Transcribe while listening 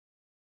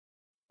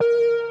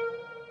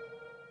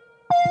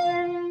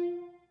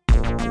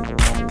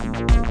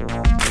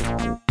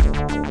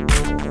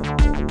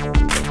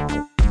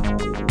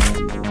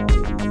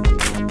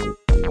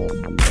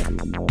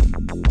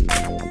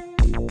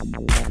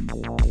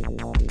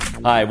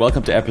Hi,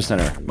 welcome to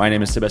Epicenter. My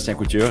name is Sébastien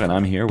Couture, and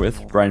I'm here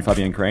with Brian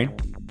Fabian Crane.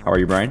 How are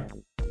you, Brian?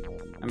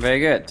 I'm very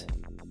good.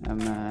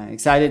 I'm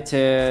excited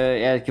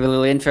to give a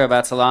little intro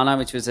about Solana,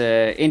 which was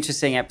an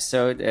interesting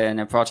episode and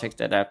a project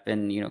that I've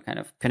been, kind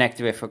of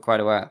connected with for quite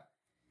a while.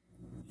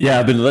 Yeah,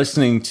 I've been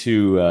listening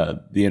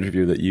to the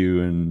interview that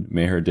you and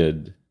Meher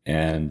did,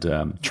 and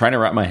trying to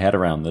wrap my head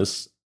around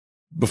this.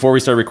 Before we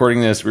started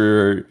recording this, we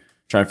were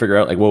trying to figure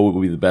out what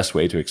would be the best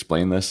way to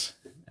explain this.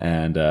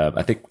 And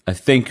I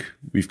think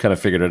we've kind of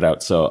figured it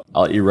out. So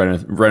I'll let you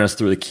run us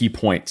through the key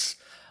points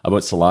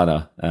about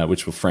Solana,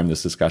 which will frame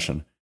this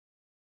discussion.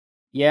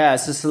 Yeah,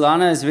 so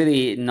Solana is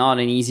really not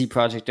an easy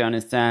project to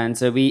understand.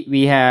 So we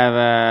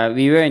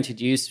were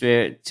introduced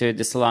to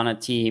the Solana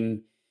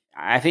team,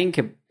 I think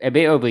a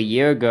bit over a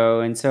year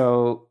ago. And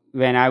so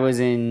when I was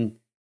in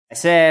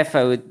SF,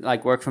 I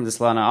would work from the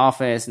Solana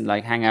office and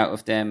hang out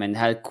with them, and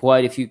had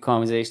quite a few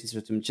conversations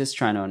with them, just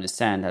trying to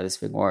understand how this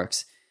thing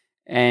works.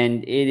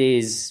 And it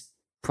is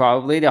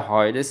probably the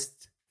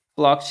hardest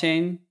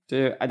blockchain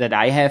that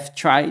I have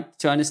tried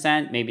to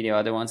understand. Maybe the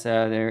other ones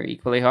are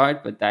equally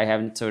hard, but I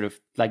haven't sort of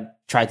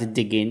tried to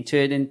dig into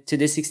it to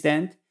this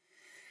extent.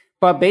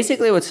 But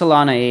basically what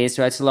Solana is,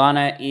 right?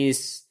 Solana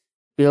is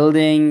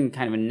building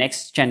kind of a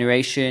next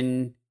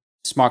generation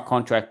smart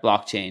contract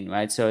blockchain,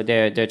 right? So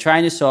they're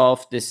trying to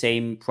solve the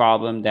same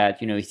problem that,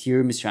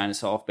 Ethereum is trying to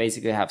solve.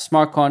 Basically have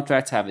smart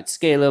contracts, have it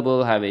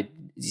scalable, have it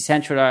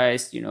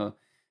decentralized,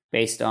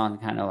 based on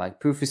kind of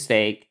proof of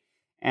stake.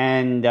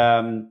 And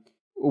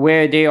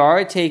where they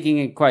are taking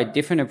a quite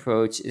different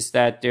approach is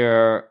that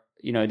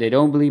they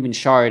don't believe in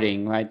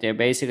sharding, right? They're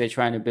basically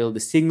trying to build a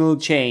single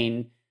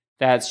chain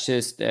that's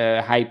just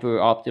hyper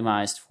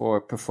optimized for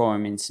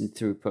performance and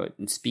throughput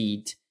and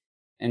speed.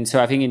 And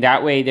so I think in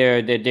that way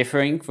they're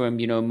differing from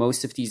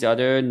most of these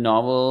other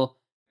novel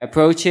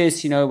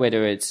approaches,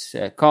 whether it's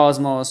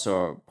Cosmos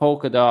or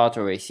Polkadot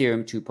or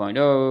Ethereum 2.0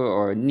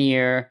 or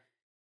Near.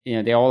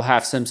 They all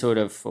have some sort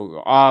of,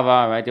 or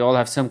Aava, right? They all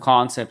have some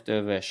concept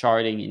of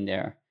sharding in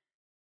there.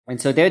 And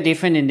so they're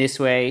different in this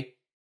way.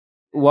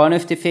 One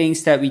of the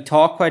things that we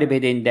talk quite a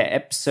bit in the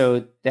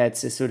episode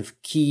that's a sort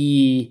of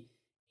key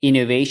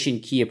innovation,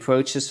 key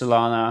approach to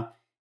Solana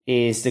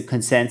is the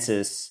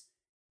consensus.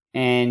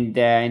 And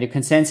in the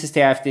consensus,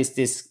 they have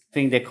this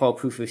thing they call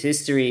proof of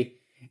history.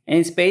 And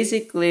it's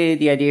basically,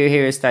 the idea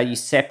here is that you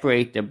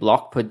separate the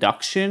block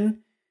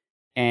production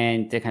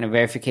and the kind of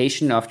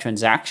verification of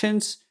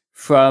transactions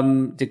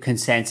from the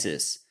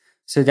consensus,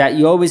 so that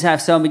you always have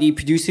somebody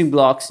producing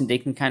blocks and they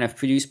can kind of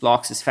produce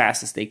blocks as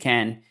fast as they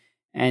can.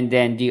 And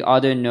then the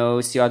other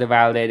nodes, the other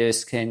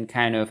validators can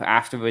kind of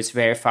afterwards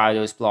verify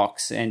those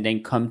blocks and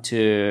then come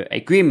to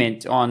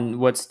agreement on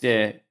what's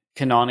the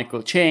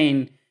canonical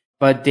chain.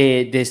 But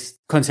this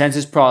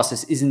consensus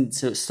process isn't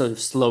sort of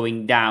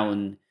slowing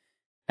down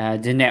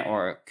the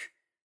network.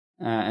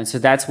 And so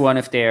that's one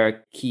of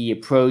their key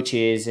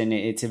approaches. And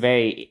it's a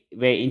very,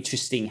 very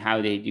interesting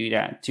how they do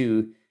that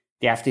too.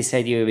 They have this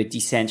idea of a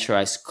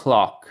decentralized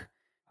clock,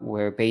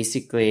 where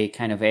basically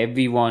kind of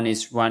everyone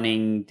is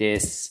running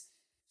this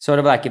sort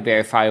of like a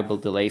verifiable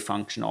delay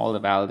function, all the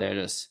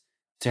validators,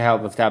 to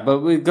help with that.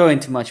 But we'll go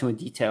into much more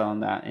detail on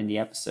that in the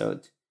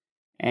episode.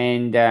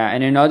 And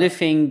another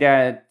thing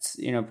that,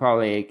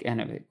 probably a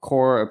kind of a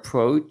core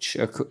approach,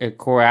 a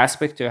core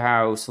aspect to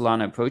how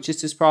Solana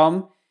approaches this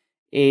problem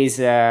is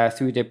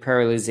through the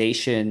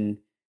parallelization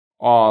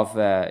of,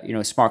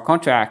 smart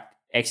contract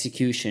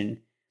execution.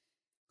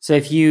 So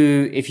if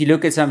you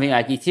look at something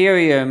like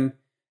Ethereum,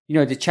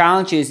 the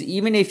challenge is,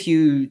 even if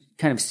you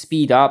kind of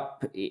speed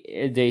up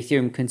the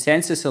Ethereum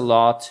consensus a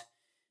lot,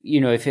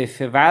 if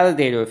a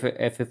validator,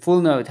 if a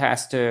full node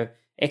has to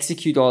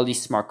execute all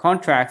these smart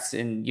contracts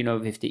and,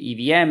 with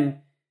the EVM,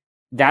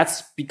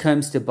 that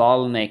becomes the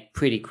bottleneck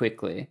pretty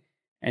quickly.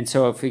 And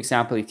so, for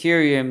example,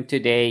 Ethereum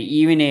today,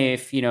 even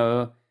if,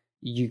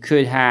 you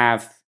could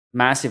have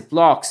massive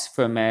blocks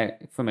from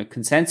a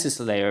consensus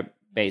layer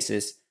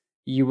basis,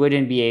 you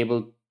wouldn't be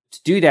able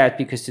to do that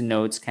because the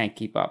nodes can't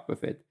keep up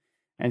with it.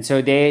 And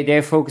so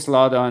they focus a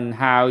lot on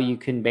how you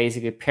can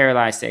basically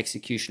parallelize the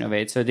execution of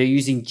it. So they're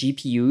using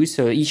GPUs.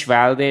 So each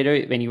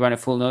validator, when you run a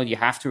full node, you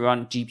have to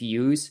run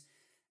GPUs.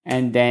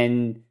 And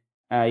then,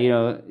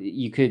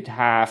 you could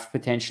have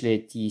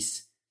potentially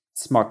these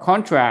smart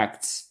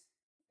contracts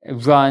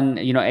run,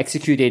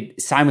 executed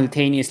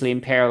simultaneously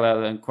in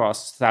parallel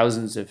across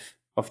thousands of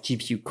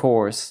GPU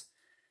cores.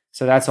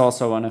 So that's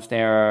also one of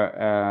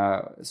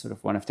their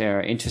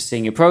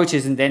interesting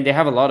approaches. And then they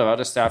have a lot of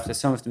other stuff that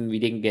some of them we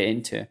didn't get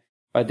into.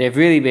 But they've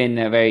really been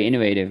very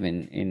innovative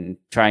in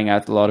trying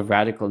out a lot of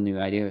radical new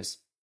ideas.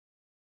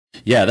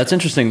 Yeah, that's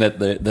interesting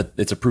that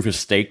it's a proof of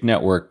stake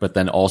network, but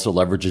then also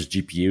leverages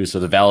GPUs.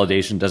 So the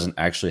validation doesn't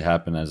actually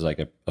happen as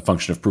a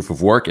function of proof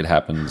of work. It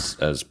happens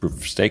as proof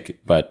of stake,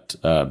 but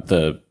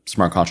the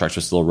smart contracts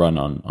are still run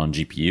on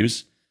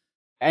GPUs.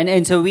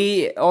 And so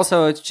we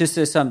also, just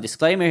some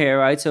disclaimer here,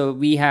 right? So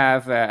we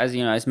have,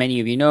 as many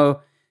of you know,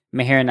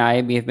 Meher and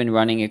I, we have been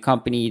running a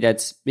company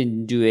that's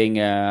been doing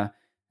a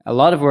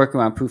lot of work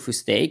around proof of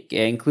stake,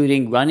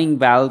 including running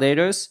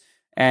validators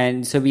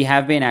And so we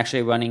have been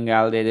actually running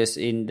validators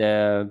in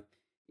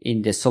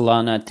the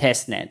Solana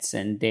testnets,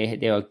 and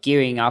they are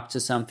gearing up to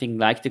something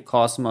like the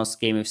Cosmos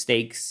Game of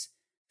Stakes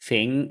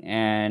thing,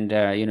 and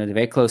they're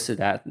very close to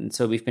that. And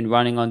so we've been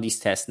running on these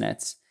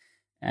testnets,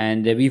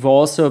 and we've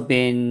also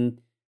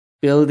been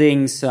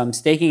building some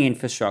staking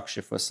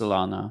infrastructure for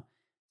Solana.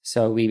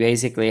 So we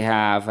basically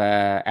have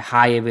a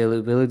high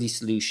availability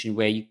solution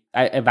where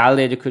a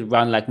validator could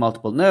run like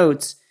multiple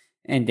nodes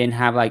and then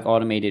have like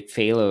automated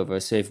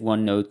failover. So if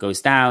one node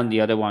goes down,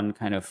 the other one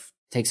kind of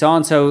takes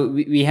on. So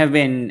we have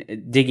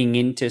been digging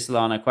into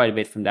Solana quite a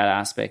bit from that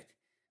aspect.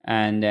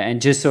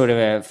 And just sort of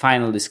a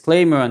final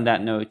disclaimer on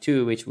that note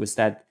too, which was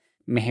that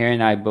Meher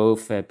and I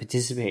both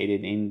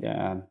participated in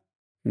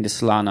the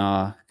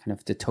Solana kind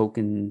of the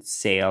token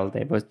sale.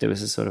 There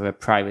was a sort of a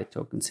private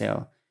token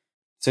sale.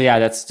 So yeah,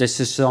 that's just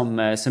some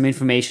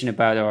information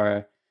about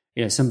our,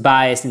 some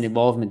bias and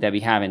involvement that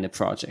we have in the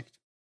project.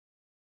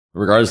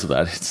 Regardless of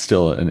that, it's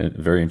still a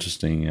very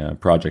interesting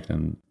project,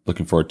 and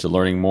looking forward to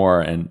learning more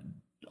and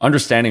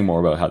understanding more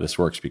about how this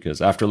works.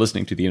 Because after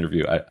listening to the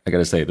interview, I got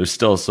to say, there's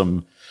still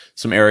some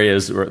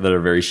areas that are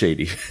very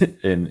shady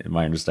in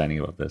my understanding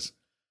about this.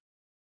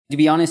 To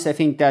be honest, I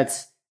think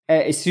that's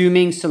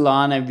assuming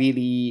Solana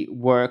really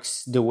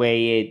works the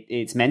way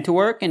it's meant to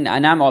work, and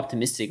I'm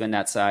optimistic on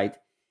that side.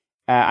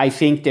 I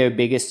think their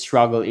biggest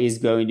struggle is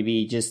going to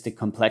be just the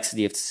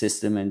complexity of the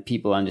system and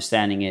people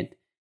understanding it.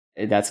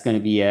 That's going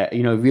to be a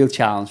real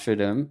challenge for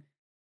them.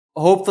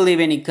 Hopefully,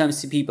 when it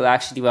comes to people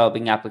actually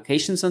developing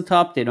applications on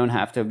top, they don't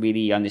have to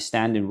really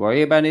understand and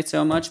worry about it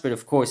so much. But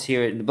of course,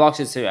 here in the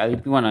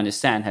blockchain, we want to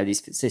understand how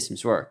these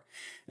systems work.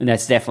 And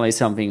that's definitely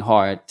something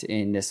hard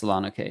in the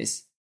Solana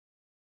case.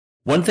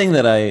 One thing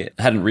that I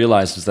hadn't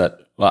realized is that,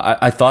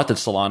 I thought that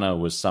Solana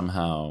was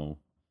somehow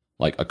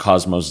like a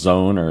Cosmos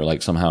zone, or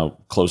like somehow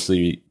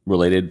closely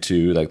related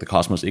to like the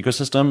Cosmos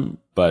ecosystem,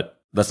 but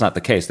that's not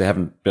the case. They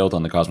haven't built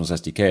on the Cosmos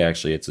SDK.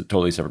 Actually, it's a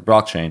totally separate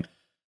blockchain.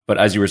 But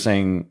as you were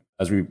saying,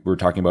 as we were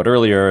talking about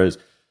earlier, is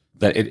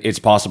that it's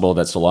possible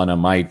that Solana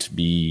might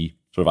be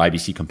sort of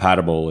IBC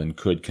compatible and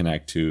could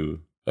connect to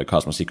the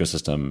Cosmos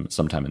ecosystem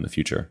sometime in the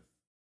future.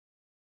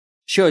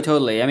 Sure,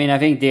 totally. I mean, I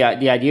think the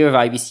idea of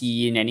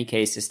IBC in any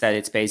case is that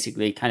it's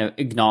basically kind of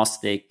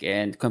agnostic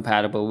and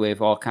compatible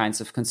with all kinds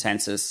of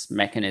consensus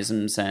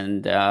mechanisms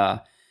and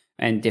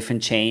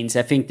different chains.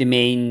 I think the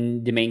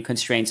main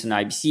constraints on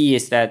IBC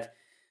is that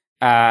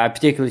a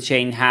particular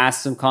chain has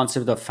some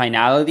concept of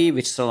finality,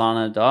 which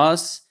Solana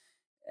does,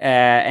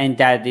 and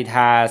that it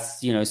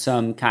has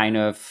some kind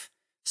of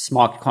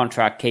smart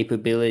contract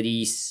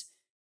capabilities.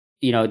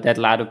 That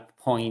latter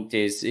point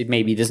is it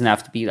maybe doesn't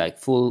have to be like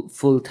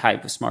full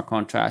type of smart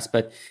contracts,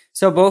 but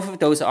so both of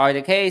those are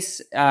the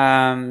case.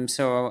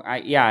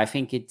 I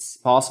think it's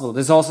possible.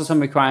 There's also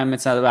some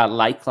requirements about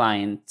light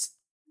clients,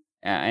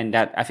 and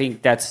that I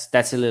think that's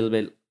a little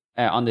bit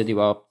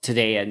underdeveloped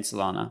today in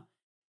Solana.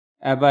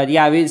 But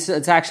yeah, it's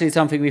actually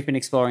something we've been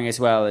exploring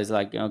as well. Is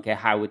like, okay,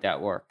 how would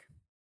that work?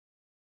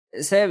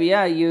 Seb,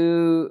 yeah,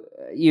 you're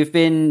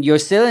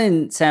still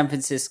in San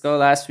Francisco.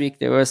 Last week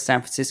there was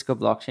San Francisco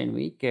Blockchain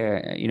Week,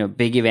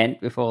 big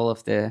event with all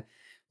of the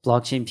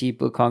blockchain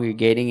people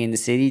congregating in the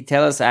city.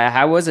 Tell us,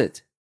 how was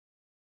it?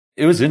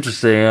 It was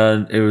interesting,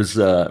 and it was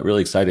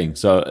really exciting.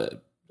 So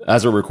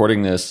as we're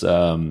recording this,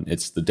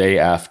 it's the day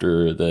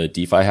after the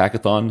DeFi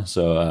hackathon.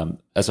 So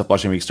SF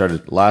Blockchain Week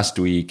started last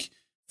week,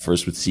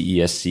 first with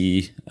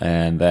CESC,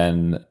 and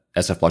then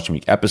SF Blockchain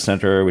Week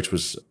Epicenter, which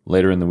was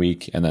later in the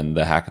week, and then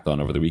the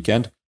hackathon over the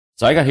weekend.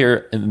 So I got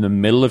here in the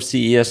middle of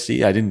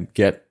CESC. I didn't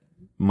get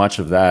much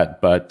of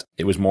that, but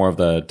it was more of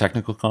the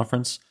technical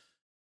conference.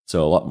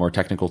 So a lot more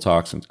technical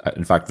talks. And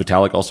in fact,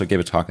 Vitalik also gave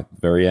a talk at the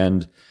very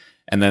end.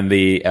 And then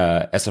the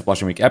SF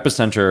Blockchain Week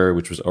Epicenter,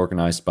 which was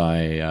organized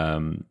by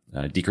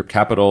Decrypt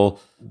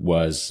Capital,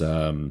 was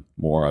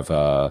more of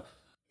a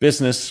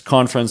business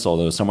conference,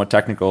 although somewhat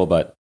technical,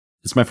 but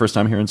it's my first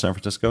time here in San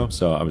Francisco,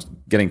 so I was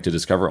getting to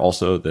discover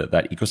also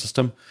that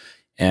ecosystem.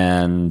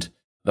 And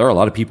there are a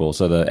lot of people.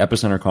 So the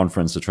Epicenter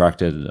conference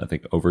attracted, I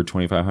think, over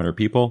 2,500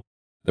 people.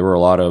 There were a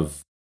lot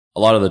of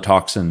the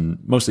talks, and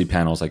mostly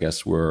panels, I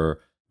guess,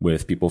 were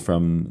with people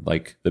from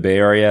like the Bay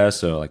Area.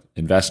 So like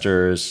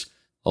investors,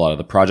 a lot of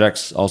the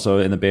projects also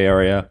in the Bay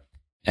Area.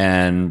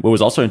 And what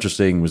was also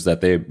interesting was that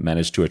they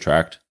managed to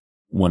attract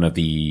one of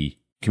the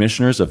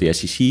commissioners of the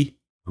SEC,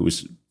 who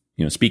was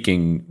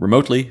speaking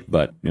remotely,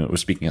 but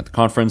was speaking at the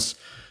conference.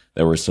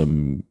 There were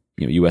some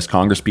U.S.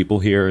 Congress people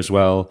here as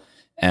well,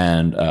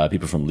 and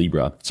people from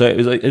Libra. So it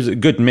was a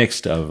good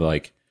mix of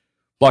like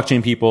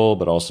blockchain people,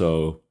 but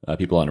also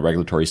people on the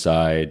regulatory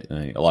side,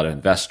 a lot of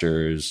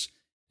investors,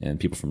 and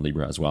people from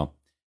Libra as well.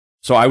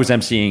 So I was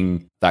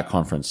emceeing that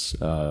conference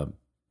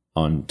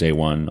on day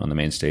one on the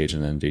main stage,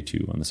 and then day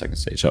two on the second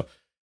stage. So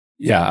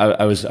yeah,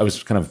 I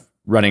was kind of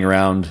running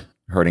around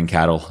herding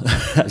cattle,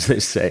 as they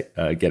say,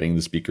 getting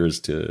the speakers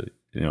to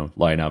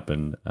line up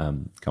and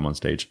come on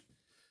stage.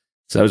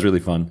 So that was really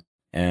fun.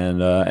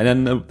 And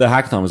then the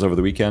hackathon was over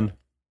the weekend.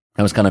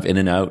 I was kind of in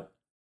and out,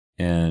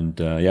 and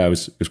it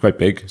was quite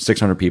big,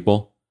 600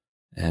 people,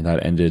 and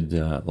that ended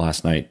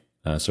last night.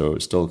 So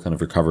still kind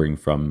of recovering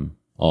from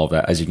all of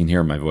that. As you can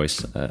hear in my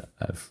voice,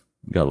 I've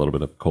got a little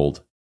bit of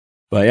cold.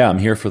 But yeah, I'm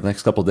here for the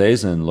next couple of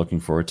days and looking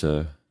forward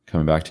to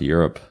coming back to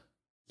Europe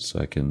so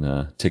I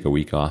can take a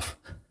week off.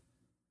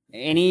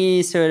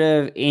 Any sort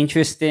of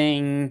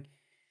interesting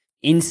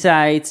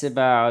insights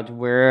about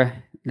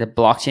where the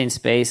blockchain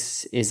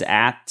space is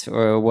at,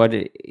 or what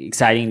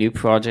exciting new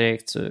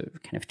projects or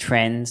kind of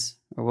trends,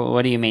 or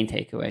what are your main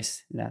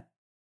takeaways in that?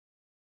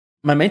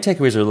 My main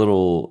takeaways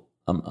are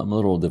I'm a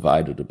little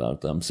divided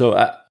about them.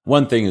 So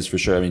one thing is for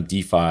sure, I mean,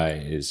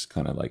 DeFi is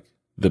kind of like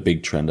the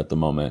big trend at the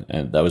moment.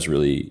 And that was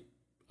really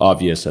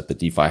obvious at the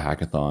DeFi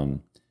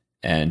hackathon.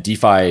 And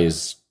DeFi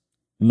is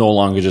no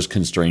longer just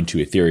constrained to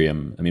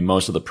Ethereum. I mean,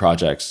 most of the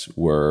projects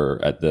were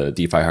at the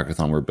DeFi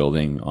hackathon were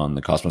building on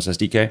the Cosmos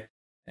SDK.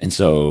 And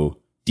so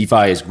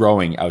DeFi is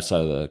growing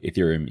outside of the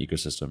Ethereum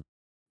ecosystem.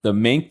 The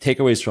main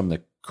takeaways from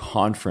the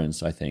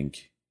conference, I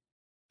think,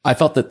 I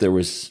felt that there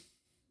was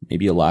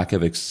maybe a lack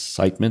of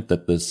excitement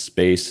that the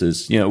space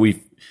is,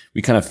 we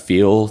kind of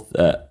feel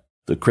that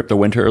the crypto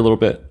winter a little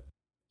bit,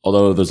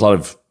 although there's a lot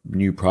of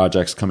new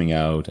projects coming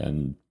out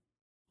and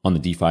on the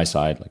DeFi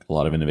side, like a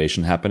lot of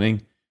innovation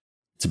happening.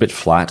 It's a bit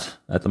flat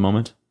at the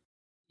moment.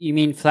 You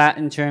mean flat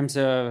in terms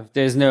of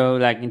there's no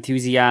like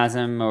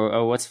enthusiasm,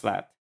 or what's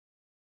flat?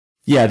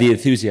 Yeah, the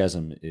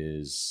enthusiasm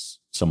is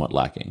somewhat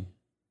lacking.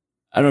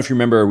 I don't know if you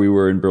remember, we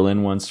were in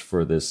Berlin once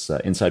for this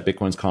Inside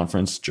Bitcoins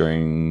conference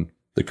during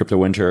the crypto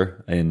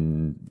winter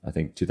in, I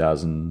think,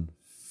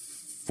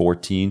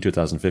 2014,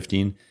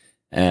 2015.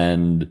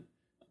 And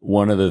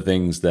one of the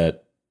things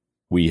that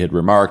we had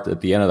remarked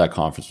at the end of that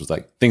conference was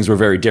like things were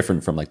very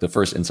different from like the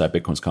first Inside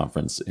Bitcoins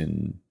conference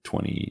in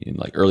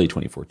early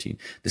 2014.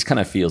 This kind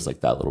of feels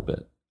like that a little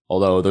bit.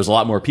 Although there's a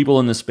lot more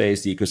people in this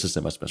space, the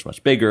ecosystem is much,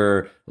 much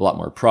bigger, a lot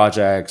more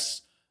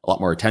projects, a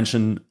lot more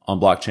attention on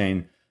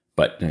blockchain,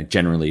 but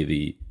generally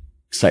the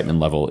excitement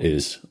level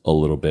is a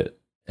little bit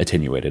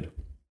attenuated.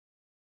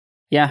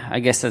 Yeah,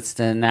 I guess that's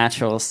the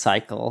natural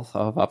cycle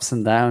of ups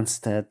and downs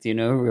that,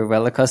 we're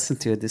well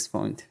accustomed to at this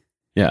point.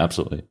 Yeah,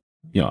 absolutely.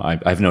 I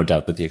have no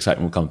doubt that the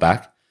excitement will come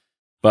back.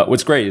 But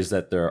what's great is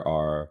that there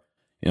are,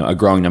 a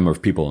growing number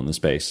of people in the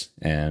space.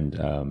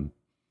 And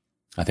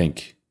I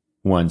think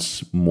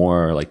once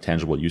more like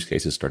tangible use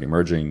cases start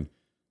emerging,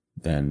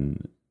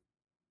 then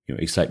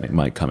excitement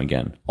might come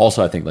again.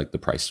 Also, I think like the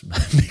price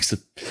makes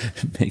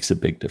a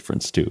big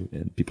difference too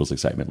in people's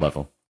excitement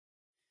level.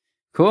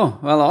 Cool.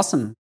 Well,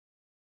 awesome.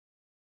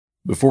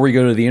 Before we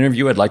go to the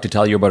interview, I'd like to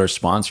tell you about our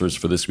sponsors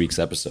for this week's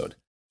episode,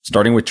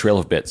 starting with Trail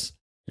of Bits.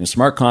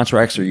 Smart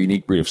contracts are a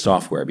unique breed of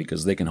software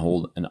because they can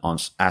hold an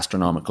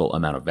astronomical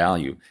amount of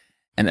value.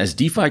 And as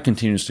DeFi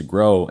continues to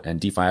grow and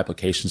DeFi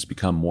applications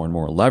become more and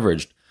more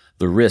leveraged,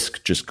 the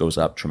risk just goes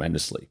up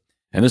tremendously.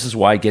 And this is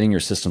why getting your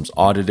systems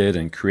audited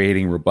and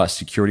creating robust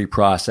security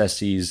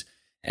processes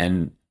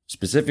and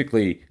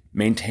specifically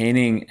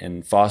maintaining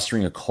and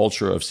fostering a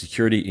culture of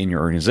security in your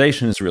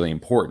organization is really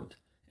important.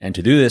 And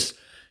to do this,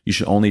 you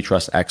should only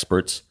trust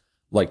experts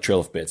like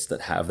Trail of Bits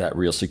that have that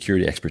real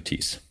security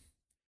expertise.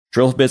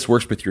 Trail of Bits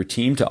works with your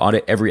team to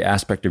audit every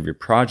aspect of your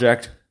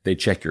project. They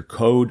check your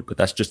code, but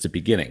that's just the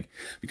beginning,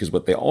 because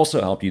what they also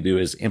help you do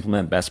is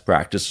implement best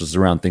practices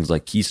around things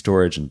like key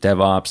storage and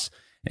DevOps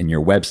and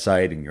your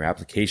website and your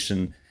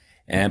application.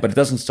 But it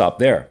doesn't stop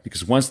there,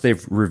 because once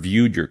they've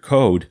reviewed your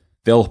code,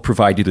 they'll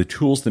provide you the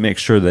tools to make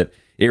sure that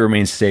it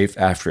remains safe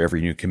after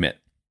every new commit.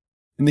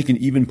 And they can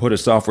even put a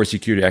software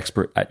security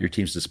expert at your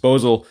team's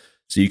disposal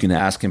so you can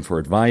ask him for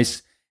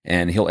advice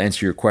and he'll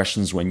answer your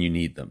questions when you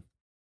need them.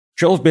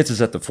 Trail of Bits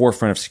is at the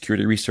forefront of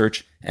security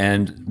research,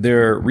 and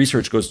their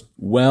research goes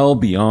well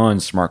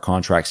beyond smart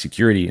contract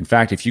security. In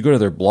fact, if you go to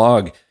their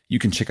blog, you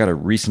can check out a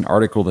recent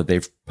article that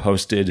they've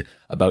posted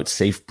about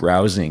safe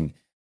browsing.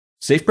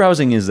 Safe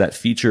browsing is that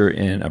feature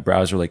in a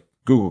browser like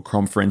Google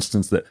Chrome, for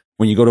instance, that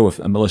when you go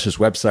to a malicious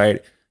website,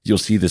 you'll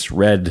see this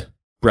red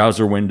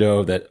browser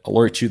window that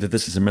alerts you that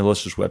this is a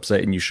malicious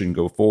website and you shouldn't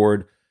go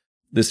forward.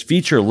 This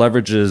feature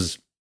leverages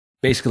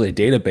basically a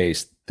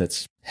database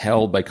that's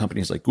held by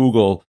companies like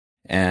Google,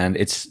 and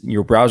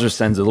your browser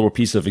sends a little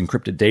piece of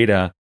encrypted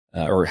data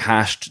or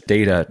hashed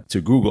data to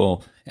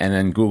Google, and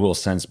then Google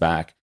sends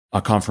back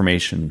a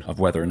confirmation of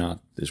whether or not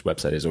this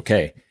website is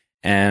okay.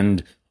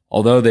 And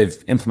although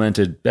they've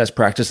implemented best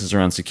practices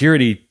around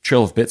security,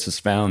 Trail of Bits has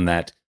found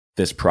that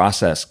this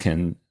process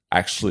can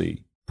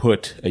actually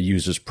put a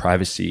user's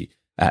privacy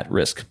at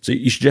risk. So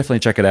you should definitely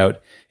check it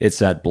out.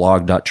 It's at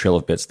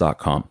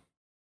blog.trailofbits.com.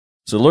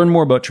 So to learn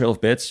more about Trail of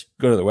Bits,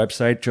 go to the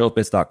website,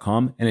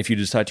 trailofbits.com. And if you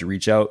decide to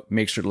reach out,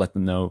 make sure to let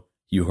them know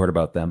you heard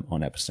about them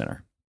on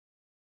Epicenter.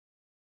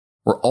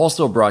 We're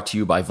also brought to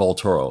you by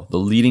Vaultoro, the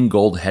leading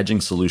gold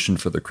hedging solution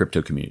for the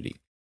crypto community.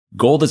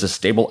 Gold is a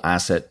stable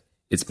asset.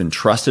 It's been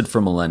trusted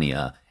for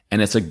millennia,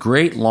 and it's a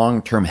great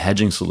long-term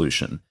hedging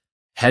solution,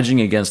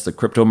 hedging against the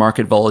crypto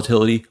market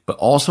volatility, but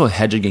also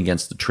hedging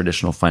against the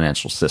traditional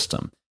financial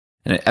system.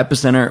 And at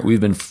Epicenter, we've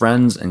been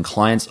friends and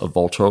clients of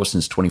Vaultoro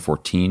since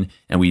 2014,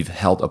 and we've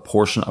held a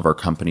portion of our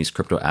company's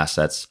crypto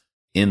assets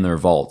in their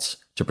vaults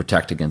to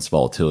protect against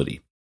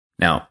volatility.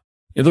 Now,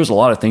 There's a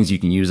lot of things you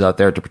can use out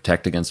there to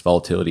protect against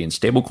volatility, and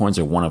stablecoins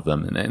are one of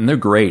them. And they're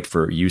great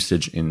for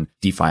usage in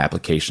DeFi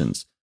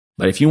applications.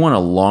 But if you want a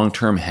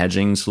long-term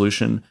hedging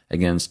solution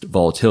against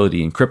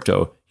volatility in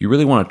crypto, you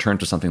really want to turn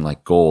to something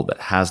like gold that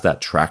has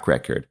that track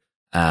record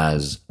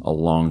as a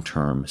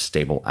long-term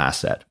stable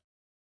asset.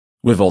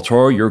 With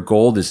Vaultoro, your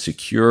gold is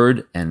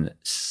secured and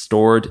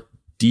stored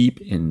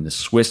deep in the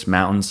Swiss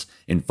mountains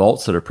in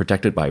vaults that are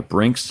protected by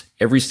Brinks.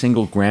 Every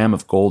single gram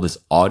of gold is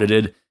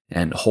audited,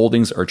 and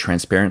holdings are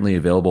transparently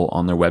available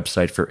on their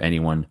website for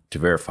anyone to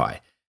verify.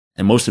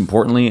 And most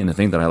importantly, and the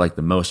thing that I like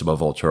the most about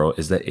Vaultoro,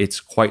 is that it's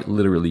quite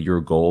literally your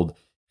gold.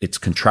 It's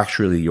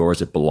contractually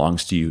yours. It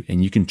belongs to you,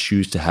 and you can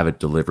choose to have it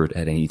delivered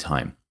at any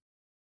time.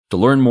 To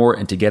learn more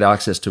and to get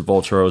access to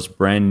Vaultoro's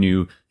brand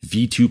new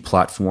V2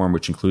 platform,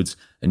 which includes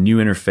a new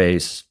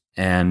interface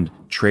and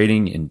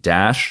trading in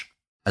Dash,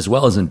 as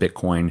well as in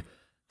Bitcoin,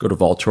 go to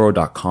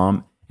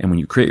Vaultoro.com. And when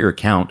you create your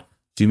account,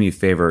 do me a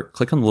favor,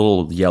 click on the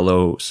little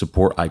yellow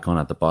support icon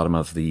at the bottom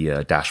of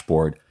the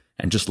dashboard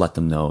and just let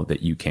them know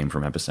that you came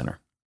from Epicenter.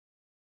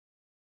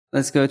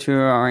 Let's go to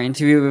our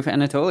interview with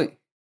Anatoly.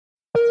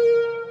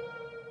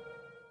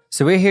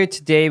 So we're here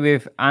today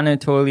with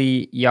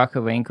Anatoly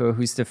Yakovenko,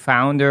 who's the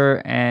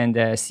founder and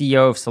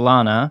CEO of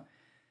Solana.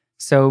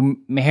 So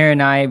Meher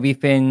and I, we've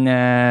been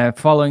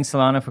following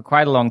Solana for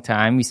quite a long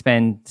time. We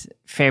spent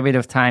a fair bit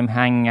of time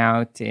hanging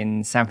out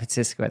in San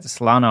Francisco at the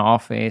Solana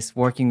office,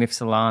 working with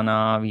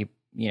Solana. We,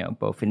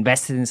 both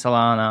invested in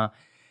Solana.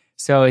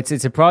 So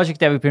it's a project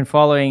that we've been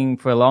following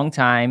for a long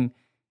time.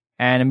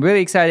 And I'm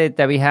really excited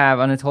that we have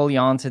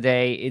Anatoly on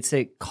today. It's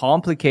a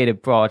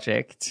complicated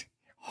project,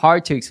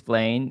 hard to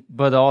explain,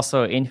 but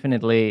also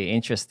infinitely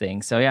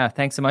interesting. So yeah,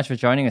 thanks so much for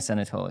joining us,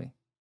 Anatoly.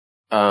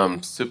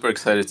 Super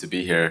excited to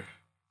be here.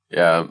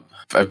 Yeah,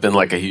 I've been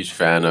like a huge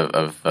fan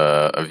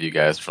of you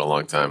guys for a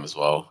long time as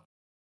well.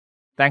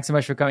 Thanks so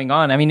much for coming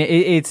on. I mean,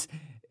 it's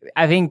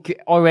I think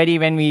already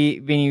when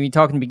we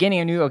talked in the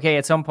beginning, I knew, okay,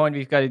 at some point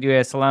we've got to do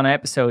a Solana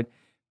episode.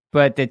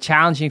 But the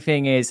challenging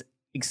thing is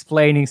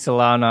explaining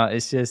Solana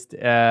is just,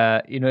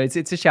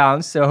 it's a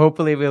challenge. So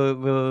hopefully we'll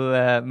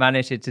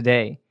manage it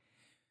today.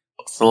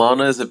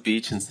 Solana is a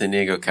beach in San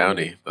Diego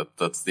County.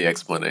 That's the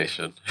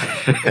explanation.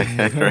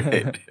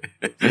 Right.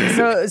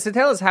 So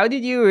tell us, how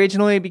did you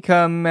originally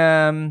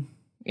become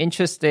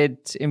interested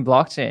in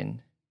blockchain?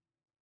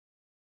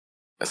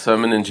 So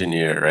I'm an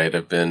engineer, right?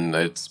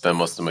 I've spent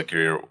most of my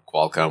career at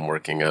Qualcomm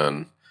working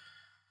on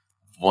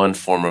one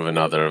form or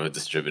another of a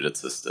distributed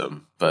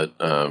system, but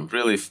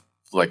really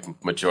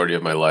like majority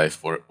of my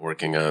life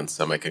working on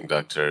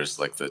semiconductors,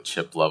 like the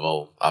chip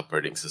level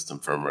operating system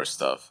firmware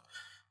stuff.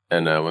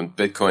 And when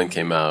Bitcoin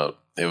came out,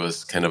 it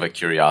was kind of a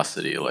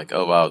curiosity, like,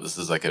 oh wow, this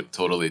is like a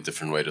totally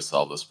different way to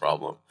solve this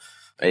problem.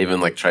 I even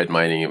like tried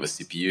mining it with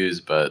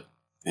CPUs, but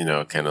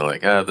kind of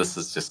like, this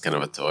is just kind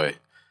of a toy.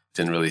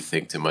 Didn't really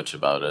think too much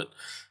about it.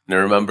 And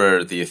I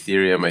remember the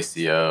Ethereum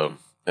ICO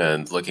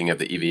and looking at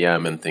the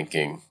EVM and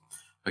thinking,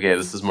 okay,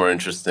 this is more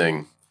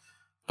interesting,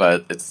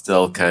 but it's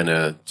still kind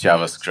of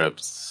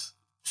JavaScript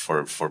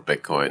for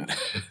Bitcoin.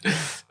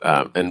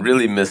 And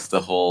really missed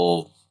the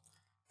whole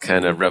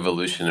kind of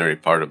revolutionary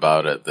part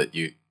about it, that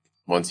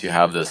once you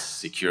have this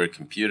secure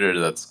computer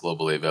that's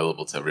globally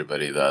available to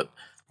everybody, that,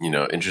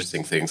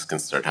 interesting things can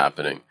start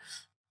happening.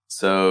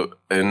 So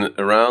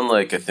around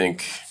I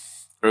think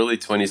early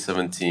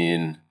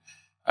 2017,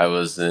 I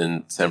was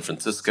in San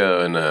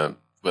Francisco and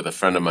with a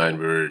friend of mine,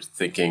 we were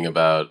thinking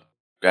about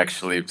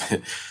actually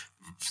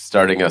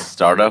starting a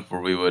startup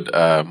where we would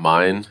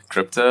mine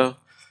crypto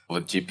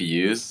with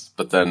GPUs,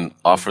 but then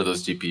offer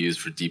those GPUs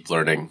for deep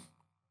learning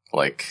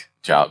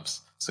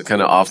jobs. So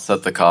kind of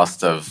offset the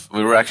cost of,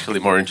 we were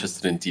actually more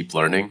interested in deep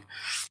learning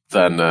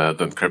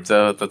than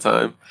crypto at the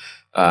time.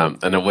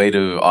 And a way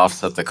to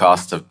offset the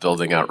cost of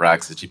building out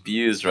racks of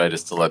GPUs, right,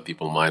 is to let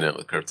people mine it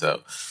with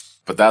crypto.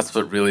 But that's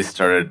what really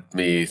started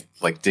me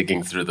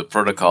digging through the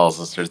protocols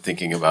and started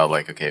thinking about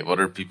okay, what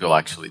are people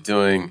actually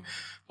doing?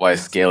 Why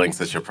is scaling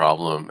such a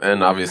problem?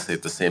 And obviously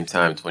at the same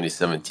time,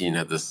 2017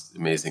 had this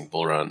amazing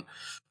bull run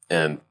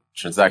and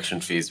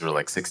transaction fees were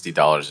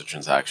 $60 a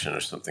transaction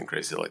or something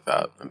crazy like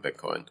that in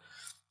Bitcoin.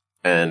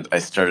 And I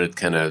started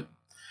kind of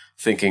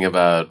thinking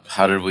about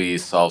how did we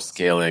solve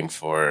scaling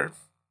for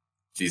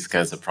these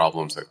kinds of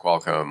problems at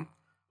Qualcomm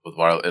with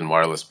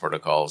wireless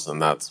protocols.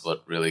 And that's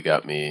what really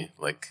got me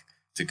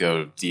to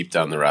go deep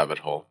down the rabbit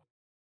hole.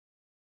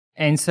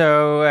 And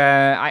so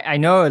I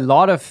know a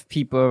lot of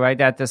people, right,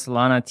 at the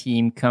Solana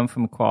team come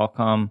from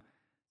Qualcomm.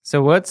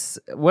 So what's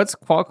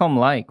Qualcomm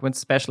like? What's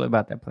special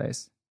about that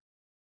place?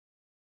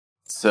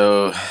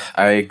 So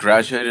I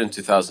graduated in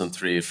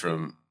 2003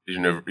 from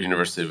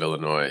University of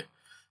Illinois,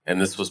 and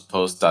this was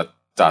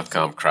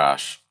post-dot-com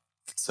crash.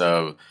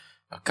 So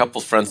a couple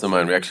friends of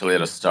mine, we actually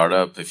had a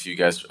startup, if you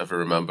guys ever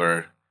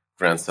remember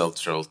Grand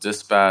Central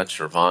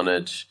Dispatch or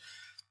Vonage.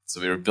 So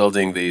we were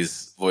building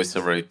these voice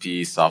over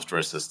IP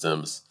software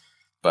systems.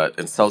 But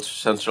in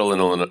central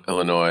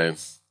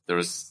Illinois, there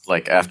was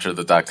after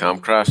the dot-com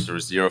crash, there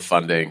was zero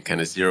funding, kind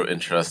of zero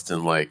interest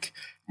in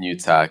new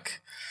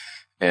tech.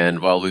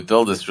 And while we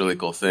built this really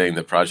cool thing,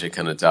 the project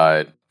kind of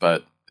died.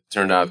 But it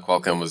turned out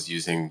Qualcomm was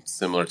using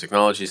similar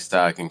technology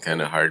stack and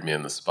kind of hired me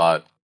on the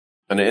spot.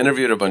 And I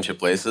interviewed a bunch of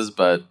places,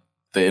 but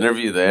the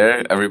interview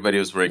there, everybody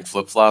was wearing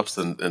flip-flops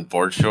and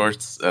board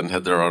shorts and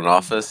had their own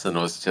office and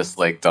was just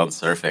like done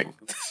surfing.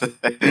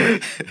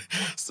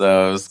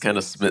 So I was kind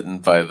of smitten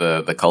by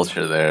the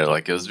culture there.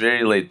 Like it was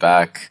very laid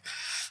back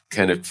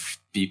kind of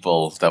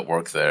people that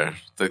work there.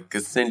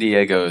 Because San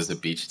Diego is a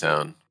beach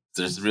town.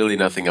 There's really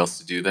nothing else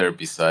to do there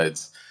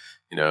besides,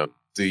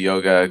 do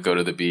yoga, go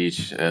to the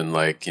beach, and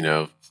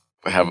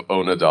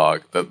own a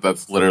dog.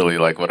 That's literally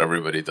like what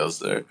everybody does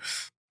there.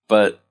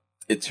 But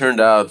it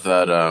turned out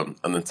that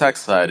on the tech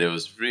side, it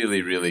was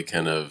really, really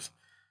kind of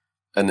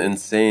an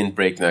insane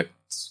breakneck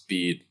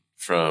speed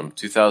from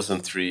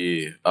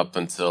 2003 up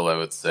until, I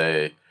would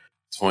say,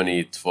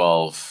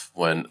 2012,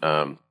 when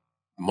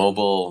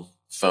mobile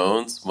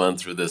phones went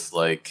through this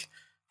like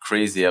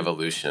crazy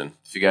evolution.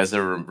 If you guys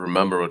ever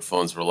remember what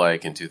phones were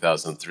like in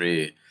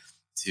 2003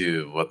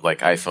 to what like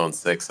iPhone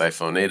 6,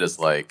 iPhone 8 is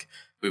like,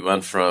 we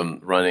went from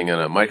running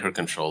on a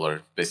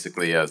microcontroller,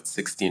 basically a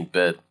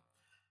 16-bit,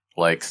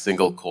 like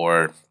single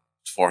core,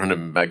 400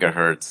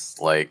 megahertz,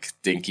 like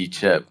dinky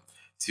chip,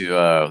 to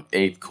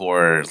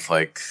 8-core,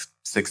 like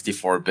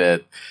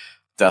 64-bit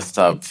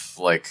desktop,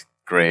 like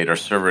grade or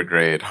server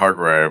grade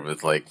hardware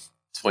with like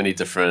 20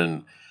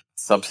 different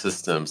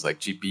subsystems like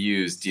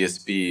GPUs,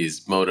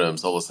 DSPs,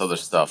 modems, all this other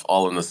stuff,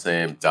 all in the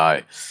same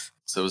die.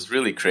 So it was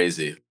really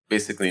crazy.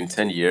 Basically, in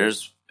 10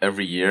 years,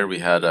 every year we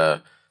had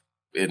a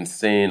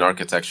insane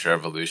architecture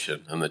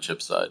evolution on the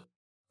chip side.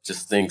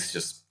 Things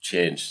just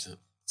changed.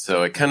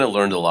 So I kind of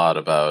learned a lot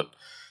about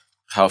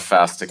how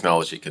fast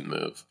technology can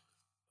move.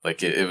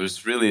 Like it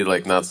was really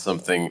like not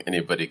something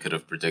anybody could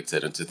have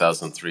predicted in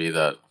 2003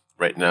 that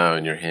right now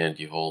in your hand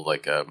you hold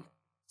like a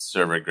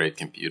server grade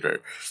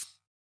computer.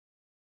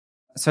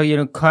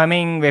 So,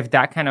 coming with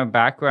that kind of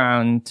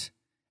background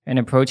and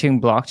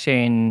approaching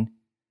blockchain,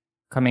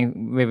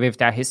 coming with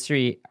that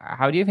history,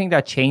 how do you think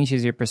that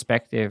changes your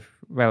perspective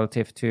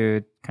relative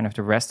to kind of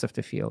the rest of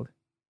the field?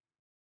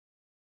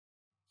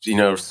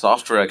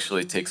 Software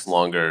actually takes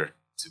longer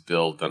to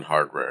build than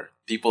hardware.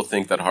 People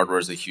think that hardware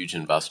is a huge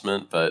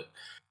investment, but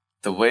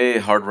the way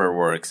hardware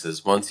works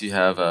is once you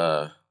have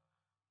a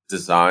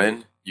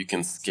design, you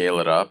can scale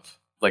it up.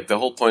 Like the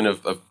whole point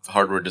of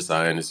hardware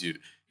design is you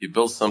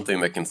build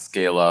something that can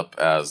scale up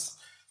as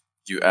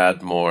you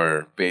add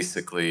more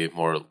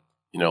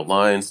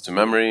lines to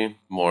memory,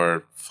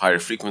 more higher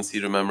frequency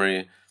to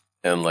memory,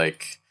 and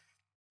like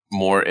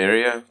more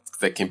area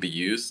that can be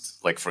used,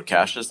 like for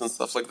caches and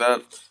stuff like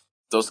that.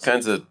 Those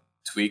kinds of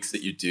tweaks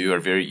that you do are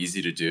very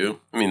easy to do.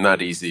 I mean,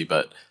 not easy,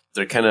 but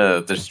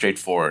they're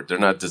straightforward. They're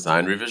not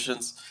design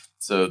revisions.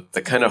 So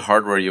the kind of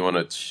hardware you want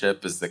to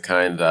ship is the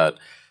kind that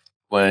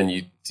when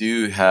you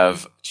do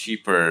have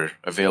cheaper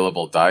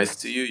available dies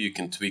to you, you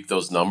can tweak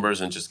those numbers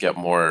and just get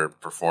more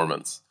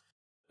performance.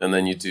 And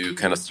then you do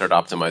kind of start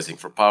optimizing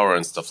for power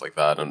and stuff like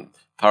that. And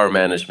power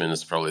management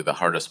is probably the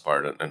hardest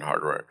part in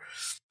hardware.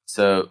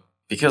 So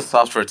because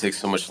software takes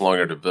so much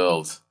longer to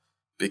build,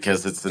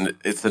 because it's an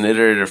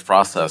iterative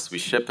process. We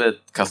ship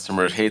it,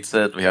 customer hates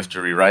it, we have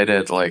to rewrite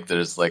it. Like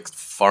there's like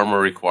far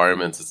more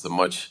requirements. It's a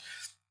much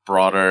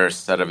broader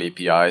set of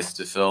APIs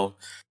to fill.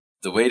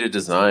 The way to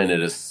design it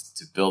is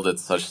to build it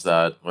such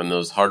that when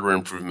those hardware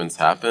improvements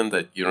happen,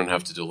 that you don't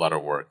have to do a lot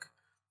of work,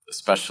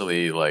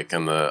 especially like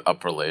in the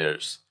upper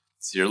layers.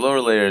 So your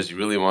lower layers, you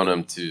really want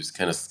them to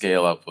kind of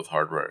scale up with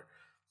hardware.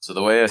 So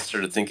the way I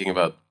started thinking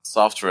about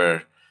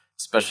software,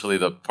 especially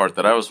the part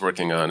that I was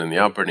working on in the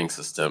operating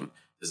system,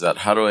 is that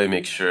how do I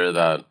make sure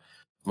that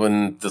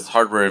when this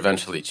hardware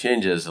eventually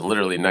changes, and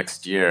literally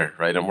next year,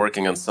 right, I'm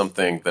working on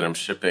something that I'm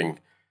shipping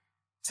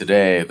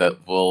today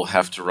that will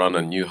have to run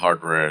on new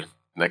hardware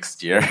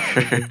next year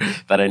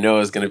that I know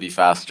is going to be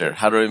faster.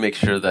 How do I make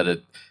sure that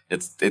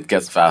it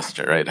gets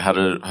faster, right? How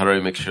do I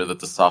make sure that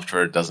the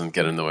software doesn't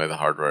get in the way of the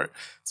hardware?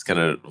 It's kind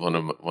of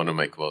one of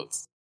my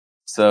quotes.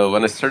 So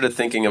when I started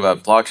thinking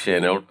about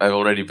blockchain, I've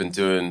already been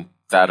doing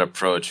that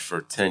approach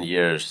for 10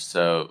 years.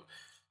 So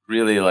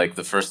really, like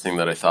the first thing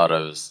that I thought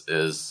of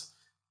is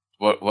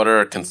what are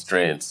our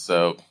constraints?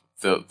 So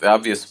the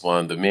obvious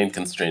one, the main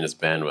constraint is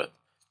bandwidth.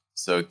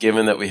 So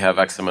given that we have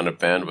X amount of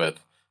bandwidth,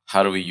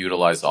 how do we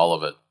utilize all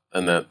of it?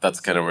 And that's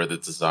kind of where the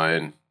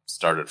design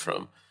started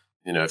from.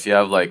 If you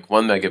have like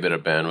 1 megabit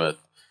of bandwidth,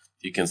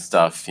 you can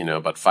stuff,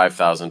 about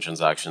 5,000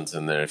 transactions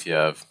in there. If you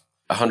have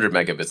 100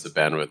 megabits of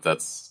bandwidth,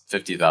 that's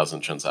 50,000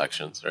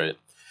 transactions, right?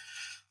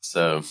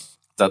 So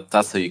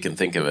that's how you can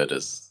think of it.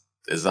 Is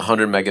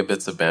 100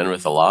 megabits of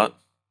bandwidth a lot?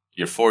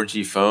 Your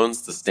 4G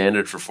phones, the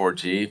standard for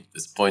 4G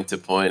is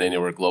point-to-point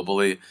anywhere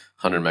globally,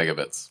 100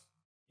 megabits.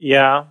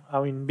 Yeah,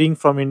 I mean, being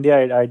from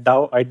India,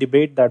 I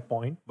debate that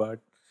point, but...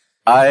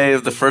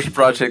 The first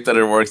project that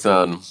I worked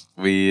on,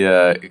 we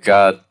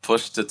got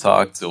pushed to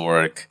talk to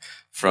work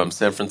from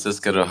San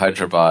Francisco to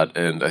Hyderabad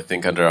in, I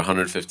think, under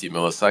 150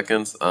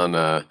 milliseconds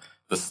on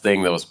this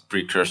thing that was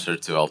precursor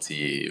to LTE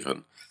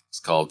even. It's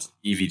called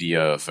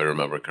EVDO, if I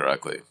remember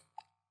correctly.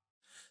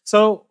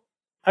 So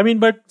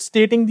But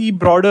stating the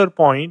broader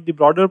point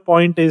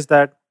is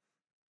that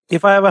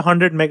if I have a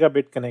 100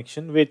 megabit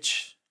connection,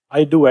 which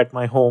I do at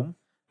my home,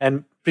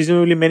 and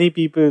presumably many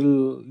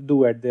people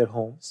do at their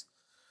homes,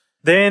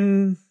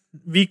 then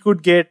we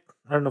could get,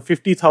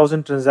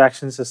 50,000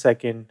 transactions a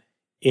second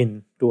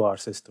into our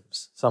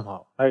systems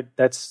somehow, right?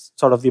 That's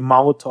sort of the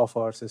mouth of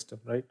our system,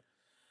 right?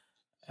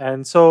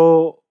 And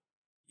so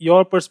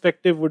your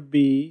perspective would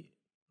be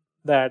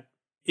that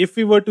if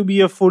we were to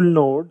be a full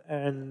node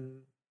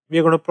and we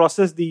are going to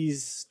process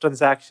these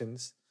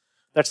transactions,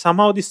 that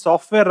somehow the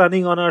software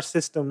running on our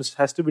systems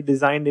has to be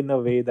designed in a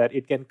way that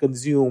it can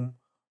consume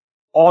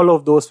all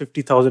of those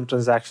 50,000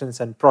 transactions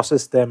and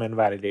process them and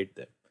validate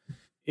them.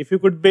 If you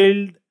could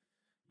build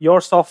your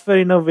software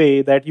in a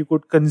way that you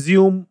could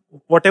consume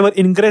whatever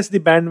ingress the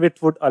bandwidth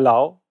would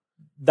allow,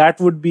 that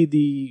would be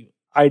the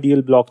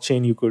ideal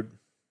blockchain you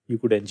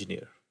could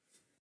engineer.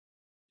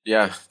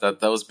 Yeah,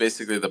 that was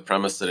basically the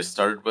premise that I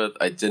started with.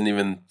 I didn't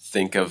even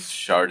think of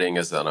sharding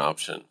as an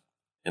option.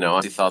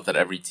 I thought that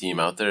every team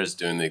out there is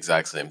doing the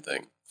exact same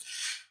thing.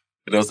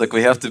 And I was like,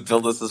 we have to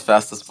build this as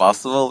fast as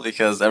possible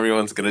because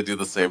everyone's going to do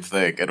the same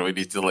thing and we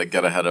need to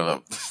get ahead of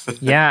them.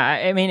 Yeah,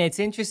 it's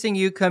interesting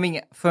you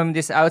coming from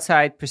this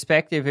outside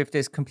perspective if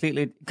this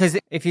completely, because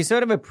if you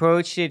sort of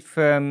approach it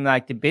from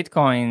the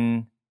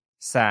Bitcoin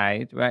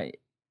side, right,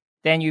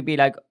 then you'd be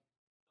like,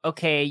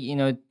 okay,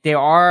 there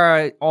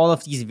are all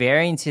of these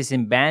variances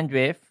in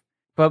bandwidth,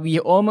 but we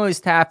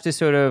almost have to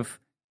sort of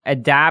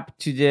adapt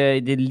to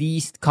the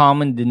least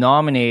common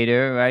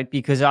denominator, right?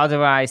 Because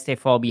otherwise they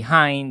fall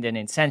behind and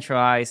it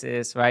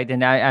centralizes, right?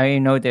 And I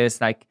know there's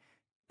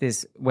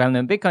this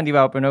well-known Bitcoin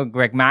developer,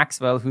 Greg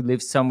Maxwell, who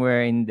lives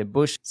somewhere in the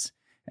bush,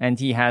 and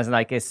he has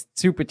a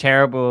super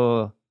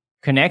terrible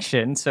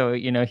connection. So,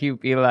 he'd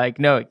be like,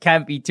 no, it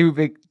can't be two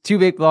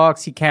big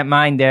blocks. You can't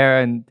mine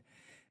there.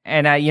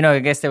 And I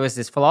guess there was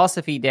this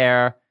philosophy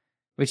there,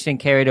 which then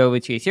carried over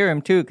to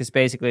Ethereum too, because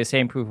basically the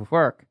same proof of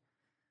work.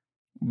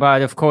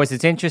 But of course,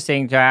 it's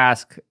interesting to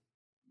ask,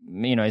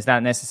 is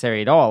that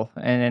necessary at all?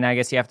 And then I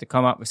guess you have to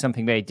come up with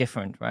something very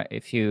different, right?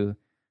 If you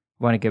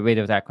want to get rid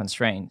of that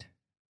constraint.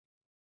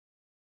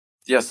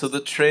 Yeah, so the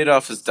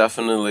trade-off is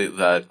definitely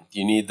that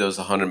you need those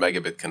 100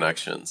 megabit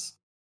connections.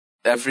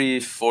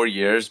 Every 4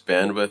 years,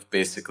 bandwidth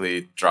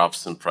basically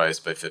drops in price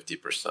by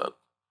 50%.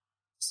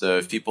 So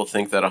if people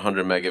think that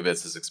 100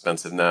 megabits is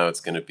expensive now,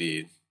 it's going to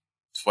be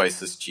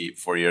twice as cheap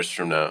 4 years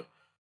from now.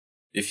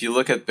 If you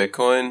look at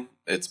Bitcoin,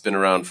 it's been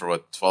around for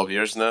 12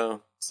 years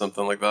now?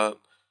 Something like that.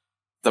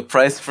 The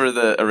price for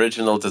the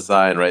original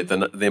design, right?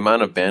 The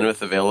amount of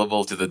bandwidth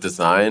available to the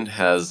design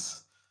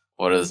has,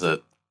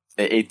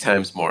 8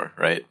 times more,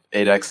 right?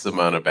 8x the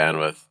amount of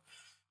bandwidth.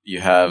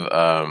 You have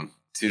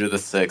 2 to the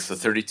 6, so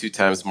 32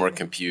 times more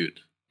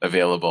compute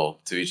available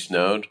to each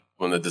node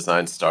when the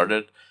design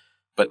started.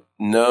 But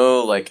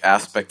no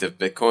aspect of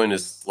Bitcoin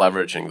is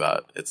leveraging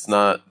that.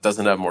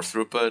 Doesn't have more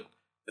throughput.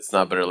 It's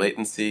not better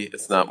latency.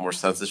 It's not more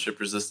censorship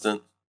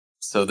resistant.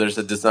 So there's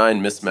a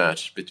design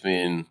mismatch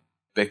between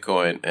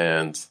Bitcoin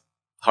and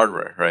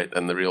hardware, right?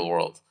 And the real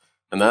world.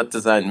 And that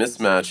design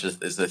mismatch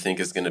is I think,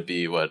 is going to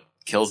be what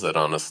kills it,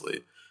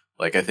 honestly.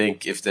 I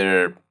think if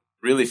they're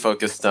really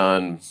focused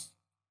on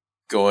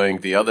going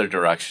the other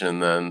direction,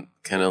 then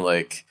kind of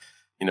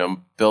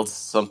build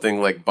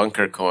something like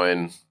Bunker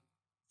Coin.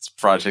 It's a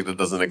project that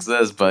doesn't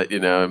exist, but,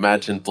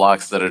 imagine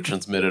blocks that are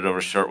transmitted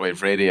over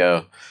shortwave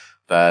radio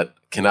that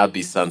cannot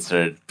be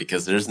censored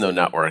because there's no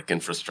network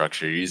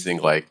infrastructure. You're using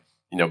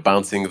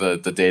bouncing the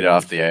data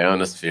off the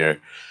ionosphere.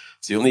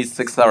 So you'll need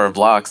 6-hour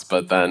blocks,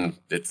 but then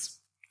it's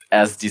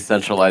as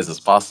decentralized as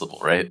possible,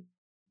 right?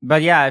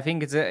 But yeah, I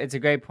think it's a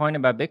great point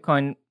about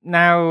Bitcoin.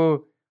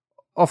 Now,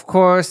 of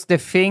course, the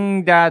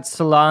thing that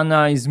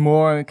Solana is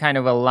more kind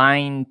of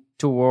aligned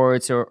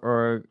towards,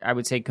 or I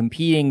would say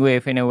competing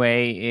with in a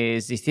way,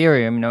 is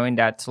Ethereum, knowing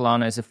that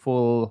Solana is a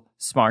full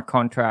smart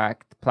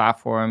contract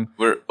platform.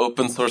 We're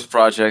open source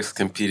projects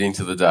competing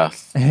to the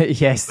death.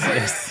 Yes.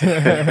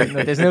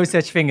 No, there's no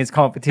such thing as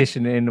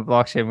competition in the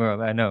blockchain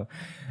world, I know.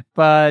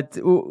 But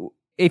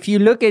if you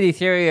look at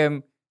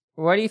Ethereum,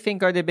 what do you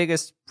think are the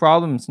biggest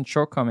problems and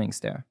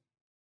shortcomings there?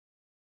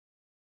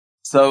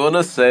 So I want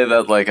to say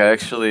that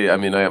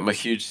I'm a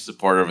huge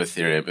supporter of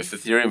Ethereum. If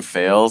Ethereum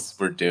fails,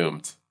 we're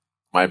doomed.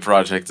 My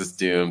project is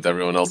doomed.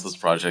 Everyone else's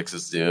project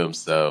is doomed.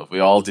 So we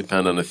all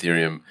depend on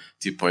Ethereum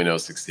 2.0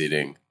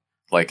 succeeding,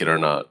 like it or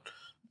not.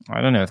 I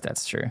don't know if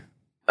that's true.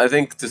 I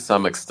think to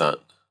some extent.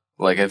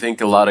 I think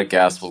a lot of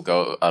gas will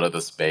go out of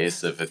the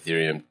space if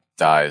Ethereum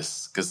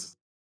dies, because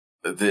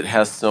it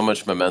has so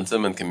much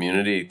momentum and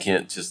community. It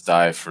can't just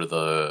die for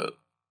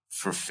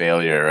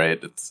failure,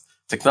 right?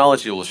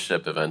 Technology will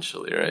ship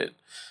eventually, right?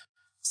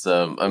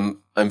 So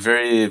I'm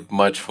very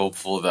much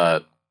hopeful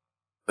that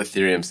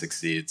Ethereum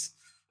succeeds.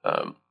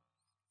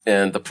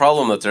 And the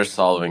problem that they're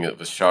solving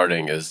with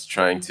sharding is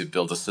trying to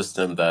build a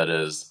system that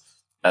is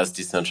as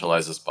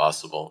decentralized as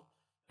possible.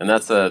 And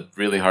that's a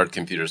really hard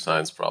computer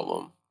science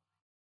problem.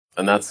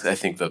 And that's, I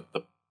think,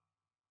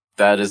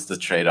 that is the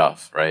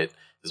trade-off, right?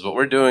 Is what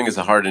we're doing is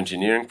a hard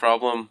engineering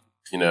problem,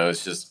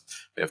 It's just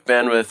we have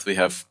bandwidth, we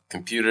have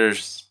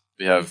computers,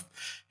 we have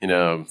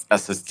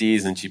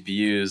SSDs and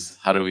GPUs.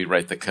 How do we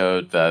write the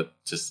code that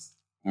just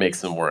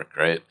makes them work,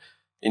 right?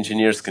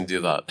 Engineers can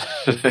do that.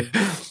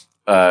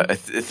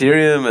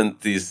 Ethereum and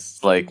these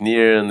like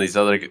Near and these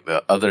other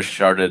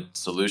sharded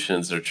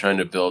solutions are trying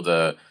to build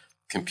a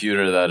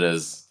computer that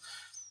is,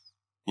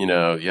 you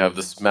have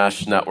this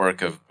mesh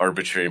network of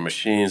arbitrary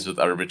machines with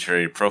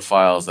arbitrary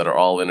profiles that are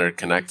all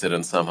interconnected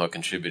and somehow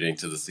contributing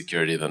to the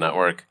security of the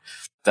network.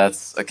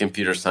 That's a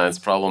computer science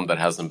problem that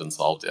hasn't been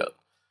solved yet.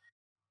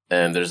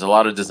 And there's a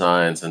lot of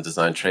designs and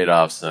design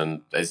trade-offs.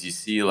 And as you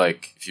see,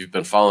 like if you've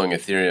been following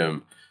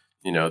Ethereum,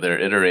 they're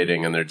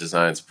iterating on their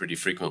designs pretty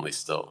frequently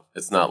still.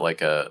 It's not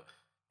like a,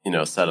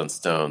 set in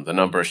stone. The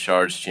number of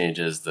shards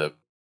changes.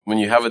 When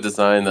you have a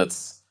design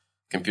that's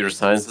computer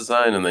science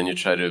design and then you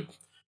try to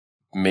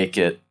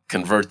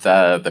convert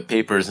the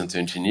papers into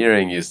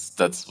engineering,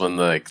 that's when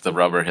the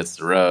rubber hits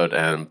the road,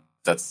 and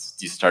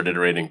you start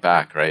iterating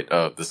back, right?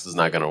 Oh, this is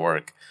not going to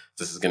work.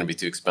 This is going to be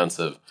too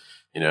expensive,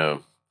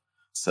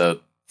 So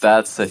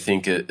that's, I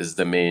think, is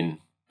the main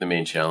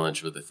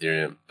challenge with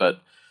Ethereum.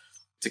 But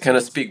to kind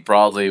of speak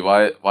broadly,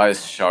 why is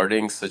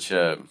sharding such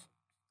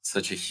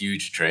a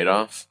huge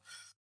trade-off?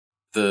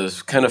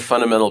 The kind of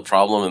fundamental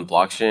problem in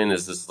blockchain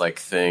is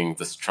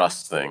this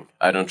trust thing.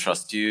 I don't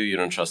trust you. You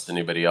don't trust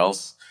anybody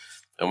else.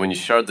 And when you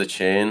shard the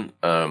chain,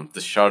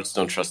 the shards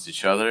don't trust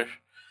each other.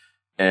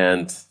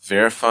 And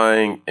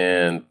verifying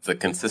and the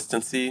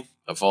consistency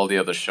of all the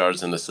other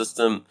shards in the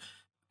system,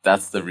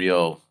 that's the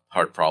real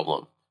hard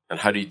problem. And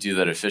how do you do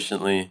that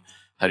efficiently?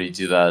 How do you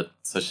do that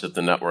such that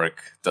the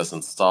network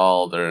doesn't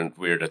stall? There are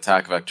weird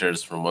attack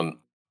vectors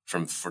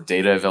for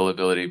data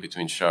availability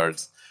between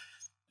shards.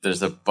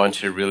 There's a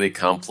bunch of really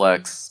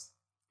complex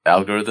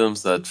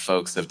algorithms that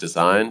folks have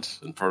designed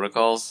and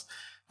protocols.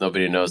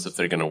 Nobody knows if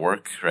they're going to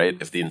work, right?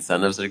 If the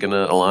incentives are going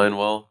to align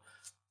well.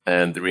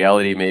 And the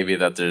reality may be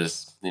that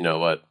there's,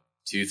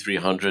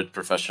 200-300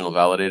 professional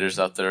validators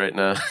out there right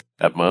now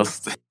at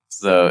most.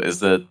 So is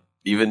that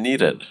even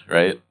needed,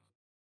 right?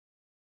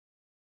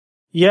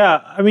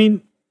 Yeah, I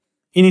mean,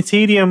 in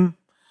Ethereum,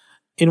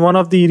 in one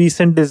of the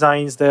recent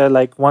designs, there are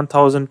like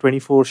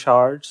 1,024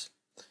 shards,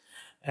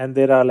 and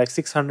there are like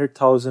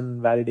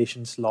 600,000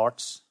 validation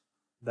slots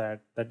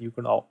that you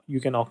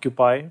can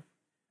occupy.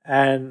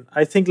 And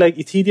I think like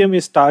Ethereum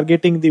is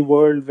targeting the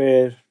world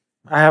where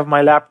I have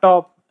my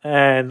laptop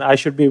and I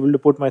should be able to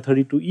put my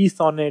 32 ETH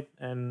on it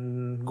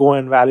and go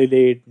and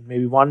validate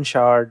maybe one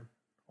shard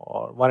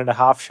or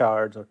 1.5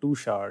 shards or 2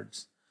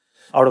 shards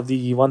out of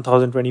the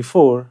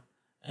 1,024.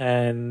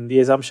 And the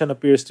assumption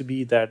appears to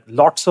be that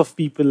lots of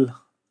people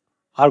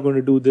are going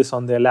to do this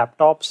on their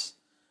laptops,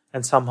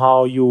 and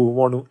somehow you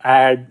want to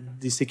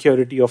add the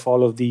security of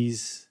all of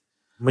these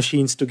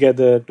machines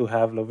together to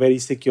have a very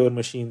secure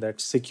machine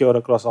that's secure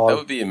across all. That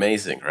would be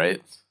amazing,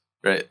 right?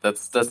 Right.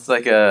 That's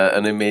like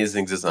an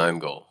amazing design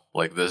goal.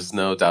 Like there's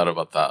no doubt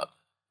about that.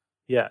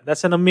 Yeah,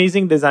 that's an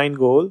amazing design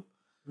goal.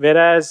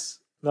 Whereas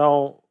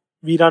now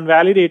we run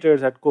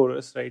validators at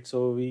Chorus, right?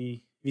 So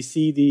we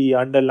see the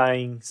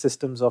underlying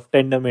systems of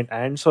Tendermint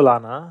and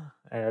Solana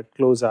at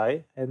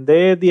Closeye, and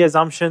there the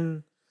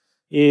assumption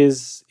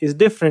is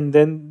different.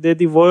 Then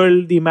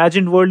the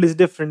imagined world is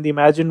different. The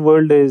imagined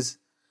world is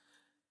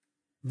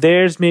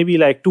there's maybe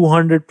like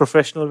 200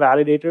 professional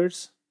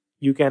validators.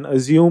 You can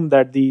assume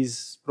that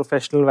these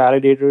professional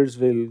validators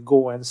will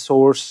go and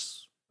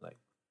source like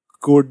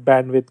good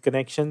bandwidth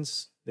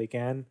connections. They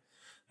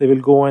will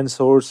go and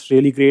source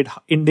really great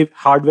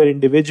hardware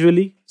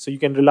individually. So you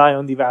can rely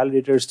on the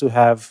validators to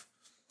have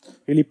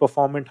really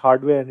performant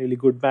hardware and really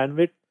good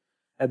bandwidth.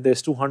 And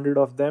there's 200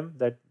 of them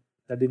that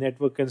the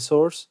network can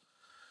source.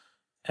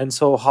 And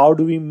so how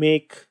do we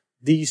make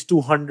these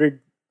 200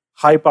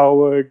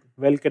 high-powered,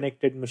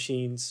 well-connected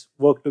machines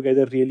work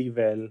together really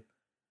well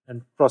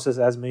and process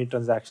as many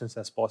transactions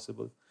as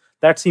possible?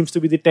 That seems to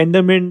be the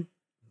Tendermint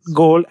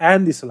goal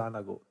and the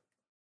Solana goal.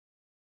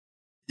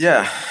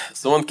 Yeah.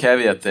 So one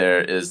caveat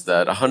there is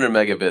that 100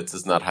 megabits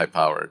is not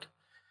high-powered,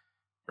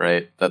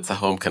 right? That's a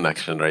home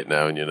connection right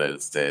now in the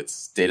United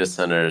States. Data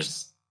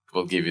centers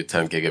will give you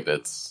 10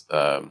 gigabits.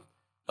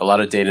 A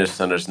lot of data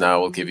centers now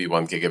will give you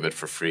 1 gigabit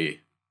for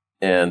free.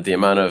 And the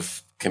amount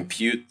of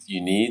compute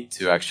you need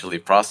to actually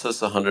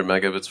process 100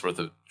 megabits worth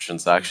of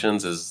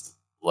transactions is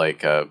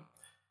like a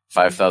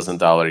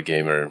 $5,000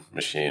 gamer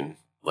machine.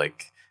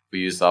 Like we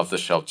use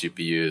off-the-shelf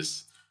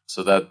GPUs.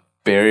 So that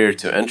barrier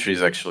to entry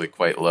is actually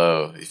quite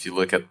low. If you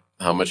look at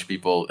how much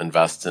people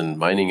invest in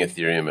mining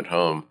Ethereum at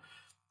home,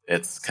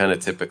 it's kind of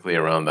typically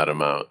around that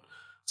amount.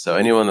 So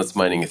anyone that's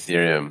mining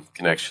Ethereum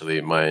can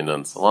actually mine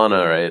on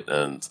Solana, right?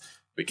 And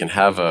we can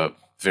have a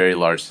very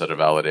large set of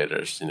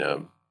validators.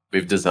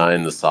 We've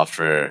designed the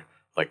software,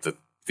 like the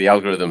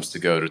algorithms to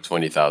go to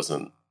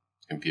 20,000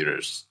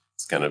 computers.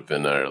 It's kind of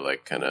been our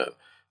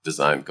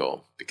design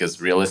goal, because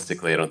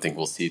realistically, I don't think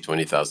we'll see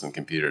 20,000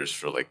 computers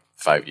for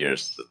 5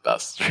 years at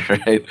best,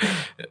 right?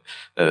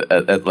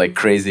 at like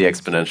crazy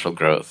exponential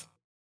growth.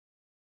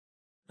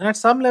 At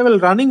some level,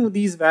 running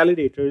these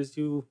validators,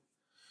 you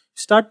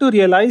start to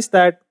realize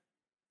that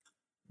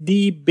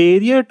the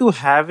barrier to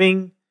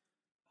having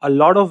a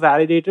lot of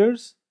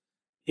validators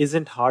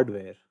isn't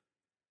hardware,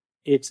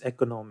 it's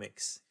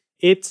economics.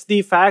 It's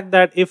the fact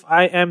that if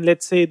I am,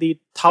 let's say, the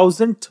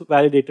 1,000th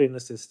validator in a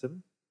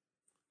system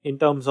in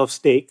terms of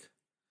stake,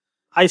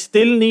 I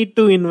still need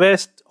to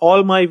invest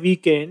all my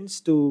weekends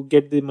to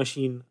get the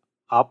machine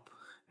up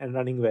and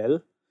running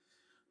well.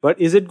 But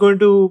is it going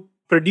to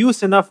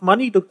produce enough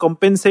money to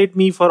compensate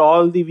me for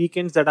all the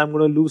weekends that I'm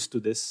going to lose to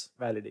this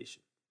validation?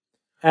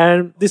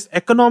 And this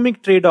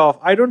economic trade-off,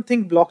 I don't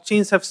think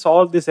blockchains have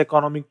solved this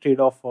economic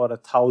trade-off for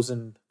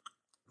 1,000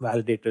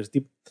 validators.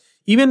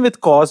 Even with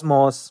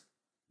Cosmos,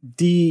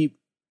 the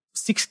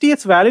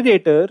 60th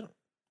validator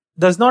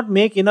does not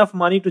make enough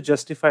money to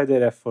justify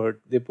their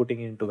effort they're putting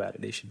into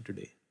validation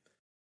today.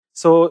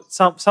 So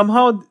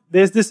somehow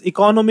there's this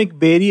economic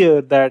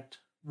barrier that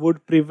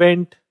would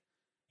prevent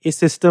a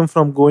system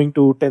from going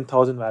to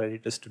 10,000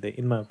 validators today,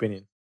 in my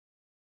opinion.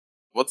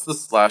 What's the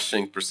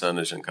slashing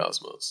percentage in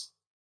Cosmos?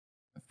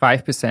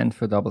 5%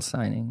 for double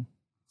signing.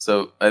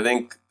 So I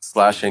think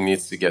slashing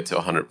needs to get to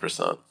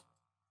 100%.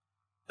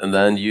 And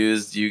then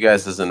use you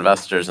guys as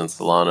investors in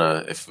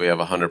Solana. If we have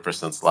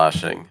 100%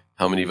 slashing,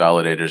 how many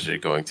validators are you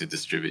going to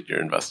distribute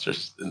your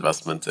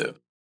investment to?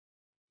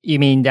 You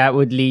mean that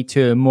would lead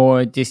to a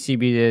more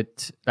distributed,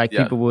 like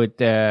people would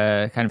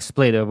kind of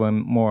split over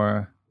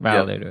more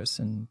validators?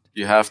 And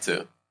you have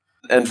to.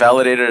 And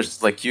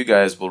validators like you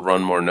guys will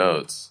run more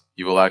nodes.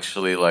 You will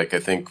actually, I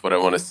think what I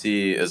want to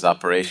see is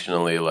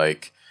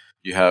operationally,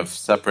 you have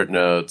separate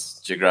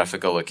nodes,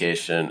 geographical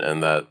location,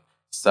 and that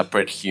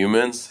separate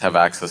humans have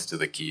access to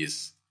the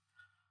keys.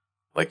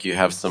 You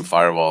have some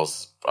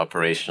firewalls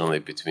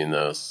operationally between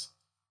those.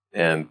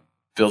 And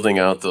building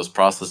out those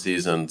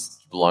processes and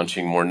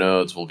launching more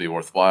nodes will be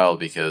worthwhile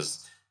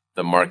because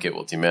the market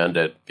will demand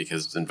it,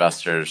 because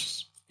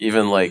investors,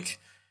 even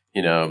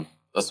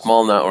a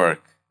small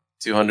network,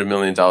 $200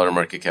 million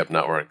market cap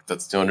network,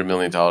 that's $200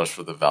 million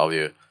for the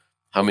value.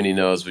 How many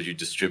nodes would you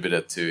distribute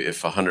it to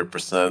if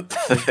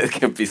 100% it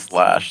can be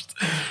slashed,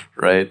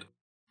 right?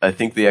 I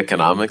think the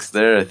economics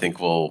there,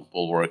 will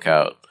work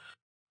out.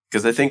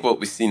 Because I think what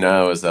we see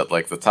now is that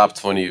the top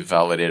 20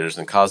 validators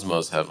in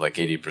Cosmos have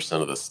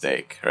 80% of the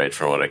stake, right?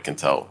 From what I can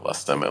tell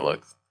last time I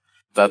looked.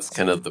 That's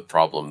kind of the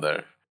problem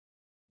there.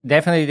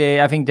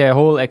 Definitely, I think the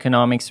whole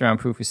economics around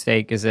proof of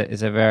stake is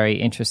a very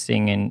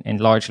interesting and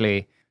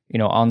largely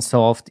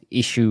unsolved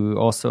issue.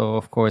 Also,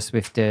 of course,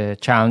 with the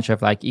challenge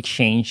of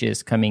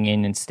exchanges coming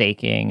in and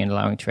staking and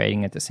allowing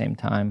trading at the same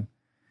time.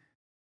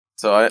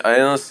 So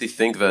I honestly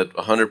think that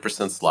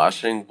 100%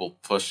 slashing will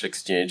push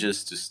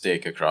exchanges to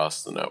stake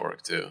across the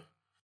network too.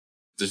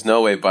 There's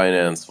no way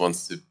Binance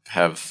wants to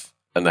have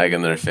an egg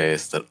in their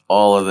face that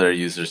all of their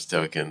users'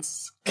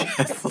 tokens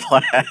get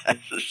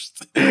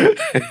slashed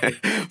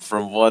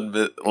from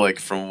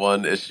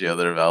one issue of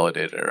their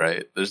validator,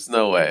 right? There's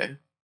no way.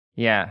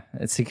 Yeah,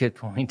 that's a good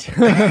point.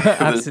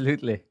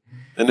 Absolutely.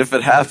 And if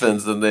it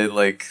happens, then they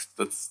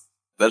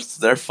that's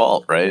their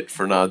fault, right?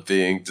 For not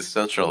being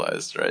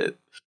decentralized, right?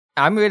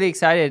 I'm really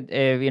excited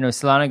if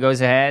Solana goes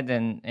ahead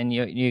and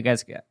you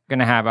guys are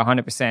gonna have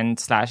 100%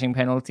 slashing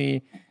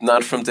penalty.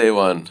 Not from day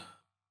one.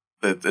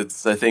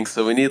 It's I think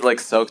so. We need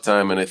soak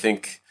time, and I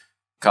think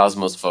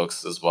Cosmos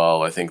folks as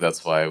well. I think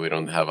that's why we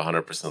don't have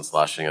 100%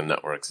 slashing on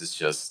networks. It's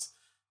just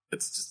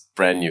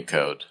brand new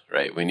code,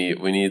 right? We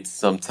need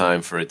some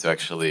time for it to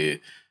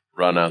actually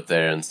run out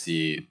there and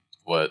see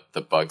what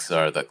the bugs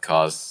are that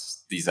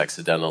cause these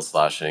accidental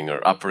slashing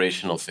or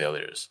operational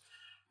failures.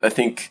 I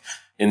think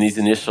in these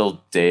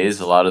initial days,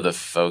 a lot of the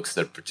folks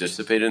that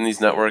participate in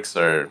these networks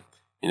are,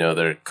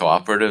 they're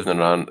cooperative, they're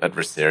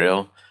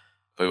non-adversarial.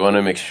 But we want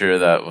to make sure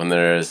that when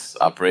there's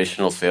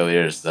operational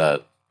failures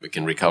that we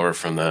can recover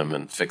from them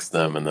and fix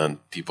them, and then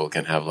people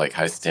can have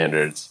high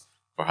standards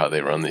for how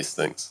they run these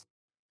things.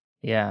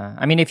 Yeah.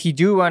 I mean, if you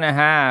do want to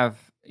have,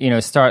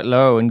 start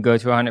low and go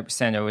to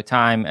 100% over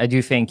time, I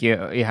do think you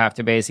have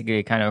to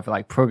basically kind of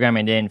program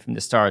it in from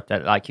the start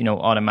that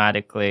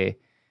automatically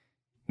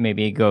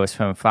maybe it goes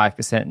from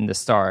 5% in the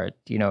start,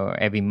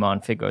 every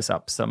month it goes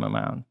up some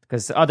amount.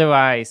 Because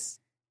otherwise,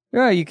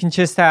 you can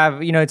just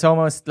have, it's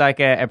almost like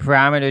a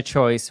parameter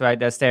choice, right?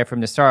 That's there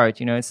from the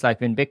start. It's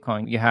like in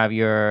Bitcoin, you have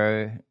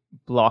your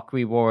block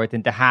reward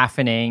and the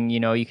halvening,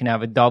 you can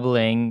have a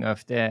doubling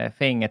of the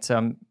thing at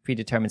some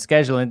predetermined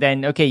schedule. And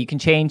then, okay, you can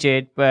change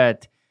it,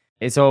 but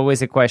it's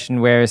always a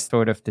question where is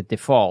sort of the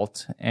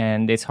default,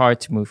 and it's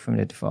hard to move from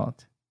the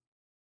default.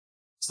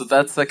 So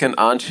that's an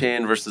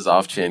on-chain versus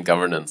off-chain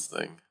governance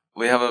thing.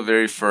 We have a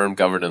very firm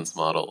governance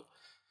model.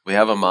 We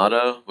have a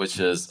motto, which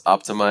is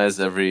optimize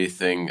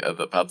everything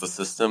about the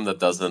system that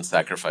doesn't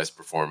sacrifice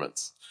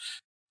performance.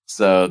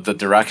 So the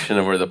direction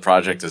of where the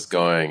project is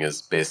going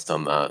is based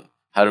on that.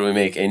 How do we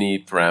make any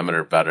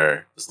parameter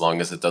better as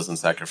long as it doesn't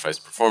sacrifice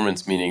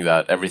performance, meaning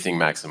that everything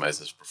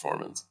maximizes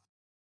performance?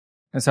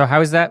 And so how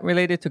is that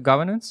related to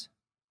governance?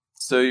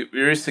 So what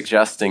you're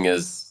suggesting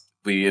is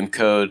we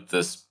encode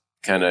this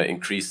kind of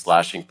increased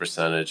slashing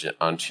percentage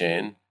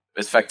on-chain,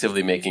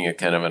 effectively making it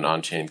kind of an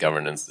on-chain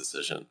governance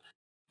decision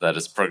that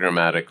is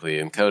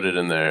programmatically encoded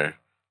in there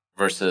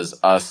versus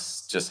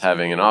us just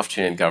having an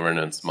off-chain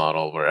governance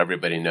model where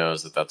everybody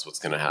knows that that's what's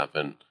going to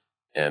happen.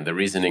 And the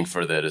reasoning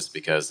for that is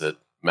because it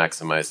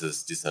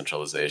maximizes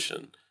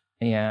decentralization.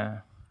 Yeah.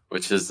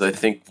 Which is, I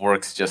think,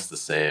 works just the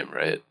same,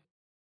 right?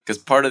 Because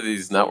part of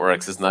these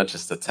networks is not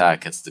just the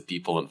tech, it's the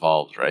people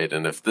involved, right?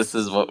 And if this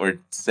is what we're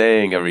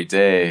saying every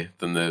day,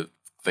 then the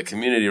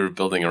community we're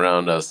building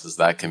around us is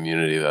that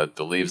community that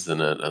believes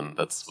in it, and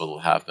that's what will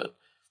happen.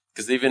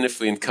 Because even if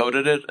we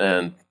encoded it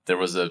and there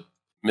was a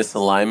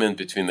misalignment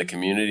between the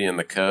community and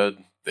the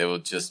code, they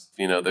would just,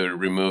 they would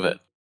remove it.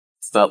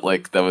 It's not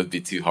like that would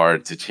be too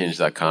hard to change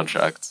that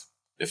contract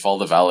if all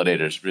the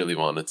validators really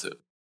wanted to.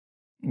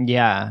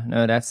 Yeah,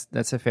 no, that's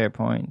a fair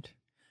point.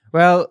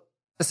 Well,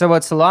 so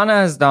what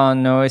Solana has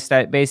done now is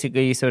that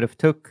basically sort of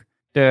took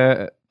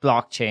the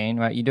blockchain,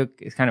 right? You took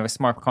kind of a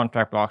smart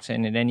contract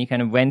blockchain, and then you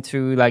kind of went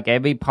through like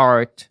every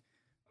part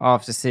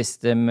of the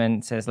system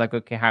and says like,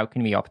 okay, how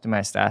can we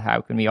optimize that?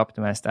 How can we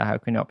optimize that? How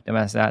can we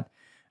optimize that?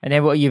 And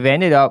then what you've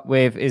ended up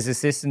with is a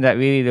system that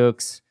really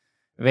looks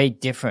very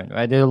different,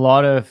 right? There's a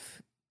lot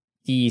of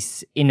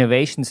these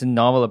innovations and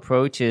novel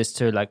approaches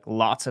to like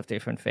lots of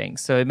different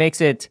things. So it makes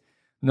it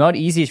not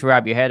easy to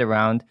wrap your head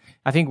around.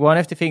 I think one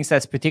of the things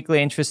that's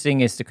particularly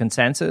interesting is the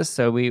consensus.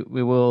 So we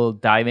will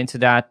dive into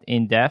that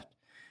in depth.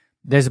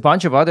 There's a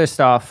bunch of other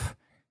stuff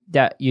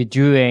that you're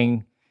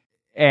doing,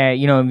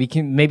 we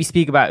can maybe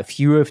speak about a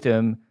few of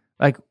them.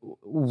 Like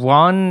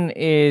one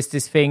is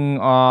this thing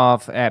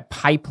of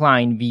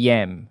pipeline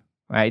VM,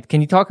 right?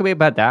 Can you talk a bit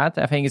about that?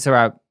 I think it's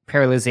around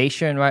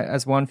parallelization, right,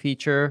 as one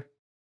feature.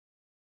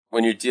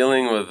 When you're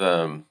dealing with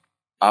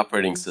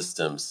operating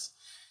systems,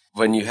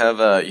 when you have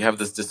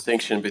this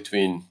distinction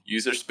between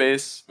user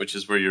space, which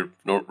is where your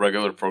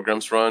regular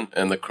programs run,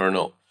 and the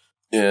kernel.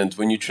 And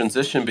when you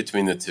transition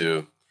between the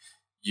two,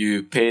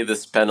 you pay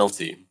this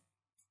penalty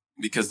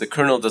because the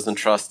kernel doesn't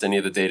trust any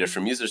of the data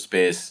from user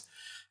space.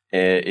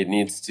 It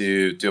needs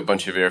to do a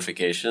bunch of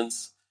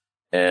verifications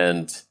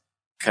and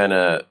kind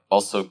of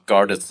also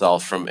guard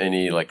itself from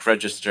any like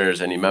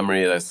registers, any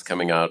memory that's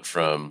coming out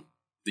from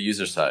the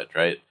user side,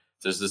 right?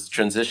 There's this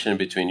transition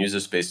between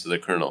user space to the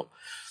kernel.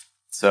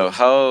 So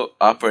how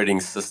operating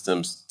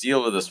systems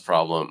deal with this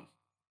problem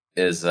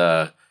is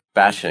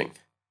batching.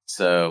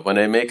 So when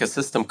I make a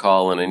system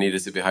call and I need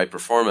it to be high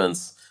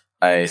performance,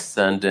 I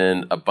send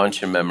in a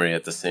bunch of memory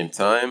at the same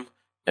time,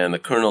 and the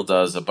kernel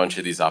does a bunch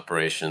of these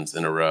operations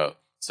in a row.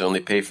 So I only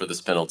pay for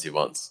this penalty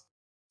once.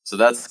 So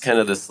that's kind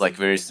of this like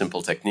very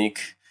simple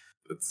technique.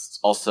 It's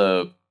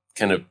also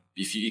kind of,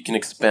 if you can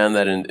expand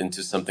that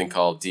into something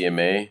called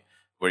DMA,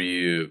 where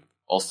you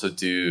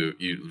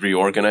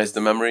reorganize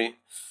the memory,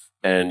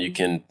 and you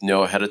can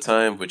know ahead of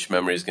time which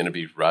memory is going to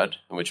be read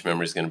and which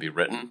memory is going to be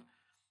written.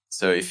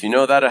 So if you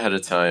know that ahead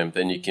of time,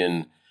 then you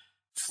can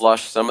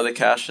flush some of the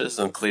caches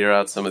and clear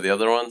out some of the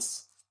other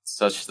ones,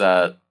 such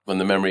that when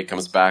the memory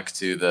comes back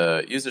to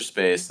the user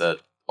space, that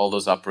all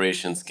those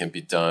operations can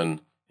be done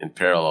in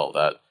parallel.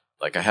 That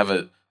like I have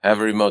a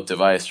remote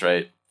device,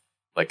 right?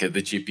 Like at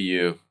the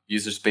GPU,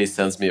 user space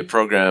sends me a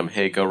program.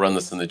 Hey, go run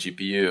this in the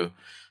GPU.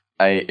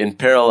 In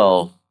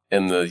parallel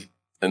in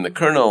the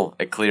kernel,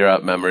 I clear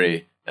out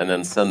memory and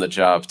then send the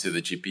job to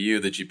the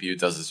GPU. The GPU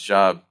does its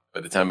job. By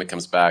the time it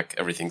comes back,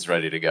 everything's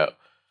ready to go.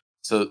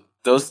 So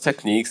those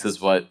techniques is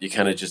what you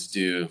kind of just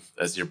do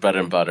as your bread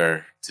and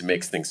butter to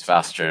make things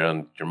faster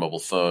on your mobile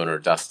phone or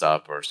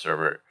desktop or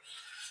server.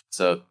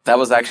 So that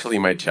was actually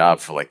my job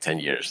for like 10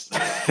 years,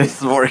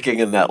 is working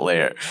in that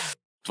layer.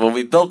 When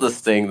we built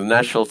this thing, the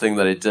natural thing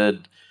that I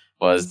did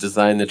was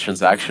design the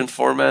transaction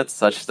format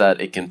such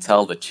that it can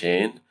tell the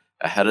chain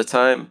ahead of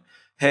time,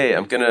 hey,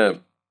 I'm going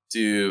to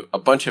do a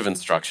bunch of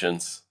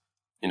instructions,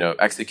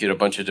 execute a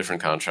bunch of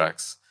different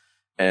contracts,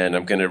 and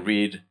I'm going to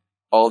read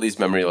all these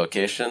memory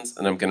locations,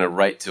 and I'm going to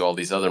write to all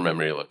these other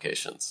memory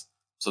locations.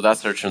 So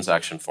that's our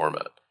transaction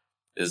format.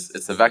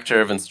 It's a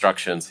vector of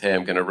instructions. Hey,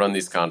 I'm going to run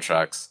these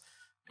contracts,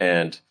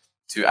 and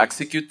to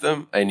execute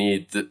them, I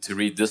need to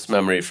read this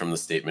memory from the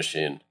state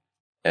machine,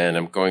 and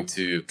I'm going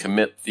to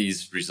commit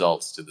these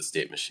results to the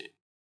state machine.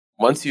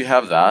 Once you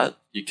have that,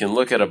 you can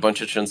look at a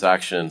bunch of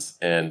transactions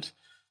and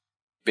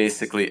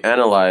basically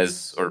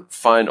analyze or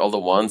find all the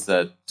ones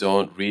that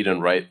don't read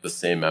and write the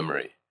same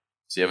memory.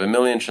 So you have 1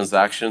 million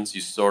transactions,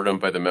 you sort them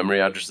by the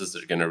memory addresses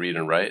that are going to read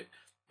and write,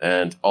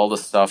 and all the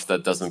stuff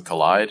that doesn't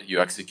collide, you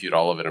execute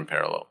all of it in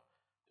parallel.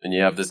 And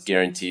you have this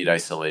guaranteed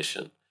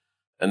isolation.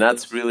 And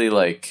that's really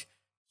like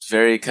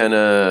very kind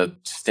of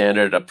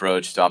standard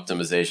approach to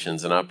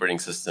optimizations and operating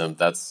system.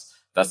 That's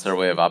our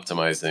way of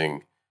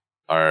optimizing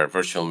our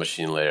virtual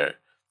machine layer.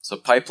 So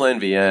pipeline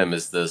VM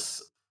is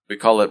this, we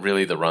call it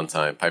really the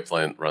runtime,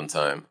 pipeline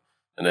runtime.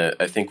 And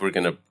I think we're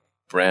going to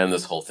brand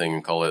this whole thing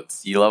and call it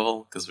sea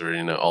level because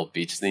we're all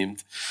beach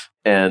themed.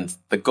 And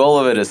the goal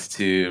of it is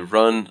to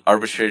run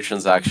arbitrary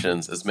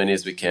transactions, as many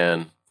as we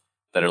can,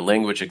 that are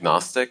language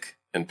agnostic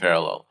in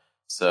parallel.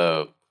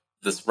 So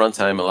this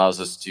runtime allows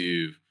us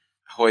to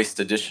hoist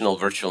additional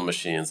virtual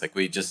machines. Like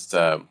we just,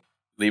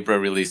 Libra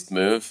released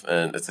Move,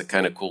 and it's a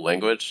kind of cool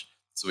language.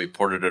 So we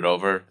ported it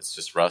over. It's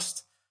just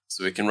Rust.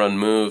 So we can run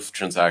move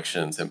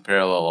transactions in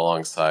parallel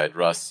alongside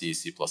Rust, C,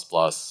 C++.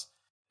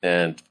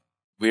 And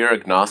we are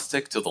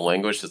agnostic to the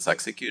language that's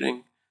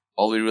executing.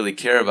 All we really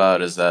care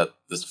about is that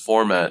this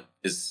format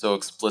is so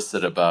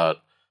explicit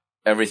about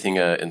everything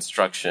an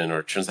instruction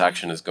or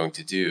transaction is going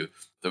to do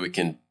that we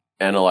can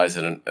analyze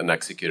it and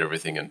execute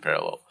everything in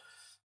parallel.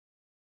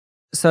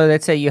 So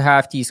let's say you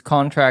have these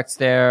contracts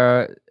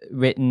there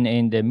written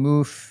in the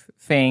move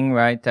thing,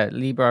 right, that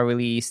Libra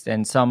released,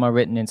 and some are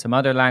written in some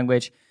other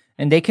language,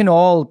 and they can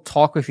all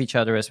talk with each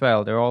other as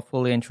well. They're all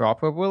fully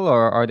interoperable,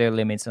 or are there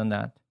limits on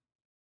that?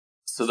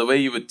 So the way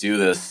you would do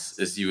this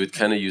is you would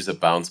kind of use a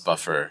bounce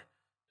buffer.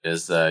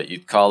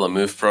 You'd call a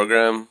move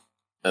program,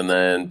 and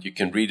then you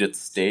can read its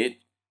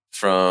state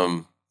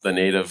from the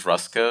native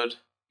Rust code.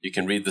 You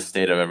can read the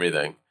state of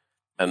everything.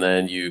 And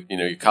then you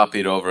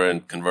copy it over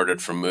and convert it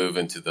from move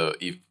into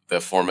the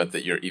format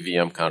that your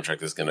EVM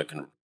contract is going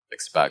to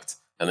expect.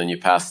 And then you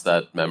pass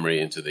that memory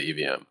into the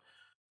EVM.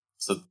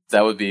 So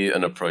that would be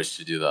an approach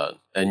to do that.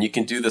 And you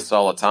can do this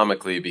all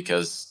atomically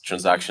because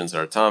transactions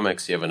are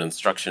atomic. So you have an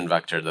instruction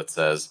vector that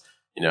says,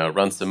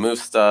 run some move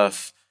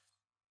stuff,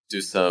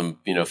 do some,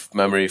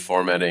 memory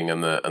formatting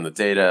on the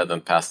data,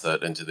 then pass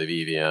that into the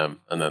EVM,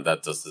 and then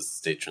that does the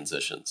state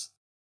transitions.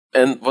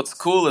 And what's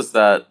cool is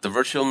that the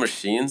virtual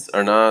machines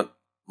are not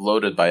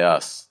loaded by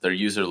us. They're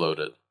user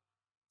loaded.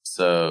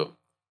 So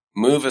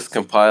move is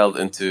compiled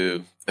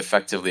into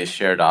effectively a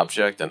shared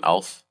object, an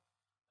ELF,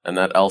 and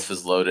that ELF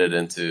is loaded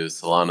into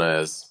Solana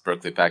as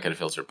Berkeley Packet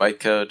Filter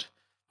bytecode.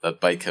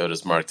 That bytecode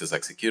is marked as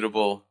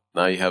executable.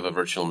 Now you have a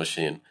virtual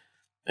machine.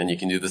 And you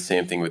can do the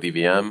same thing with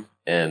EVM.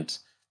 And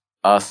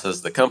us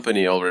as the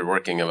company, all we're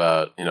working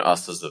about,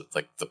 us as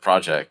the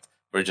project,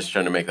 we're just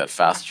trying to make that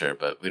faster,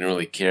 but we don't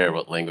really care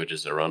what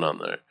languages are run on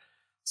there.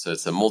 So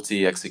it's a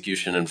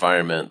multi-execution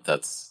environment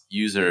that's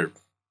user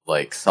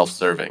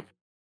self-serving.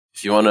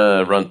 If you want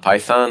to run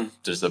Python,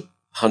 there's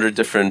 100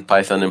 different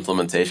Python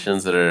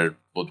implementations that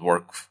would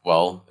work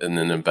well in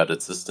an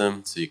embedded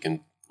system. So you can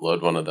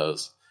load one of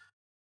those.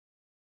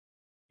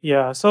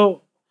 Yeah.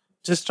 So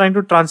just trying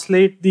to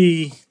translate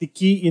the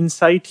key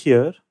insight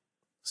here.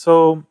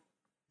 So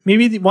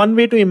maybe one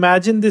way to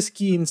imagine this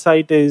key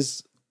insight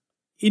is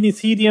in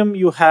Ethereum,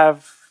 you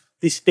have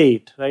the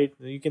state, right?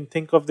 You can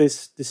think of the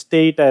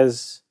state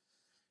as,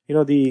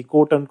 the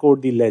quote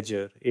unquote, the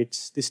ledger.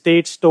 It's the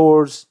state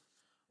stores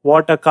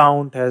what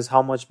account has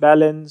how much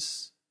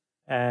balance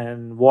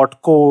and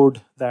what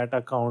code that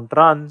account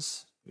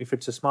runs, if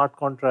it's a smart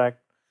contract,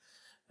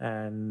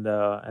 and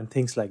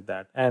things like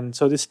that. And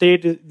so the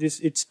state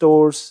it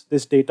stores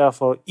this data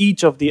for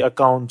each of the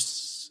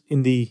accounts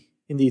in the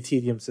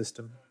Ethereum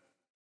system.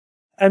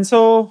 And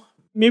so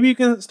maybe you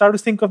can start to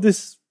think of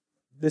this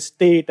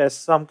state as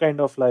some kind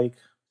of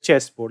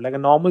chessboard. Like a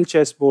normal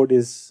chessboard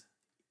is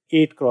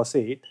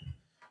 8x8.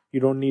 You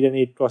don't need an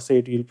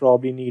 8x8. You'll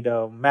probably need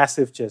a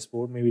massive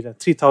chessboard, maybe a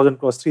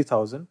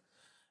 3000x3000.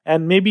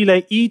 And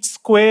maybe each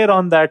square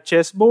on that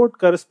chessboard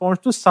corresponds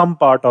to some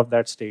part of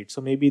that state.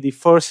 So maybe the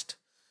first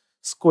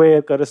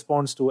square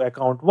corresponds to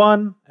account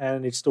 1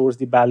 and it stores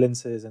the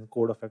balances and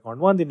code of account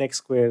 1. The next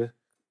square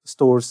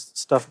stores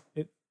stuff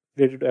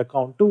related to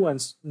account 2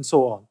 and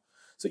so on.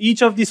 So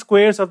each of the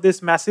squares of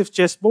this massive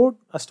chessboard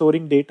are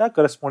storing data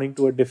corresponding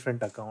to a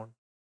different account.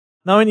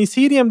 Now in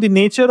Ethereum, the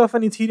nature of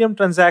an Ethereum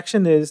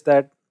transaction is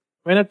that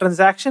when a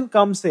transaction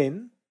comes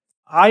in,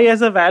 I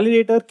as a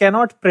validator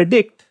cannot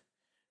predict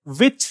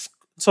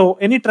so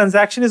any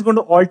transaction is going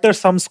to alter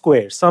some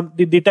squares,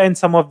 the data in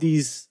some of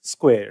these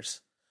squares.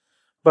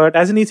 But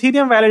as an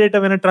Ethereum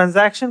validator, when a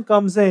transaction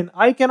comes in,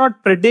 I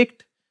cannot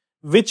predict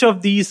which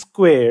of these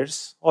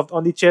squares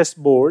on the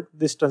chessboard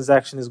this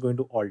transaction is going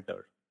to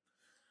alter.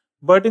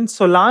 But in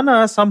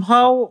Solana,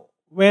 somehow,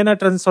 when a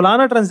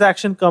Solana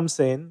transaction comes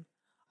in,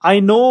 I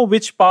know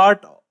which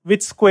part of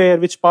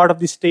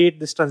the state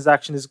this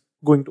transaction is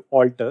going to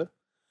alter.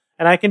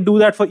 And I can do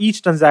that for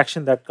each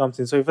transaction that comes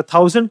in. So if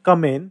 1,000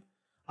 come in,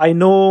 I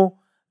know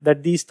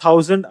that these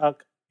 1,000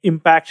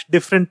 impact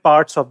different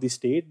parts of the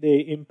state. They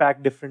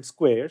impact different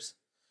squares.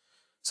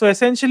 So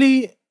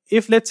essentially,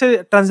 if let's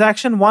say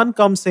transaction 1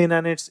 comes in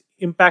and it's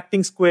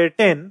impacting square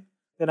 10,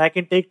 then I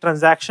can take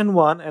transaction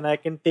 1 and I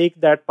can take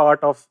that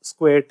part of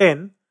square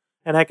 10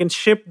 and I can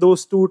ship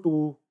those two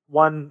to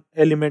one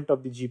element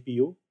of the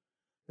GPU.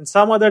 And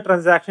some other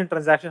transaction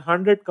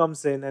 100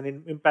 comes in and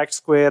it impacts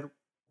square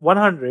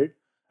 100,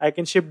 I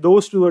can ship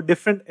those to a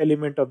different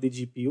element of the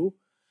GPU.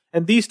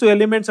 And these two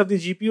elements of the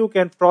GPU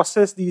can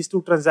process these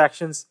two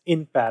transactions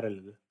in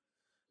parallel.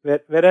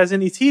 Whereas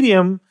in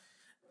Ethereum,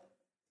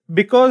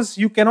 because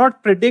you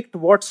cannot predict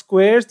what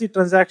squares the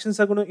transactions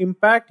are going to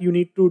impact, you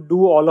need to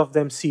do all of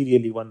them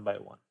serially one by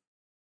one.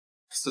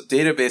 So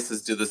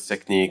databases do this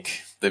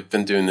technique. They've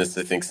been doing this,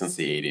 I think, since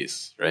the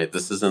 80s, right?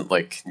 This isn't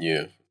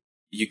new.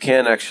 You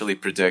can actually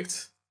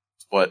predict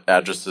what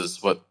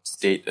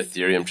state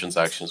Ethereum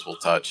transactions will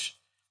touch.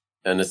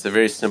 And it's a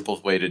very simple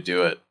way to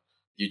do it.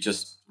 You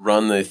just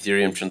run the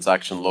Ethereum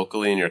transaction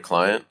locally in your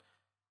client,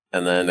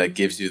 and then that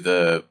gives you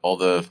all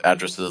the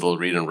addresses it'll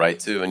read and write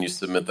to, and you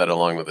submit that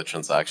along with the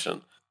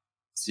transaction.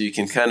 So you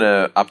can kind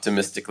of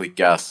optimistically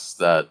guess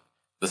that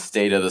the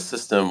state of the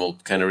system will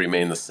kind of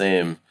remain the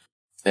same,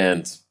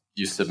 and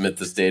you submit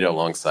this data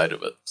alongside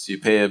of it. So you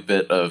pay a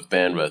bit of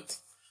bandwidth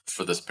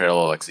for this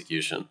parallel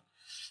execution.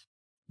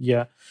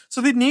 Yeah. So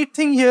the neat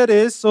thing here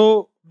is,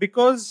 so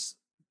because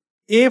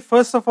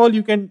first of all,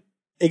 you can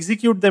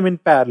execute them in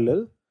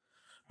parallel,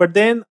 but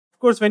then of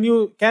course, when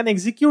you can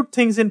execute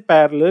things in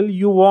parallel,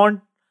 you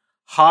want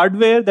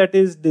hardware that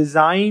is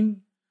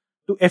designed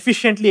to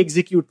efficiently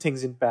execute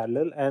things in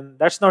parallel. And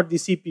that's not the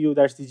CPU,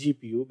 that's the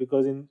GPU,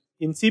 because in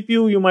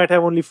CPU, you might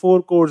have only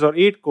 4 cores or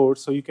 8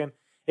 cores, so you can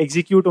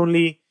execute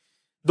only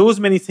those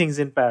many things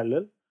in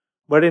parallel.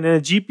 But in a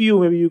GPU,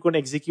 maybe you can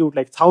execute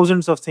like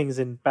thousands of things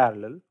in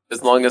parallel.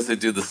 As long as they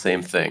do the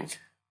same thing.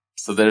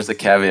 So there's a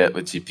caveat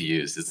with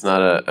GPUs. It's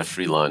not a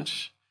free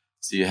lunch.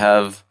 So you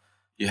have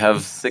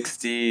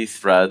 60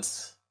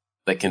 threads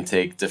that can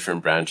take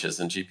different branches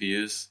in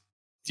GPUs.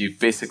 You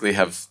basically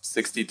have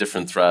 60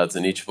 different threads,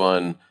 and each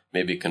one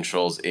maybe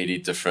controls 80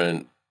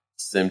 different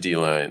SIMD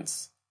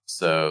lines.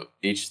 So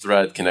each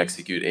thread can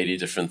execute 80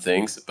 different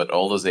things, but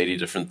all those 80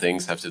 different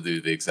things have to do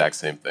the exact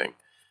same thing.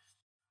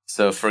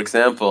 So for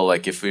example,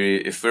 like if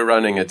we're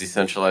running a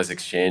decentralized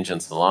exchange in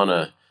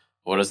Solana,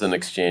 what does an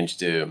exchange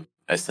do?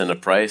 I send a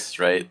price,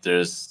 right?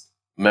 There's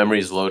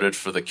memories loaded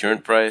for the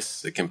current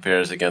price. It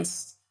compares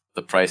against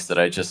the price that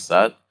I just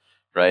set,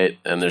 right?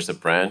 And there's a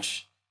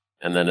branch,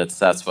 and then it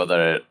sets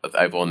whether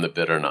I've won the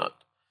bid or not.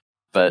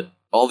 But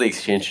all the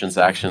exchange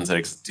transactions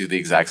do the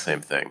exact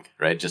same thing,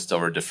 right? Just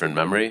over different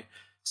memory.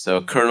 So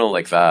a kernel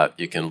like that,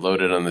 you can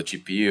load it on the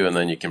GPU, and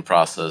then you can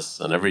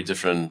process on every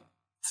different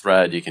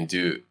thread. You can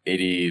do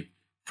 80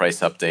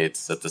 price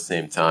updates at the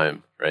same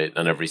time, right?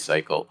 On every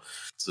cycle.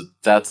 So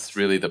that's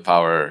really the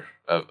power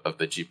of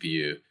the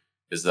GPU,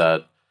 is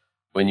that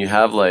when you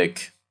have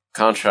like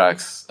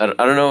contracts, I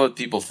don't know what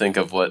people think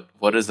of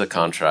what is a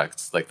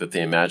contract, like that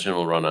they imagine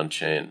will run on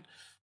chain.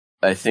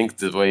 I think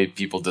the way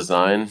people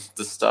design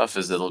this stuff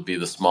is it'll be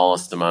the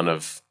smallest amount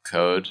of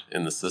code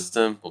in the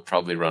system will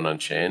probably run on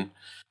chain.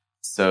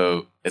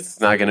 So it's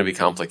not going to be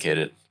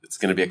complicated. It's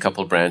going to be a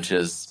couple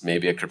branches,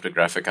 maybe a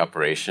cryptographic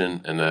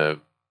operation, and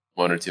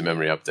 1 or 2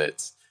 memory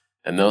updates.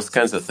 And those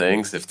kinds of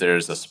things, if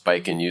there's a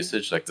spike in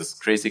usage, like this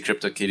crazy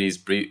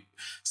CryptoKitties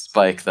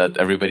spike that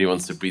everybody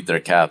wants to breed their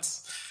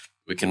cats,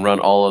 we can run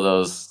all of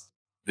those,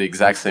 the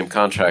exact same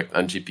contract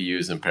on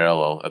GPUs in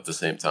parallel at the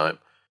same time.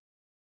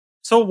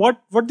 So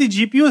what the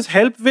GPUs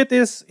help with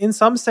is, in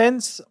some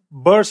sense,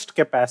 burst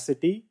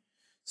capacity.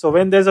 So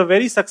when there's a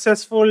very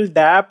successful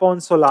dApp on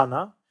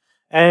Solana,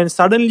 and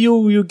suddenly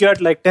you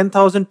get like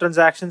 10,000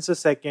 transactions a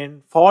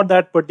second for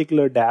that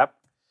particular dApp,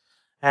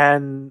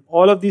 and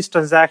all of these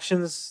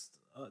transactions,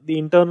 the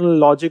internal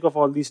logic of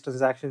all these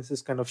transactions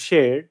is kind of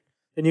shared,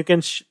 then you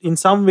can in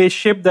some way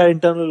ship that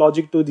internal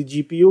logic to the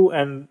GPU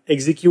and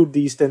execute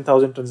these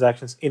 10,000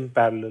 transactions in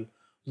parallel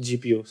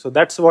GPU. So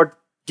that's what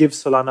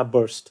gives Solana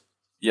burst.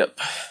 Yep.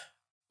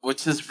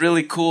 Which is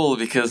really cool,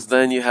 because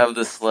then you have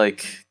this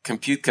like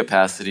compute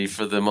capacity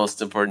for the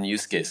most important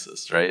use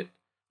cases, right?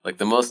 Like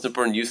the most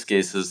important use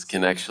cases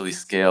can actually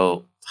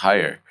scale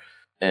higher,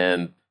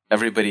 and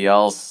everybody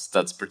else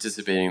that's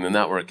participating in the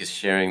network is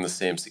sharing the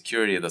same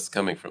security that's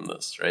coming from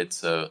this, right?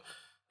 So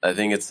I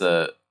think it's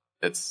a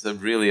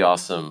really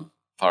awesome,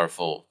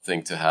 powerful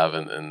thing to have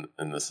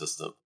in the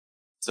system.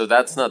 So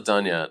that's not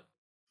done yet.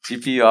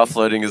 GPU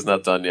offloading is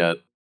not done yet.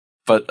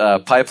 But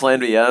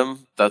Pipeline VM,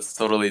 that's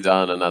totally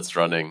done, and that's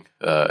running.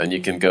 And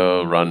you can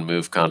go run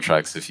move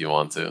contracts if you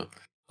want to,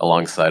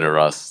 alongside of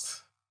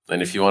Rust.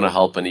 And if you want to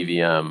help an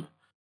EVM,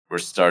 we're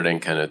starting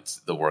kind of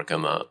the work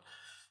on that.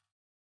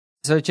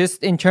 So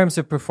just in terms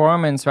of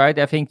performance, right?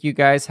 I think you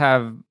guys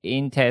have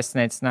in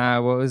testnets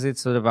now, what was it,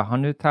 sort of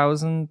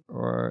 100,000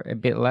 or a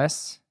bit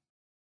less?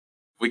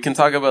 We can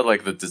talk about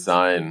like the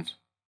design.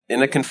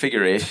 In a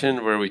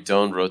configuration where we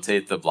don't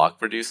rotate the block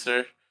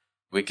producer,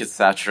 we could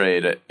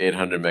saturate an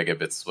 800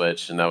 megabit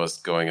switch, and that was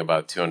going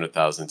about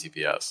 200,000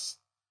 TPS.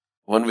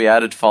 When we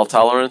added fault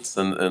tolerance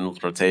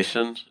and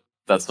rotation,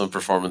 that's when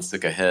performance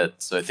took a hit.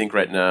 So I think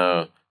right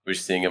now we're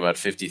seeing about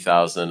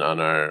 50,000 on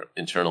our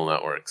internal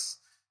networks.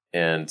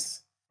 And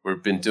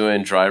we've been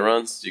doing dry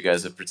runs. You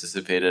guys have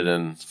participated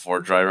in 4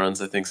 dry runs,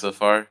 I think, so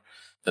far.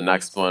 The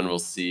next one, we'll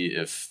see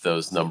if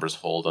those numbers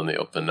hold on the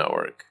open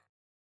network.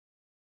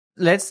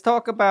 Let's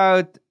talk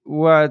about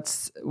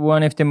what's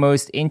one of the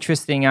most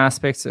interesting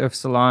aspects of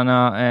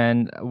Solana,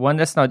 and one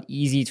that's not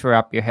easy to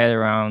wrap your head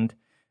around,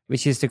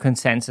 which is the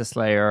consensus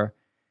layer.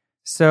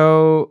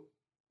 So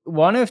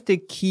one of the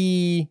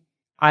key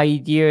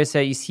ideas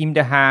that you seem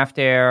to have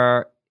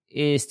there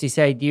is this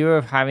idea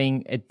of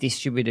having a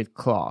distributed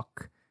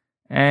clock.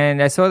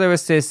 And I saw there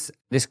was this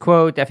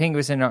quote, I think it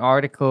was in an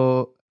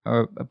article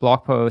or a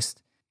blog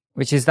post,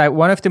 which is that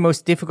one of the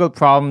most difficult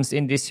problems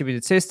in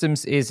distributed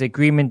systems is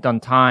agreement on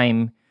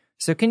time.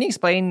 So can you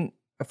explain,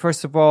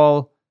 first of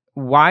all,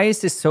 why is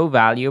this so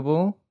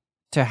valuable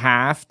to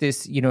have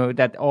this,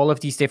 that all of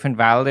these different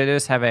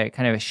validators have a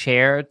kind of a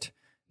shared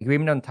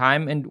agreement on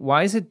time, and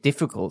why is it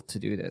difficult to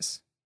do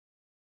this?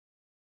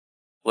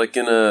 Like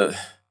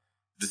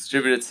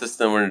distributed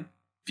system where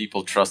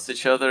people trust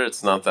each other,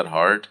 it's not that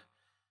hard.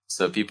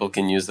 So people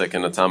can use like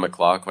an atomic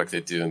clock like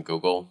they do in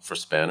Google for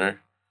Spanner.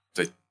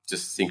 They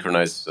just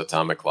synchronize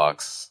atomic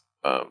clocks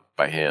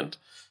by hand.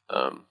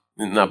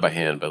 Not by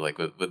hand, but like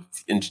with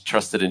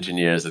trusted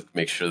engineers that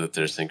make sure that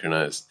they're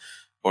synchronized.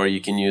 Or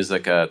you can use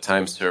like a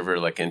time server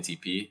like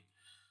NTP.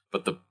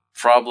 But the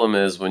problem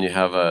is when you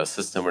have a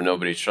system where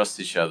nobody trusts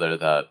each other,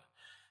 that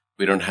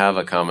we don't have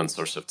a common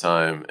source of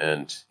time.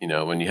 And,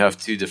 when you have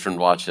two different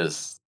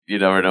watches, you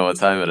never know what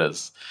time it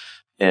is.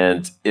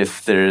 And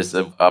if there's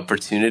an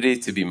opportunity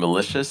to be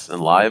malicious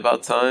and lie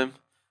about time,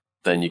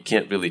 then you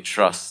can't really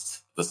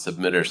trust the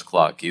submitter's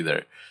clock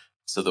either.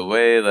 So the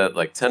way that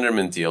like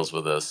Tendermint deals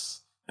with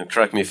this, and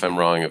correct me if I'm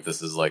wrong if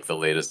this is like the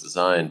latest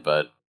design,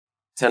 but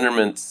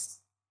Tendermint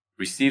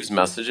receives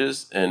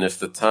messages, and if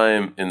the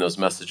time in those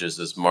messages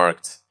is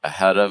marked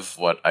ahead of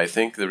what I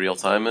think the real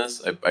time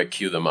is, I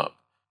queue them up,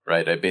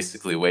 right? I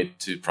basically wait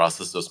to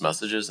process those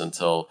messages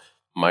until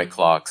my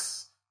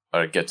clocks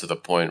get to the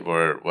point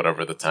where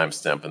whatever the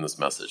timestamp in this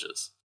message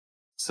is.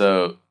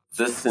 So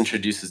this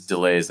introduces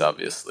delays,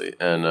 obviously.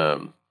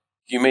 And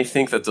you may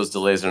think that those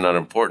delays are not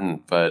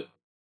important, but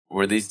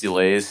where these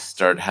delays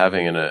start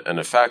having an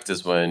effect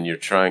is when you're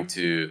trying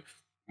to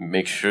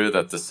make sure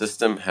that the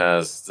system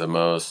has the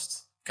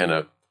most kind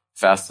of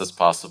fastest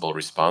possible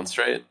response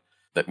rate.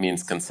 That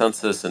means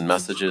consensus and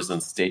messages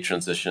and state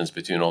transitions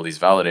between all these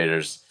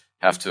validators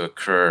have to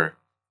occur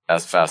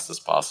as fast as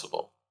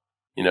possible.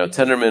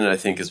 Tendermint, I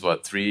think, is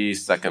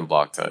 3-second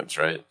block times,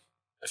 right?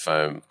 If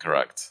I'm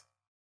correct.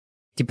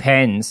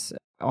 Depends.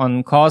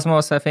 On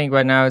Cosmos, I think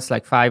right now it's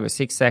like 5 or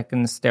 6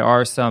 seconds. There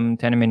are some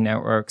Tendermint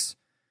networks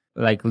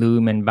like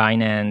Loom and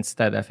Binance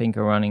that I think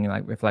are running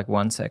with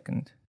 1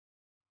 second.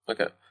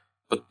 Okay.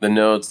 But the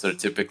nodes are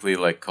typically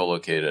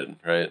co-located,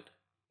 right?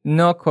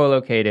 Not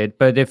co-located,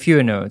 but a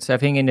few nodes. I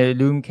think in the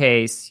Loom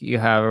case, you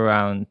have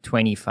around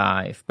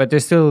 25, but they're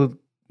still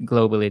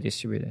globally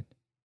distributed.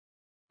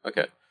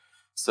 Okay.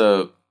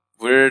 So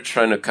we're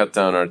trying to cut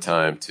down our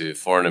time to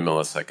 400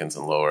 milliseconds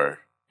and lower.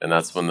 And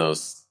that's when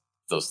those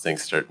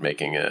things start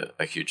making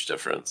a huge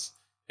difference.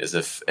 Is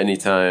if any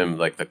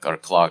time our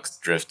clock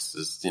drifts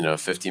is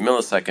 50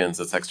 milliseconds,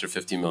 it's extra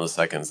 50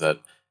 milliseconds that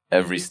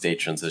every state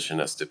transition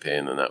has to pay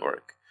in the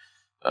network.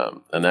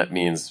 And that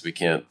means we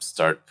can't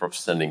start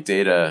sending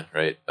data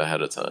right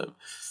ahead of time.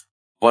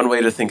 One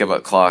way to think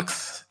about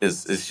clocks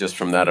is just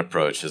from that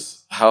approach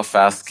is how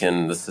fast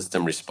can the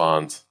system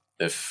respond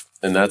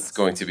and that's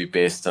going to be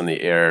based on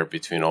the error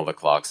between all the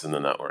clocks in the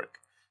network,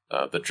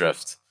 the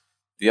drift.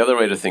 The other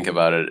way to think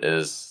about it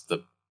is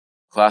the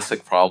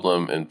classic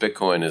problem in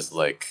Bitcoin is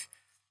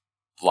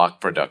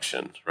block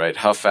production, right?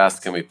 How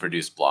fast can we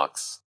produce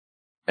blocks?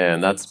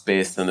 And that's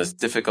based on this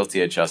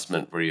difficulty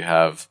adjustment where you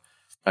have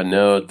a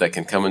node that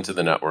can come into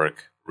the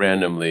network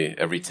randomly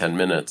every 10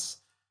 minutes.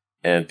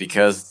 And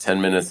because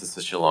 10 minutes is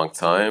such a long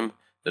time,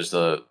 there's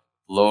a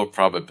low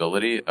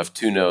probability of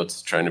two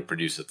nodes trying to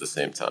produce at the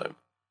same time,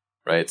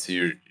 right? So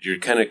you're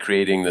kind of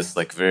creating this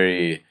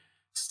very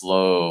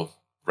slow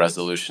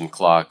resolution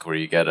clock where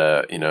you get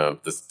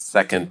the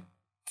second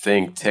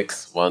thing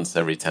ticks once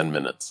every 10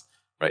 minutes,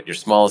 right? Your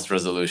smallest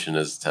resolution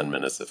is 10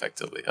 minutes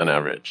effectively on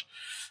average.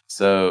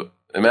 So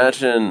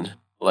imagine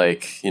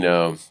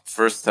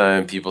first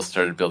time people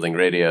started building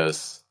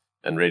radios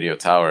and radio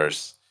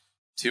towers,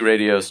 two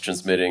radios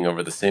transmitting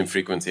over the same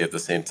frequency at the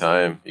same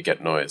time, you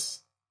get noise.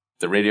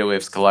 The radio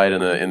waves collide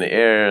in the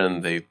air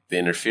and they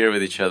interfere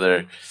with each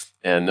other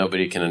and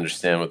nobody can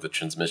understand what the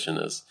transmission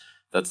is.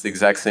 That's the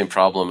exact same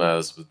problem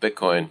as with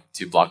Bitcoin.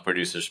 Two block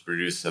producers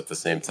produce at the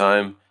same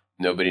time.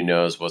 Nobody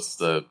knows what's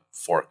the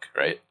fork,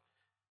 right?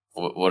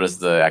 What is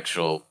the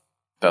actual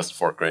best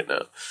fork right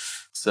now?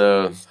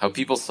 So how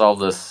people solve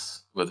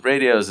this with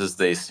radios is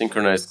they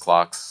synchronized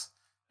clocks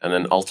and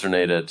then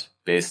alternated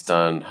based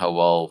on how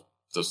well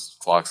those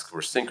clocks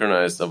were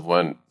synchronized of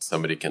when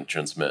somebody can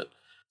transmit.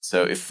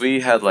 So if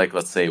we had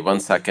let's say 1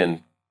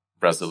 second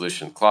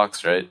resolution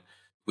clocks, right?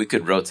 We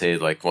could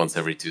rotate once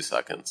every 2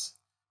 seconds.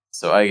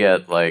 So I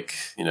get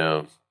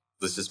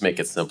let's just make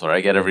it simpler.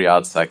 I get every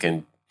odd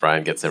second.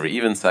 Brian gets every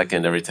even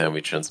second every time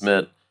we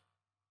transmit.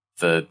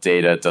 The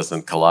data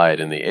doesn't collide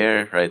in the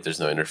air, right? There's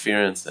no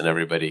interference and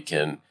everybody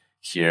can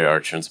hear our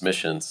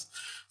transmissions.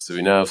 So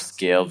we now have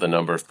scaled the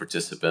number of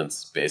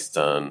participants based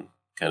on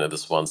kind of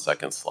this 1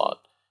 second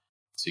slot.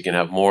 So you can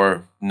have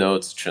more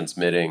nodes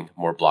transmitting,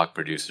 more block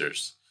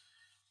producers.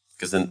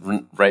 Because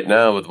right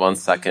now with 1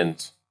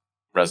 second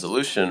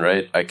resolution,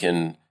 right, I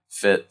can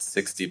fit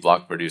 60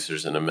 block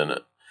producers in a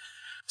minute.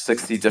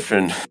 60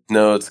 different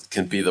nodes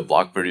can be the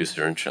block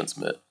producer and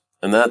transmit.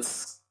 And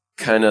that's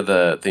kind of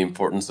the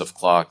importance of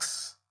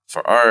clocks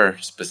for our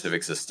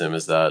specific system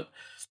is that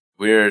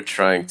we're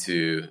trying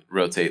to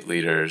rotate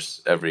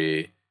leaders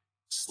every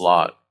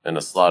slot, and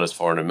a slot is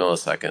 400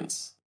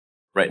 milliseconds.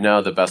 Right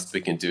now, the best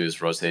we can do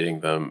is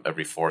rotating them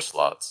every 4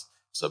 slots,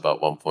 so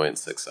about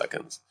 1.6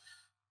 seconds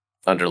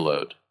under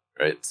load,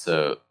 right?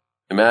 So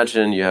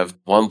imagine you have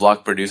one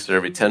block producer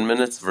every 10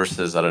 minutes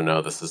versus,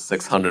 this is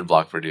 600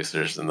 block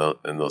producers in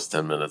those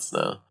 10 minutes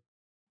now.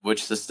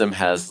 which system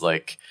has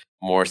like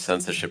more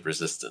censorship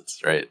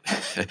resistance, right?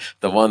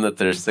 The one that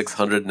there's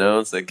 600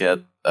 nodes that get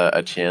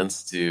a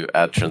chance to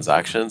add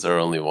transactions, or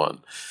only one?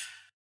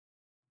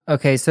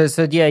 Okay, so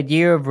the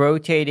idea of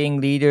rotating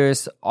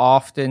leaders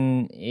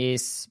often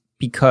is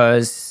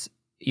because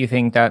you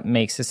think that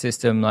makes the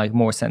system like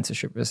more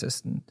censorship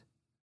resistant.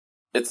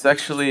 It's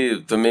actually,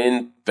 the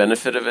main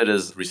benefit of it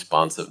is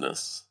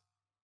responsiveness.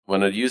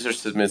 When a user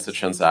submits a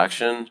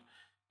transaction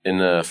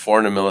in a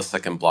 400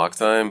 millisecond block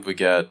time, we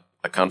get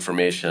a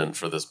confirmation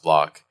for this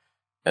block,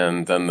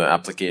 and then the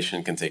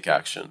application can take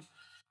action.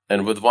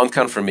 And with one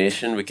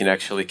confirmation, we can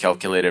actually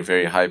calculate a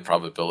very high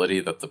probability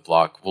that the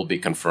block will be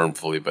confirmed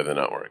fully by the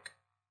network.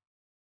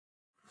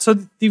 So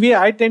the way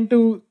I tend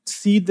to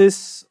see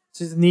this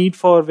need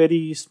for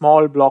very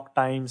small block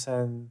times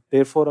and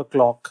therefore a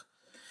clock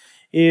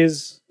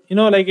is,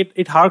 like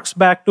it harks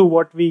back to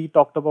what we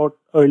talked about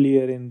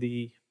earlier in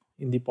the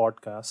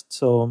podcast.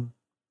 So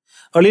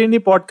earlier in the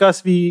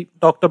podcast, we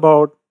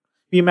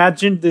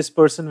imagined this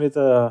person with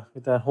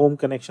a home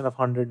connection of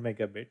 100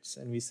 megabits.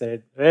 And we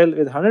said, well,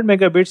 with 100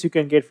 megabits, you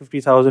can get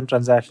 50,000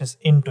 transactions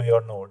into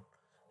your node.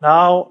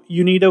 Now,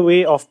 you need a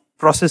way of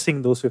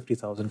processing those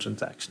 50,000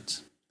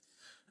 transactions.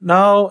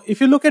 Now,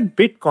 if you look at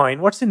Bitcoin,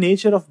 what's the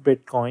nature of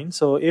Bitcoin?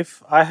 So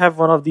if I have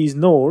one of these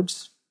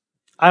nodes,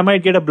 I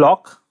might get a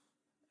block,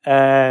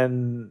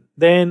 and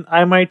then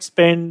my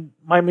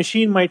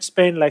machine might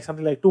spend like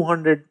something like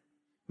 200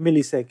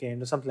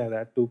 milliseconds or something like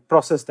that to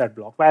process that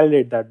block,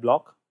 validate that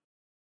block.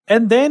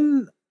 And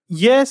then,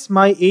 yes,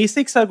 my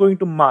ASICs are going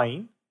to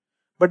mine,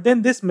 but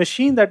then this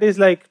machine that is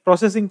like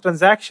processing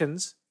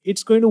transactions,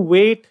 it's going to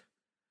wait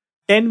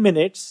 10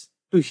 minutes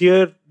to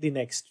hear the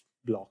next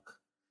block.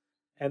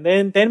 And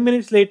then 10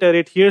 minutes later,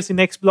 it hears the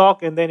next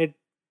block, and then it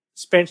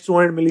spends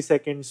 200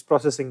 milliseconds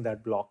processing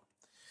that block.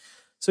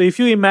 So if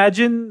you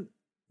imagine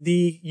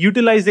the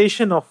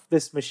utilization of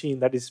this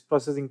machine that is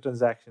processing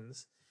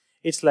transactions,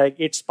 it's like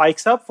it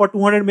spikes up for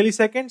 200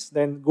 milliseconds,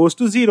 then goes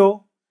to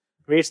zero,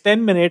 waits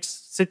 10 minutes,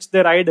 sits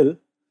there idle,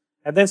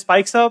 and then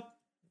spikes up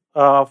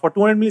for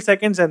 200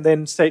 milliseconds, and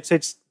then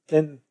sits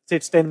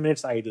 10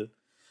 minutes idle.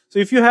 So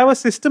if you have a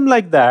system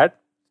like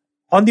that,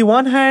 on the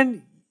one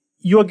hand,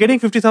 you are getting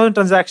 50,000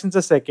 transactions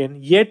a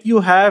second, yet you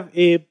have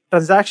a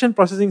transaction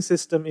processing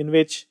system in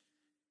which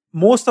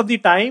most of the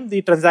time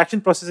the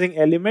transaction processing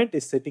element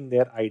is sitting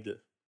there idle.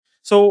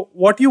 So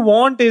what you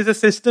want is a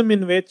system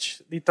in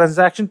which the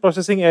transaction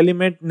processing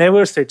element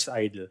never sits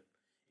idle.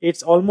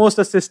 It's almost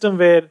a system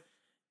where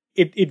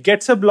it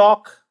gets a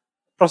block,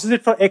 processes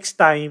it for X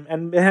time,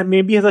 and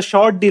maybe has a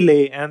short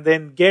delay, and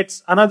then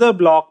gets another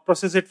block,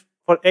 processes it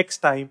for X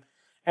time,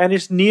 and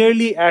it's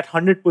nearly at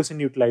 100%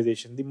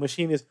 utilization. The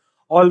machine is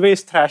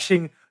always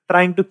thrashing,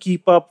 trying to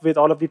keep up with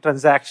all of the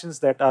transactions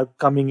that are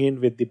coming in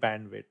with the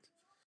bandwidth.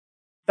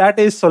 That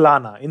is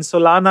Solana. In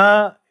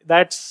Solana,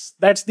 that's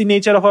the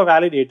nature of a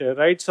validator,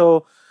 right?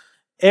 So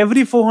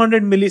every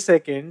 400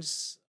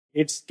 milliseconds,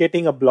 it's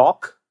getting a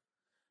block.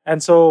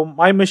 And so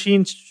my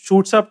machine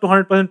shoots up to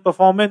 100%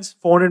 performance,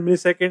 400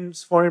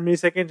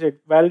 milliseconds,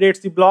 it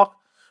validates the block.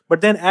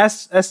 But then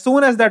as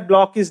soon as that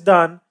block is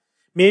done,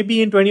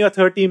 maybe in 20 or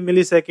 30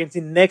 milliseconds,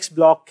 the next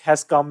block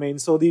has come in.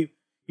 So the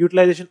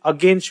utilization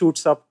again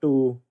shoots up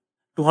to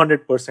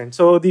 200%.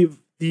 So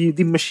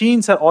the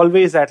machines are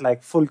always at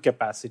like full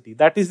capacity.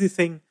 That is the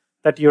thing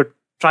that you're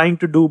trying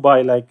to do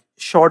by like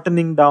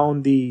shortening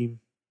down the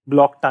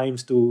block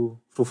times to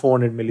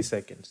 400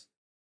 milliseconds.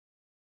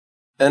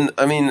 And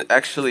I mean,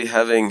 actually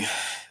having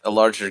a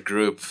larger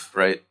group,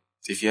 right?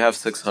 If you have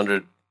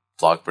 600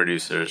 block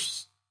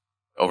producers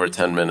over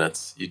 10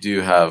 minutes, you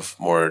do have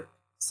more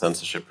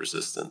censorship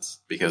resistance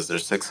because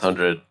there's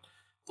 600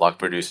 block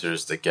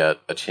producers that get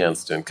a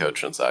chance to encode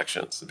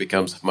transactions. It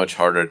becomes much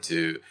harder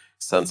to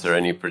censor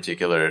any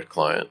particular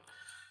client.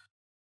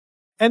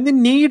 And the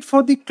need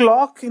for the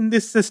clock in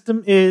this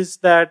system is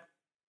that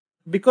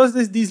because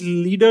these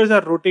leaders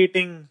are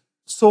rotating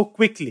so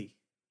quickly,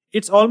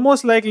 it's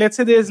almost like, let's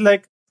say there's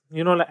like,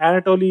 like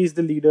Anatoly is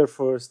the leader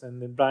first,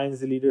 and then Brian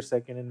is the leader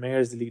second, and Meher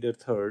is the leader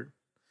third.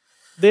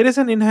 There is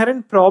an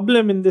inherent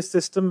problem in this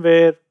system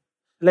where,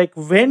 like,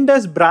 when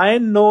does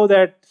Brian know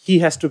that he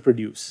has to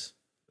produce?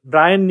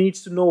 Brian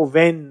needs to know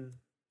when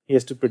he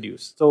has to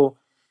produce. So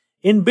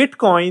in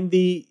Bitcoin,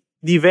 the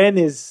when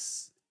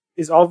is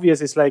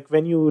obvious. It's like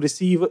when you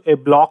receive a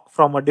block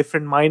from a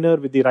different miner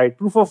with the right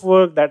proof of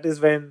work, that is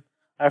when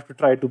I have to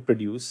try to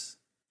produce.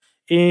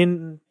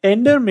 In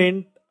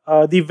Tendermint,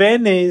 the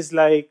when is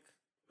like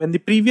when the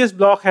previous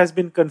block has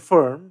been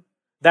confirmed,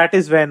 that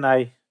is when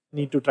I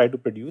need to try to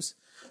produce.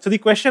 So the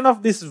question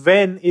of this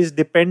when is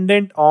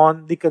dependent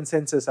on the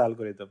consensus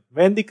algorithm.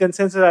 When the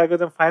consensus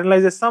algorithm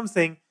finalizes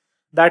something,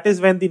 that is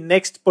when the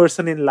next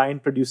person in line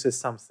produces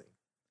something.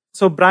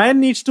 So Brian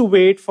needs to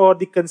wait for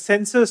the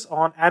consensus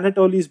on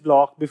Anatoly's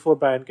block before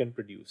Brian can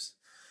produce.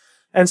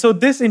 And so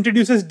this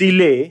introduces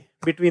delay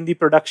between the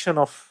production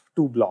of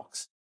two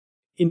blocks.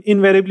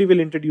 Invariably will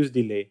introduce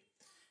delay.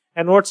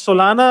 And what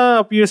Solana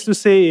appears to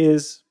say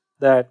is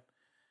that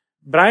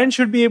Brian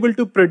should be able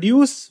to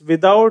produce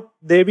without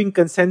there being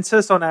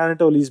consensus on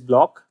Anatoly's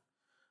block.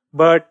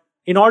 But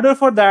in order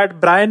for that,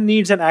 Brian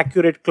needs an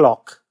accurate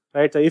clock,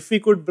 right? So if we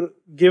could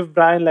give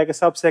Brian like a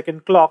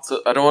sub-second clock.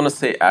 So I don't want to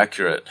say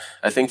accurate.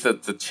 I think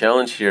that the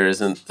challenge here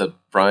isn't that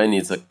Brian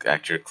needs an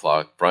accurate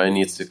clock. Brian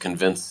needs to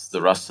convince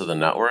the rest of the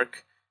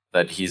network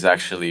that he's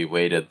actually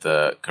waited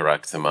the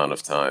correct amount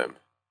of time.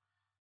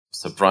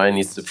 So Brian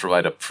needs to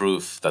provide a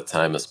proof that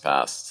time has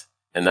passed.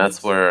 And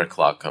that's where a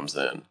clock comes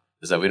in.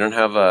 Is that we don't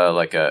have a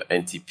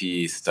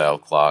NTP style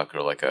clock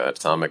or like an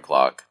atomic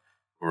clock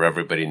where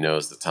everybody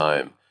knows the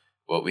time.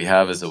 What we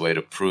have is a way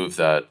to prove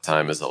that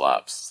time has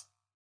elapsed.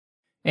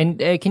 And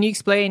can you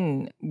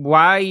explain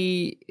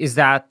why is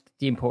that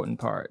the important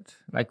part?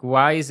 Like,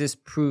 why is this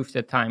proof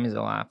that time has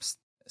elapsed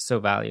so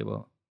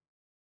valuable?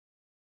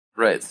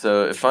 Right.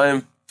 So if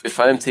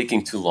I'm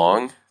taking too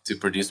long to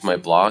produce my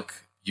block,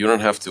 you don't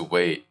have to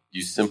wait.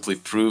 You simply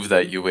prove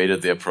that you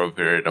waited the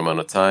appropriate amount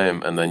of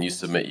time, and then you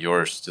submit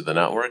yours to the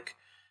network.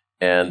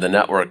 And the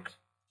network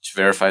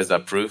verifies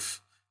that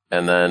proof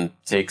and then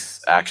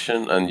takes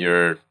action on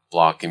your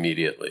block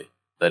immediately.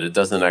 That it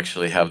doesn't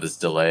actually have this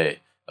delay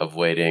of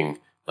waiting,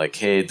 like,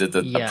 hey, did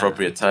the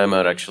appropriate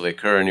timeout actually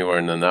occur anywhere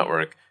in the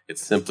network? It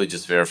simply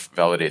just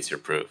validates your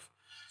proof.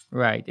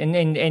 Right.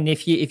 And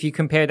if you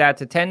compare that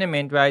to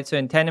Tendermint, right? So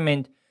in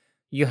Tendermint,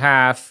 you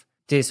have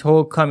this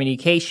whole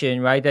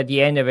communication, right? At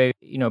the end of a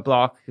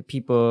block,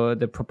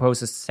 the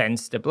proposer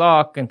sends the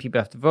block and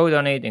people have to vote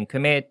on it and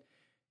commit.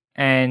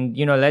 And,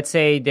 let's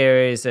say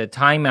there is a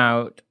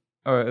timeout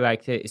or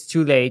like it's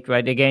too late,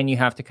 right? Again, you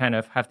have to kind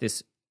of have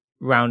this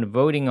round of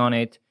voting on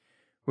it.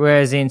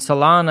 Whereas in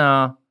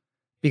Solana,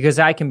 because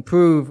I can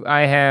prove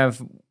I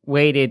have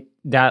waited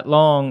that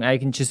long, I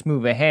can just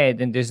move ahead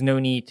and there's no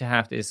need to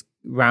have this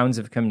rounds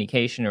of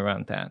communication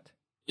around that.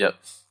 Yep,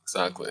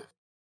 exactly.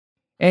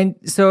 And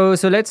so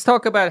let's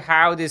talk about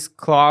how this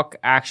clock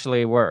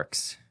actually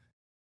works.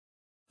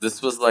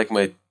 This was like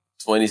my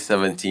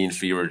 2017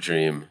 fever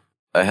dream.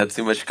 I had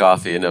too much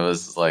coffee and I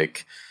was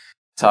like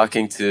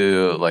talking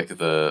to like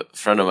the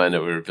friend of mine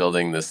that we were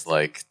building this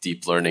like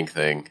deep learning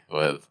thing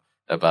with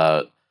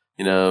about,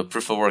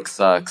 proof of work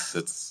sucks.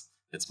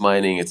 It's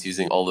mining. It's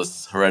using all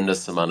this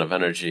horrendous amount of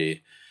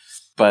energy,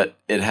 but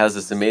it has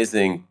this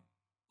amazing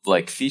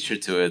like feature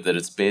to it that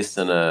it's based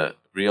on a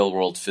real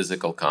world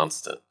physical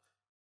constant.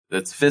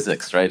 It's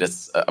physics, right?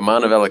 It's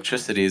amount of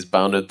electricity is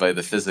bounded by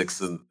the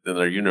physics in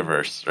our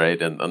universe,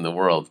 right? And the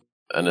world.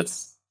 And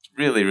it's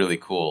really, really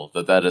cool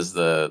that is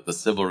the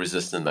Sybil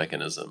resistant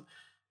mechanism.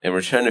 And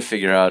we're trying to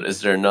figure out, is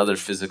there another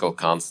physical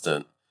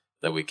constant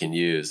that we can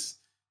use?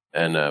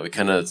 And we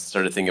kind of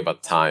started thinking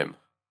about time.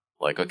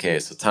 Like, okay,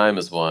 so time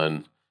is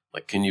one.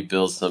 Like, can you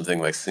build something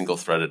like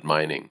single-threaded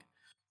mining?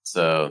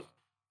 So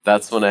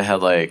that's when I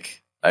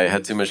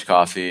had too much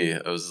coffee.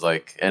 I was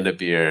like, and a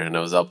beer, and I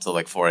was up till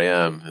like 4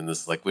 a.m. in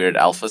this like weird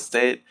alpha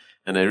state.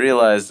 And I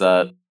realized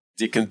that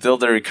you can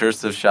build a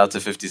recursive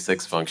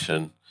SHA-256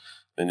 function,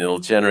 and it'll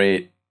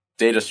generate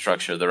data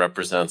structure that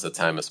represents that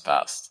time has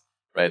passed,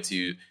 right? So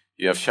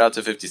you have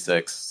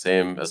SHA-256,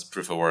 same as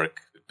proof of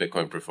work,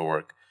 Bitcoin proof of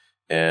work,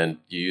 and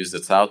you use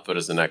its output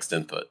as the next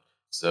input.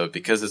 So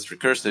because it's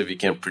recursive, you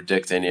can't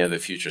predict any of the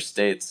future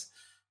states.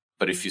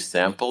 But if you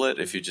sample it,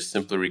 if you just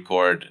simply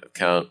record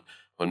count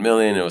 1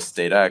 million, it was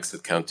state X,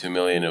 at count 2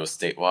 million, it was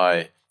state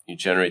Y, you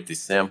generate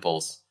these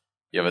samples,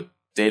 you have a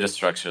data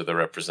structure that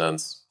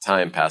represents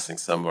time passing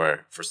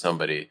somewhere for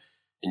somebody,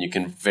 and you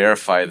can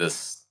verify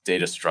this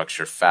data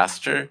structure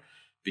faster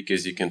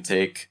because you can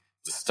take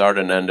the start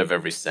and end of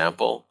every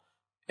sample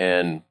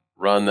and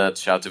run that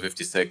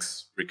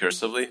SHA-256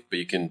 recursively, but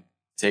you can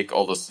take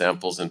all those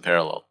samples in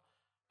parallel,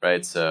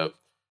 right? So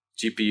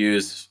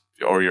GPUs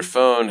or your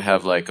phone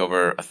have like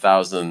over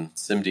 1,000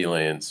 SIMD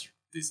lanes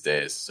these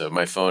days. So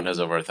my phone has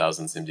over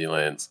 1,000 SIMD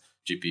lanes.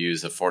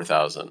 GPUs have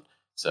 4,000.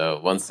 So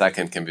 1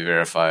 second can be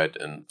verified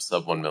in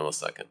sub 1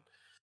 millisecond.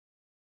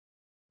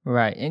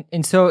 Right.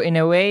 And so in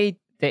a way,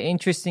 the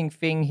interesting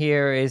thing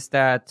here is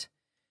that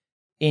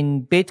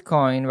in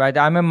Bitcoin, right,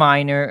 I'm a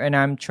miner and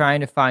I'm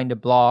trying to find a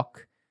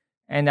block.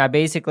 And I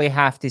basically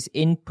have this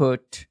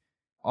input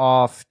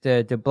of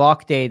the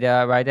block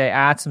data, right? I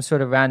add some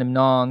sort of random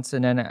nonce,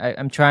 and then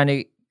I'm trying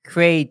to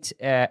create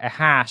a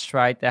hash,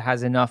 right, that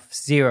has enough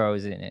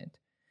zeros in it.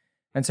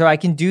 And so I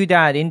can do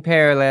that in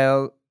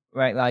parallel,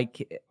 right,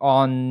 like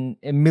on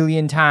 1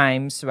 million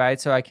times, right?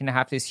 So I can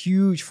have this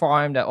huge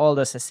farm that all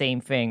does the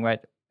same thing, right,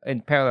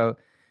 in parallel.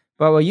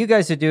 But what you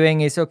guys are doing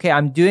is, okay,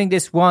 I'm doing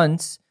this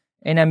once,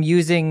 and I'm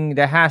using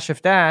the hash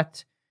of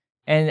that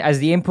and as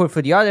the input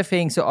for the other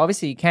thing. So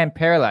obviously you can't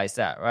parallelize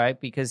that, right?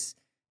 Because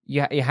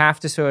you have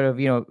to sort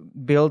of,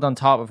 build on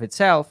top of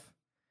itself.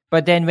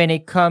 But then when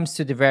it comes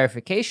to the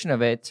verification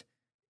of it,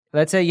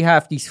 let's say you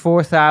have these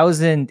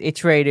 4,000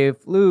 iterative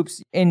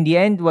loops. In the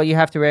end, what you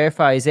have to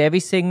verify is every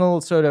single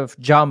sort of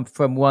jump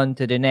from one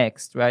to the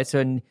next, right?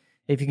 So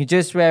if you can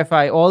just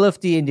verify all of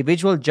the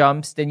individual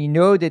jumps, then you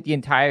know that the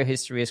entire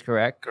history is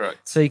correct. Correct.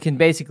 So you can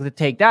basically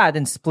take that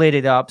and split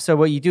it up. So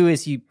what you do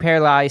is you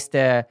parallelize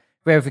the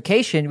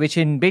verification, which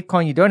in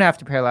Bitcoin you don't have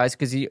to parallelize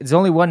because there's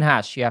only one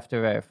hash you have to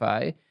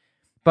verify.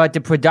 But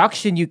the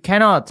production you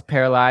cannot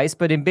parallelize,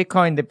 but in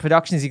Bitcoin, the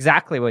production is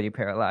exactly what you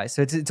parallelize.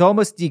 So it's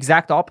almost the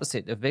exact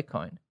opposite of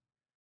Bitcoin.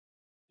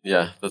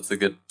 Yeah, that's a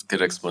good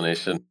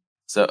explanation.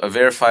 So a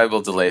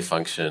verifiable delay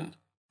function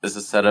is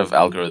a set of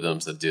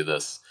algorithms that do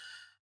this.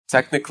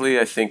 Technically,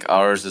 I think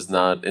ours is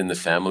not in the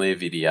family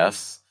of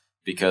VDFs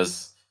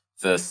because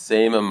the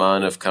same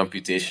amount of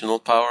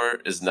computational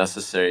power is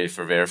necessary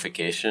for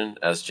verification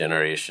as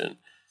generation.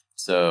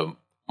 So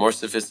more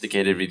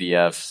sophisticated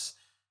VDFs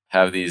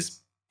have these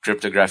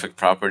cryptographic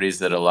properties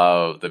that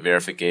allow the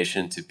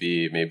verification to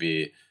be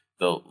maybe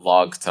the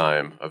log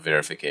time of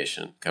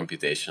verification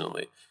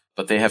computationally,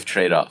 but they have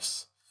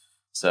trade-offs.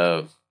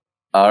 So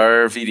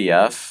our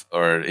VDF,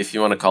 or if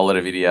you want to call it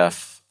a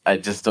VDF, I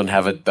just don't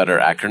have a better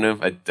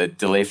acronym. A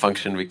delay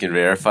function we can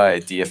verify,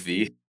 a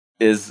DFV,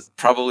 is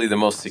probably the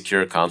most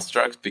secure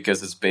construct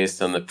because it's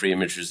based on the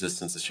pre-image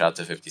resistance of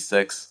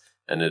SHA-256,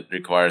 and it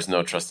requires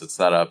no trusted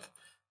setup,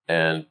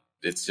 and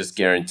it's just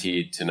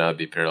guaranteed to not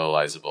be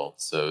parallelizable.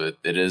 So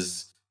it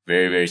is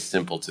very, very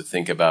simple to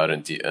think about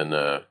and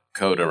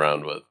code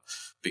around with,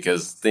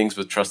 because things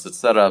with trusted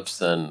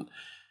setups and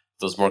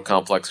those more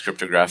complex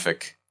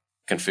cryptographic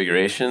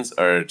configurations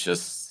are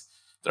just,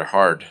 they're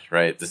hard,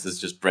 right? This is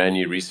just brand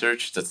new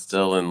research that's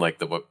still in like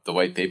the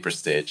white paper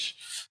stage.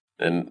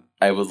 And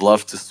I would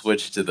love to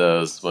switch to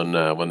those when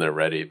they're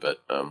ready.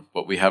 But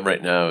what we have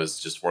right now is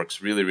just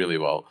works really, really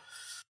well.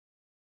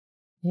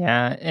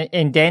 Yeah,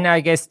 and then I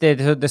guess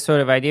the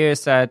sort of idea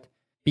is that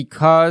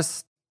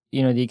because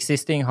the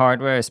existing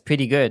hardware is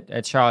pretty good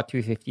at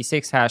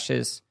SHA-256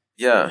 hashes.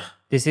 Yeah,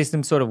 the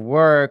system sort of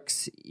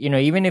works.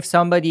 Even if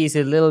somebody is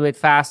a little bit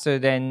faster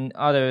than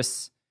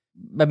others,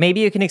 but maybe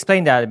you can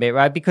explain that a bit,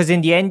 right? Because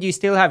in the end, you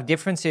still have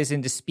differences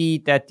in the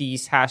speed that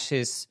these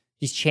hashes,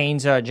 these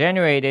chains are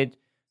generated.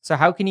 So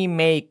how can you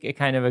make a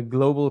kind of a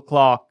global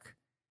clock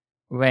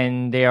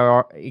when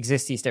there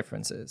exist these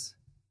differences?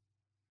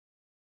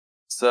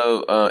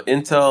 So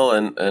Intel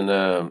and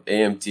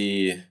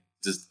AMD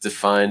just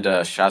defined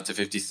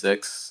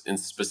SHA-256 in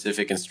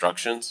specific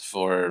instructions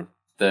for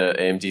the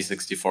AMD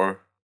 64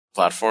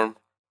 platform.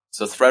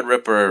 So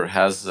Threadripper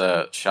has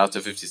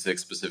SHA-256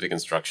 specific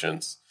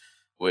instructions,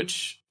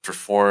 which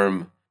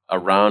perform a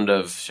round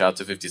of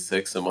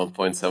SHA-256 in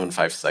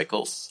 1.75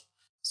 cycles.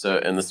 So,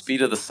 and the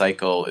speed of the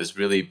cycle is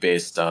really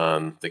based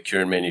on the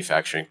current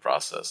manufacturing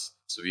process.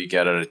 So we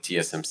get it at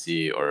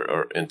TSMC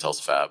or Intel's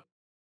fab.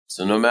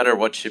 So no matter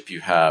what chip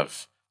you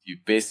have, you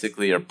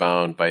basically are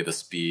bound by the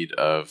speed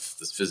of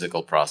this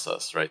physical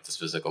process, right? This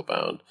physical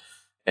bound.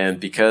 And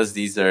because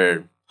these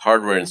are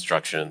hardware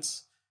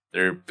instructions,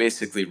 they're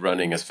basically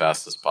running as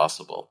fast as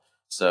possible.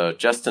 So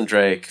Justin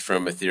Drake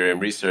from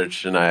Ethereum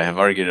Research and I have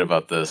argued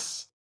about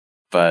this,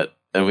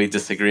 and we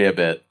disagree a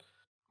bit.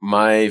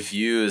 My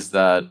view is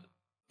that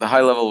the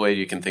high-level way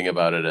you can think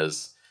about it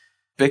is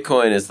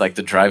Bitcoin is like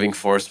the driving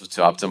force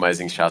to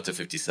optimizing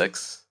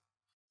SHA-256.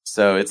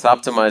 So it's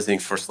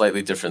optimizing for a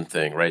slightly different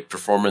thing, right?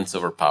 Performance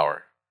over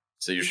power.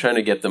 So you're trying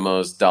to get the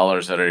most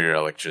dollars out of your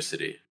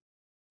electricity.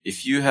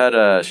 If you had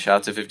a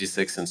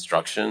SHA-256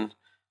 instruction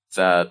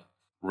that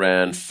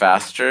ran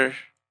faster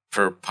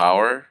per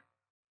power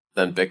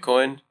than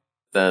Bitcoin,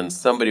 then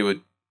somebody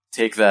would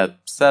take that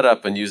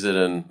setup and use it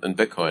in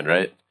Bitcoin,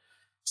 right?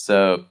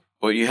 So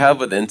what you have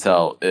with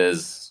Intel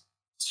is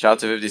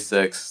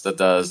SHA-256 that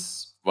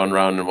does one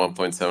round in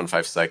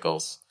 1.75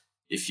 cycles.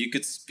 If you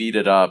could speed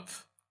it up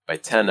by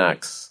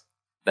 10x,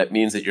 that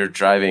means that you're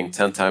driving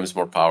 10 times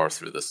more power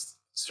through this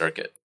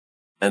circuit.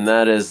 And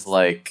that is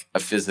like a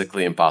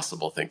physically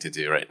impossible thing to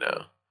do right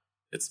now.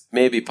 It's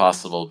maybe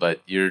possible,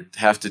 but you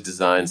have to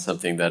design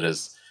something that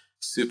is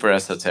super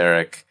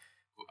esoteric,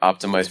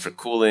 optimized for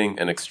cooling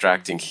and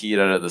extracting heat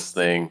out of this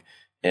thing.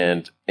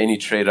 And any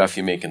trade-off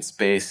you make in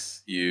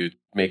space, you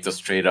make those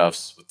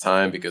trade-offs with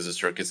time because the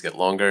circuits get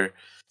longer.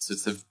 So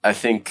it's, I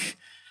think,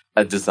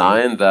 a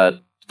design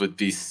that would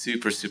be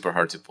super, super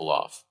hard to pull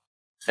off.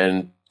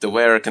 And the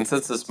way our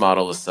consensus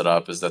model is set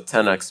up is that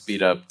 10x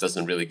speed up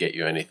doesn't really get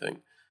you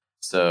anything.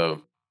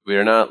 So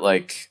we're not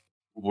like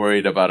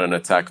worried about an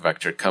attack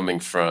vector coming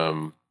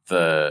from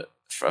a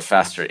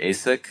faster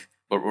ASIC.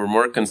 What we're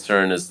more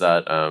concerned is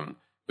that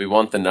we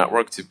want the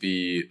network to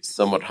be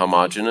somewhat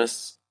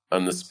homogeneous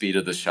on the speed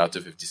of the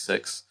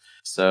SHA-256.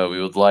 So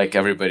we would like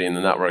everybody in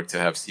the network to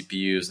have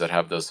CPUs that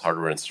have those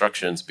hardware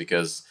instructions,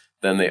 because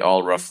then they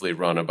all roughly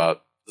run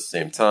about the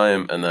same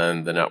time, and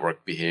then the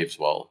network behaves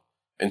well.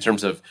 In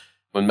terms of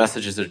when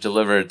messages are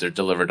delivered, they're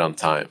delivered on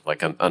time,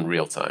 like on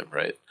real time,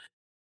 right?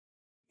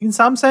 In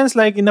some sense,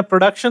 like in a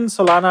production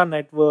Solana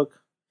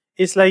network,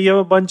 it's like you have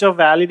a bunch of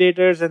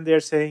validators and they're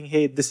saying,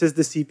 hey, this is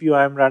the CPU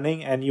I'm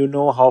running, and you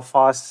know how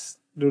fast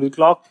to the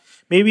clock.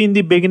 Maybe in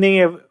the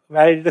beginning,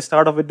 validators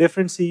start off with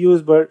different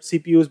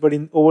CPUs, but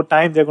over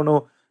time, they're going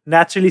to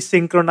naturally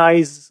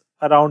synchronize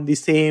around the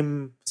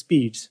same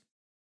speeds.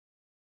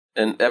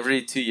 And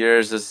every 2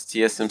 years, as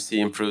TSMC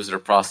improves their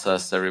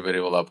process, everybody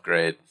will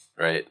upgrade,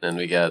 right? And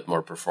we get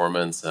more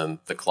performance, and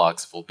the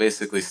clocks will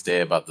basically stay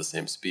about the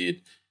same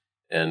speed.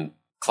 And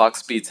clock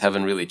speeds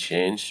haven't really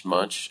changed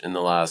much in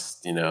the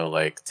last,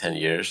 10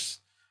 years.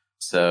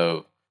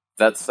 So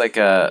that's like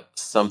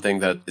something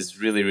that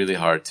is really, really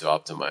hard to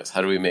optimize.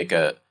 How do we make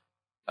a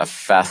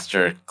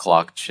faster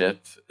clock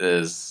chip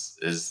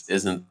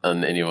isn't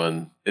on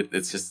anyone.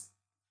 It's just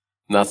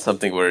not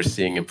something we're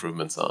seeing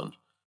improvements on.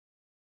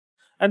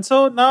 And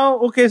so now,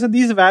 okay, so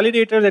these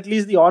validators, at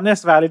least the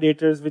honest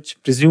validators,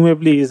 which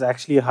presumably is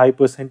actually a high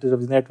percentage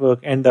of the network,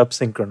 end up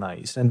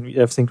synchronized, and we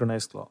have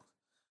synchronized clock.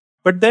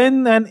 But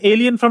then an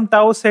alien from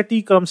Tau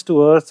Ceti comes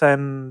to Earth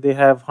and they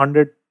have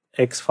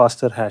 100x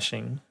faster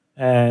hashing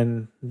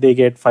and they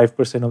get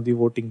 5% of the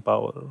voting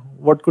power.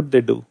 What could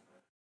they do?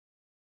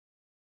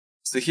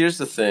 So here's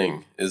the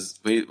thing, is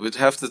we would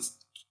have to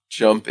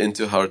jump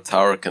into how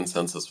tower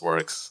consensus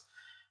works.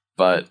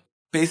 But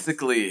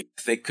basically,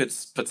 they could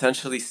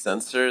potentially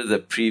censor the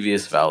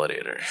previous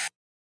validator,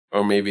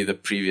 or maybe the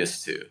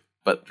previous two,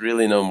 but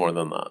really no more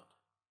than that.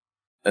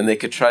 And they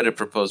could try to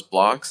propose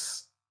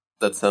blocks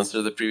that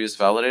censor the previous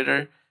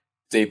validator.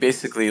 They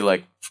basically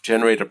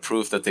generate a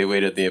proof that they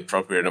waited the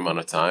appropriate amount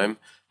of time,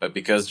 but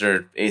because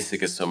their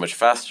ASIC is so much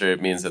faster,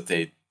 it means that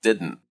they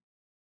didn't.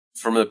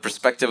 From the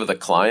perspective of the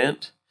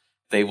client,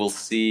 they will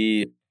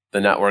see the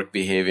network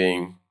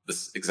behaving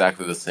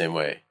exactly the same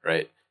way,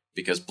 right?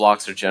 Because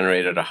blocks are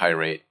generated at a high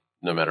rate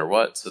no matter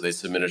what. So they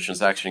submit a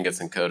transaction, gets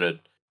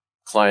encoded.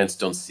 Clients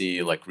don't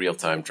see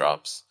real-time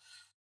drops.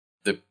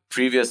 The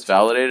previous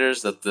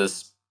validators that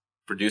this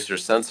producer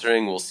is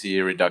censoring will see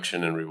a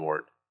reduction in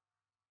reward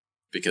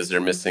because they're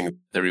missing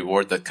the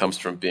reward that comes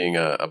from being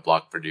a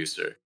block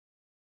producer.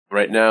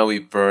 Right now, we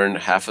burn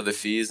half of the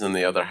fees and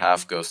the other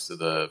half goes to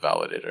the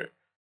validator.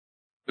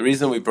 The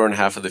reason we burn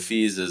half of the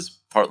fees is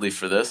partly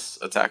for this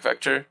attack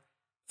vector,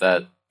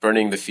 that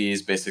burning the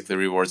fees basically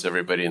rewards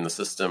everybody in the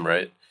system,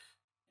 right?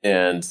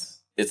 And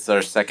it's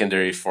our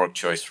secondary fork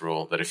choice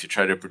rule that if you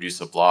try to produce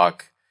a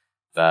block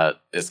that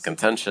is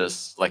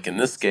contentious, like in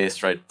this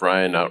case, right,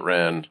 Brian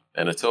outran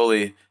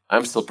Anatoly,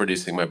 I'm still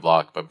producing my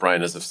block, but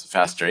Brian is a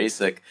faster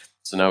ASIC,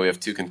 so now we have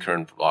two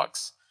concurrent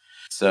blocks.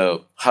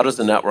 So how does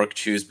the network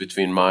choose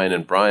between mine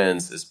and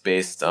Brian's is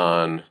based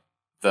on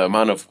the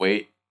amount of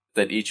weight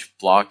that each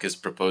block is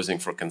proposing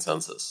for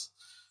consensus.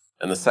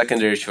 And the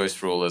secondary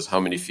choice rule is how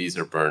many fees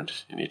are burned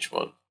in each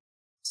one.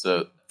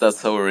 So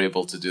that's how we're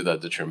able to do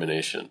that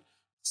determination.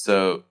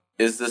 So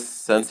is this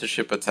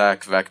censorship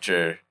attack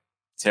vector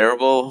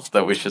terrible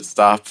that we should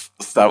stop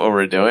what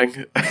we're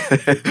doing?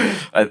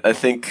 I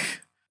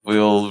think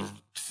we'll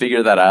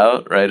figure that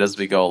out, right, as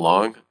we go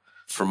along.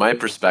 From my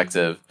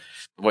perspective,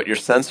 what you're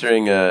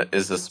censoring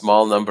is a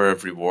small number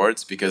of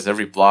rewards because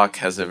every block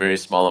has a very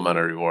small amount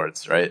of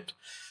rewards, right?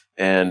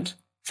 And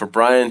for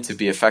Brian to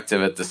be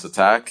effective at this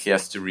attack, he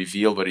has to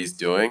reveal what he's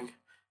doing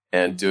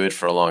and do it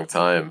for a long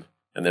time.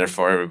 And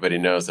therefore, everybody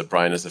knows that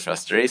Brian is a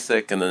faster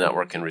ASIC and the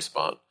network can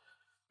respond.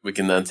 We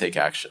can then take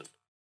action.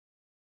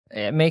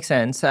 It makes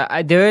sense.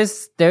 There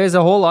is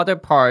a whole other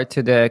part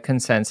to the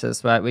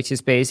consensus, right? Which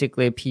is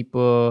basically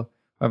people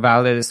or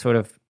validators sort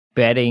of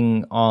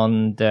betting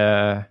on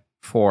the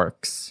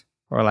forks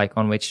or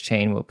on which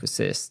chain will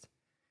persist.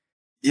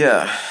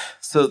 Yeah.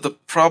 So the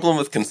problem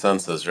with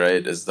consensus,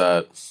 right, is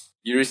that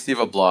you receive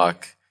a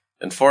block,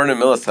 and 400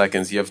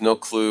 milliseconds, you have no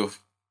clue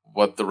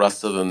what the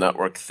rest of the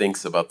network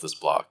thinks about this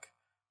block,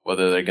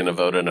 whether they're going to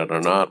vote in it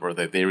or not, or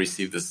they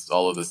receive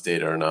all of this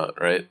data or not,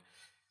 right?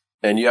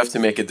 And you have to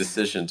make a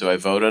decision, do I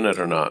vote in it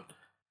or not?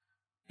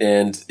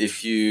 And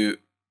if you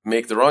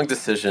make the wrong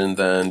decision,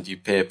 then you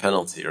pay a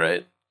penalty,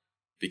 right?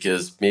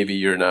 Because maybe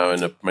you're now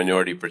in a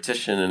minority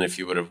partition, and if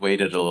you would have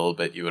waited a little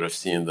bit, you would have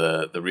seen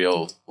the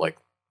real,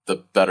 the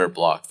better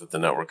block that the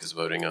network is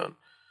voting on.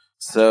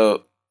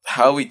 So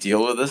how we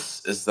deal with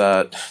this is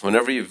that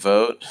whenever you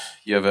vote,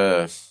 you have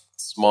a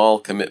small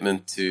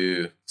commitment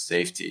to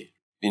safety.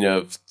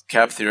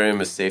 Cap theorem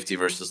is safety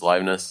versus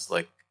liveness.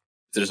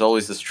 There's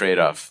always this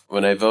trade-off.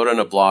 When I vote on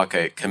a block,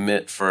 I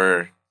commit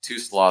for 2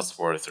 slots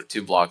worth or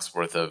 2 blocks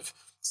worth of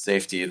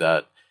safety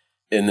that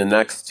in the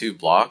next 2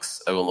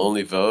 blocks, I will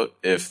only vote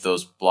if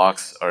those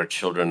blocks are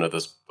children of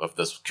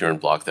this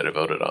current block that I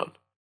voted on.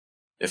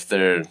 If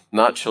they're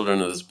not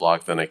children of this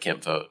block, then I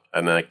can't vote.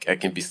 And I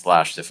can be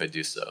slashed if I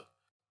do so.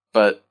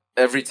 But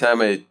every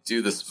time I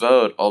do this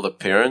vote, all the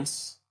parent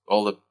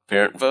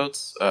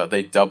votes,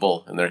 they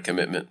double in their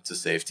commitment to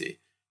safety.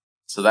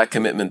 So that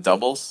commitment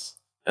doubles,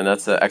 and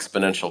that's an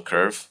exponential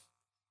curve.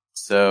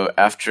 So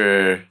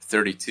after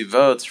 32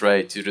 votes,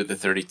 right, 2 to the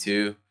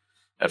 32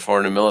 at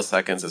 400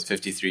 milliseconds is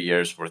 53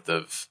 years worth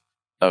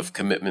of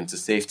commitment to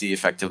safety,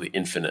 effectively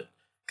infinite.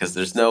 Because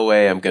there's no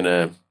way I'm going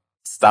to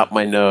stop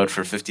my node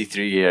for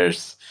 53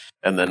 years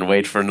and then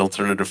wait for an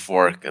alternative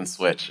fork and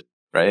switch,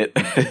 right?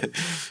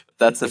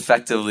 That's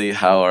effectively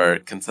how our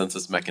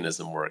consensus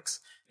mechanism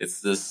works.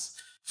 It's this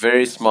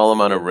very small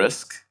amount of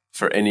risk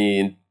for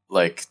any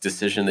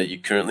decision that you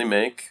currently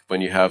make when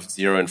you have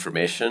zero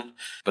information,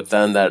 but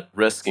then that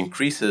risk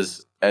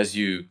increases as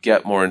you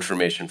get more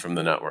information from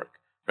the network,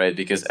 right?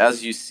 Because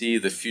as you see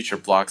the future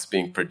blocks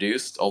being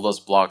produced, all those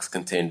blocks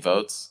contain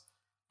votes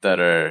that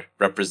are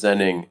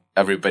representing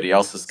everybody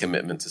else's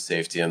commitment to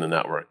safety in the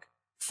network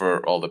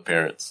for all the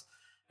parents.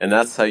 And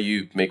that's how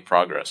you make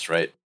progress,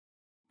 right?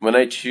 When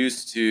I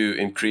choose to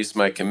increase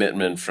my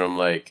commitment from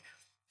like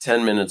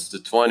 10 minutes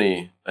to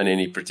 20 on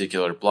any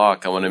particular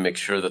block, I want to make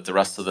sure that the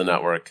rest of the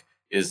network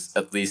is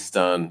at least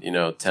on,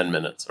 10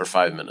 minutes or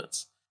 5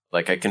 minutes.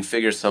 Like I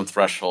configure some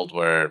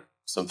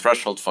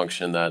threshold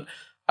function that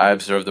I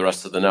observe the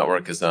rest of the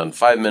network is on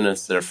 5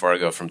 minutes, therefore I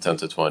go from 10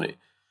 to 20.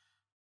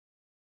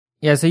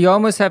 Yeah, so you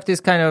almost have this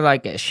kind of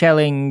like a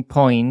shelling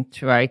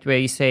point, right? Where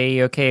you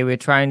say, okay, we're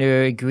trying to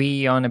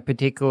agree on a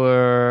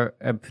particular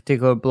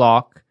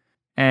block.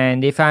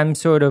 And if I'm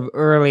sort of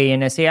early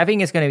and I say, I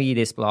think it's going to be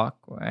this block,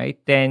 right?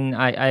 Then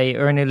I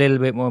earn a little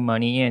bit more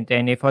money. And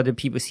then if other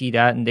people see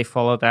that and they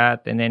follow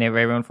that, and then if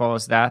everyone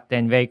follows that,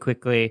 then very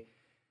quickly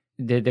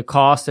the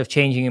cost of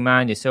changing your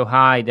mind is so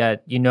high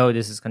that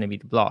this is going to be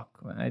the block,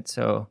 right?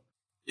 So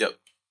yep,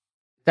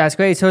 that's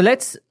great. So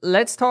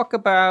let's talk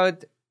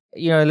about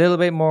a little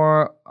bit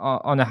more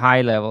on the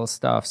high level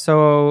stuff.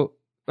 So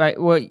right,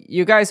 what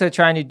you guys are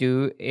trying to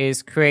do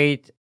is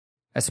create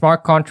a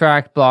smart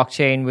contract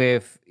blockchain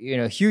with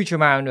huge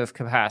amount of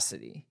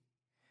capacity.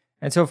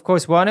 And so, of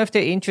course, one of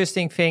the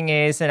interesting thing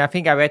is, and I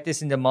think I read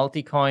this in the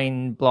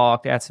Multicoin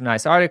blog, they had some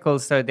nice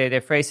articles, so they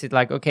phrased it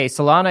like, okay,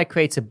 Solana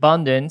creates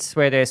abundance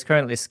where there's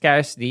currently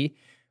scarcity,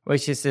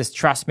 which is this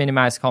trust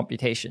minimized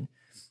computation.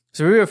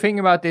 So we were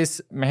thinking about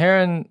this,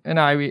 Meher and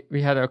I,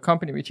 we had our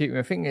company retreat, we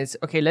were thinking is,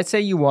 okay, let's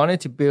say you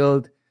wanted to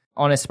build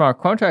on a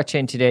smart contract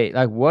chain today,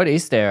 like what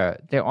is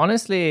there? There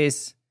honestly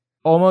is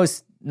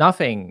almost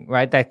nothing,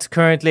 right? That's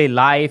currently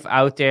live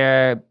out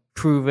there,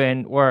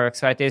 proven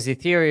works, right? There's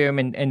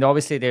Ethereum and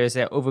obviously there's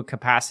an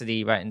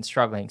overcapacity, right, and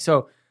struggling.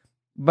 So,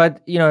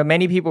 but,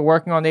 many people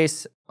working on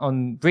this,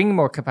 on bringing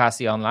more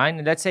capacity online.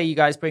 And let's say you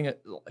guys bring a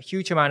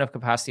huge amount of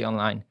capacity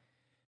online.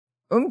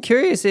 I'm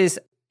curious is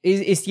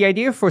the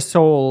idea for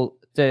Sol,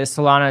 the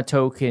Solana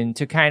token,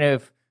 to kind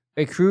of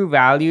accrue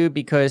value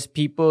because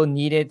people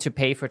needed to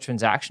pay for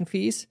transaction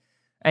fees?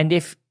 And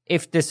if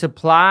the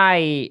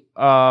supply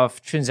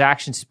of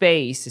transaction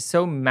space is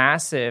so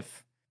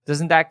massive,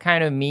 doesn't that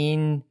kind of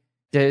mean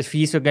the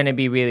fees are going to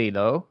be really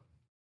low?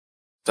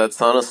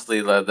 That's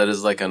honestly, that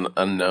is like an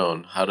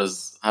unknown. How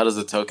does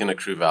a token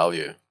accrue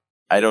value?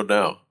 I don't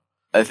know.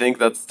 I think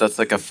that's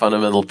like a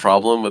fundamental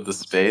problem with the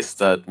space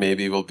that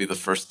maybe we'll be the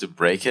first to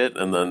break it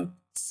and then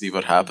see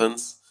what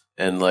happens.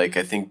 And I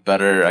think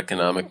better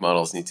economic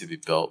models need to be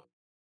built.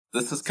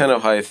 This is kind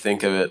of how I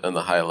think of it on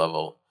the high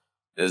level.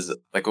 Is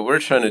like what we're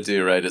trying to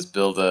do, right, is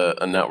build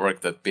a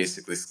network that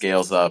basically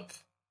scales up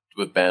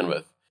with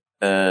bandwidth.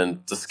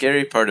 And the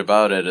scary part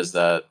about it is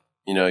that,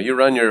 you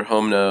run your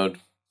home node,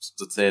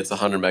 let's say it's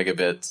 100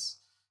 megabits,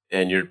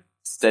 and your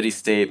steady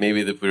state,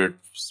 maybe that we're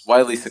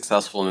widely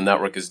successful and the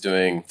network is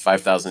doing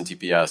 5,000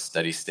 TPS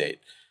steady state,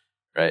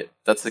 right?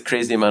 That's a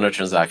crazy amount of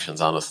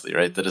transactions, honestly,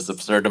 right? That is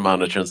absurd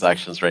amount of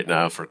transactions right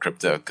now for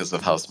crypto because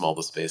of how small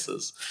the space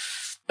is.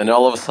 And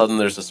all of a sudden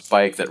there's a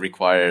spike that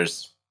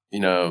requires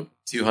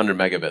 200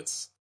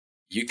 megabits.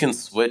 You can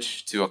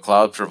switch to a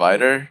cloud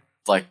provider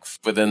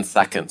within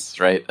seconds,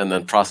 right? And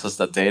then process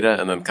that data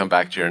and then come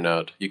back to your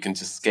node. You can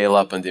just scale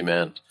up on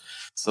demand.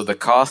 So the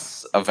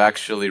costs of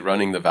actually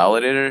running the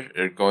validator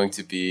are going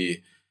to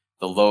be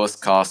the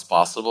lowest cost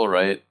possible,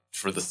 right?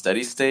 For the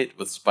steady state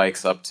with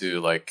spikes up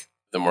to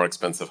the more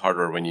expensive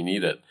hardware when you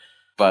need it.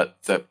 But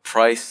the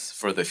price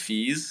for the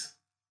fees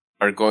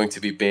are going to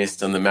be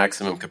based on the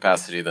maximum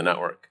capacity of the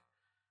network.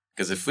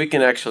 Because if we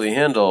can actually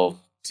handle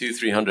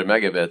 200-300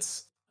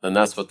 megabits, then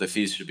that's what the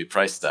fees should be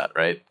priced at,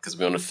 right? Because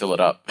we want to fill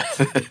it up.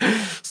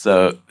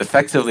 So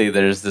effectively,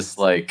 there's this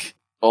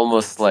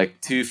almost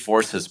two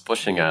forces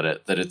pushing at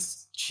it, that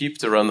it's cheap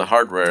to run the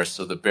hardware,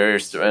 so the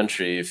barriers to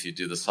entry, if you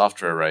do the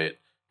software right,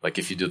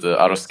 if you do the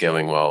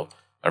auto-scaling well,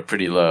 are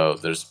pretty low.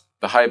 There's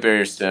the high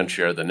barriers to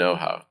entry are the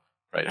know-how,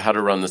 right? How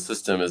to run the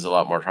system is a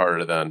lot more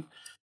harder than,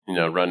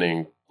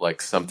 running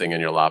something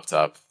in your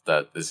laptop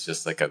that is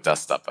just a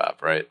desktop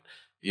app, right?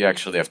 You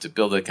actually have to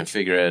build it,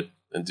 configure it,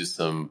 and do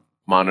some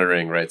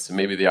monitoring, right? So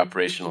maybe the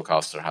operational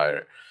costs are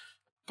higher.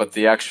 But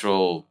the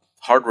actual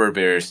hardware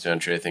barriers to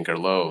entry, I think, are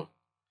low.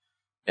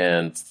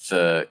 And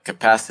the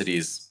capacity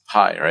is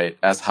high, right?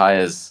 As high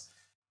as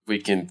we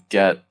can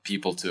get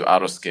people to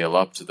auto-scale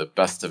up to the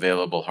best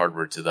available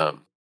hardware to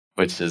them,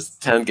 which is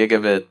 10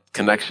 gigabit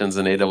connections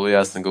in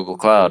AWS and Google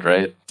Cloud,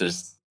 right?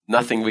 There's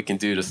nothing we can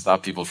do to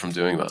stop people from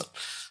doing that.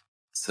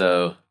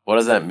 So what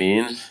does that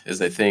mean?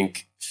 Is I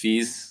think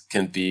fees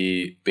can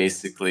be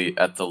basically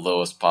at the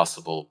lowest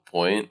possible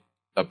point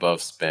above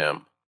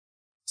spam.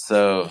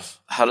 So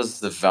how does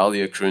the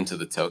value accrue into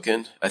the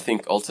token? I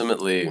think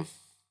ultimately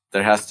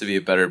there has to be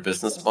a better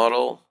business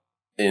model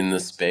in the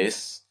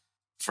space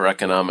for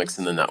economics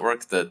in the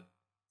network that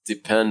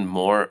depend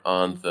more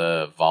on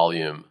the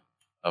volume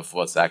of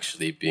what's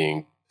actually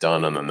being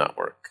done on the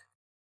network.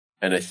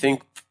 And I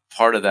think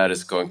part of that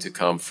is going to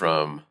come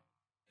from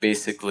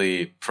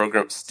basically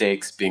program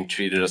stakes being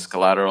treated as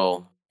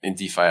collateral in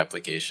DeFi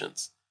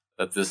applications.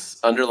 That this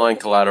underlying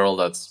collateral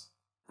that's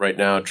right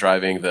now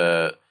driving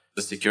the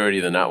security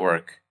of the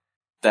network,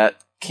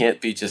 that can't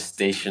be just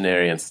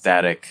stationary and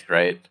static,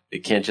 right? It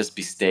can't just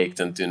be staked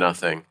and do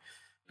nothing.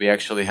 We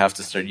actually have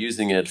to start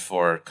using it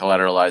for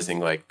collateralizing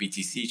like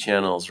BTC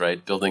channels,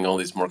 right? Building all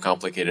these more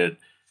complicated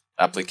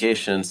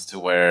applications to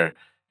where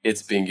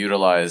it's being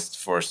utilized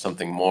for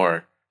something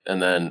more.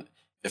 And then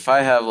if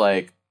I have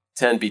like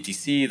 10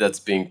 BTC that's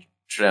being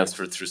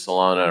transferred through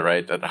Solana,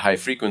 right, at a high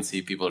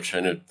frequency, people are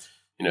trying to,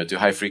 do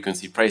high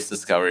frequency price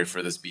discovery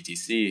for this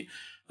BTC,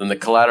 then the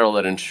collateral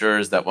that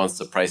ensures that once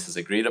the price is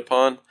agreed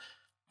upon,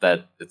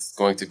 that it's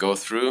going to go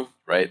through,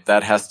 right,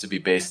 that has to be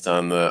based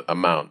on the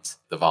amount,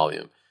 the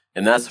volume.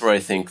 And that's where I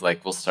think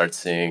like we'll start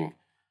seeing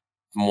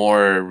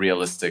more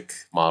realistic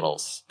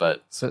models.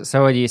 But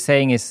so what you're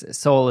saying is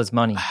Sol is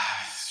money.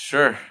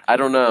 Sure. I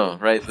don't know,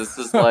 right? This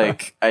is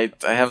like, I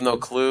have no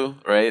clue,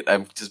 right?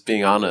 I'm just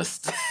being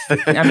honest.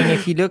 I mean,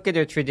 if you look at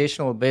a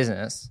traditional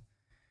business,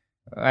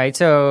 right?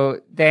 So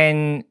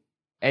then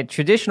a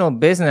traditional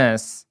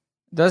business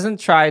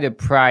doesn't try to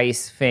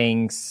price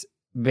things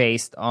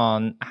based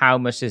on how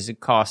much does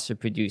it cost to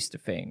produce the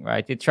thing,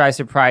 right? It tries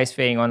to price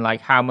thing on like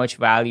how much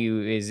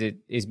value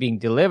is being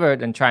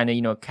delivered and trying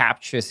to,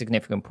 capture a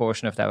significant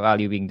portion of that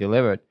value being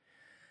delivered.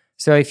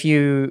 So if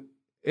you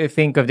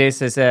think of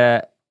this as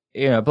a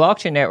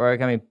blockchain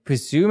network, I mean,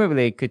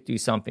 presumably it could do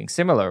something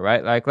similar,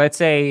 right? Like, let's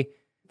say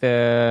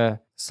the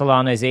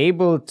Solana is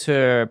able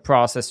to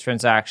process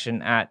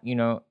transaction at,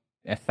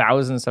 a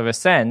thousandth of a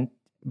cent,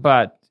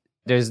 but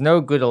there's no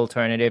good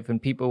alternative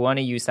and people want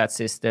to use that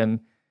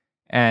system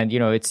and,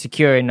 it's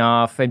secure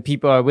enough and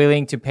people are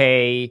willing to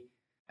pay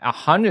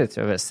 100th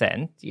of a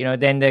cent,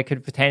 then there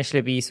could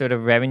potentially be sort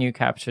of revenue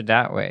captured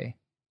that way.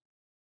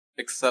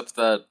 Except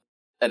that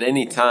at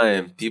any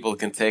time, people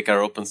can take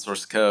our open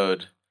source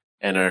code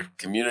and our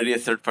community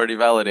of third-party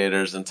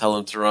validators and tell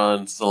them to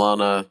run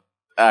Solana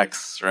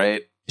X,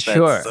 right?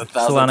 Sure, That's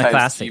 1,000 Solana times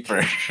Classic.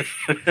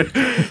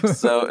 cheaper.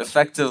 So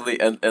effectively,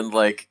 and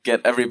like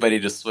get everybody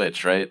to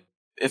switch, right?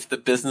 If the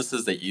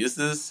businesses that use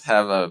this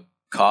have a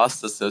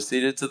cost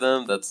associated to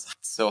them that's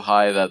so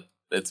high that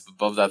it's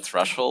above that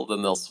threshold,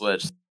 then they'll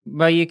switch.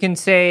 Well, you can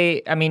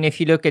say, I mean, if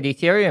you look at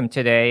Ethereum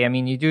today, I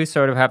mean, you do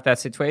sort of have that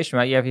situation,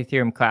 right? You have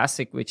Ethereum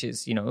Classic, which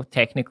is,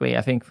 technically,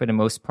 I think for the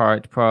most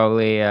part,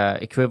 probably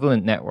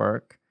equivalent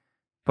network,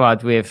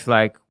 but with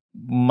like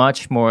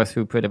much more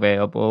throughput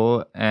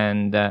available.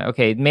 And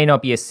okay, it may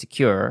not be as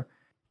secure,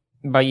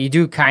 but you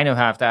do kind of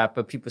have that,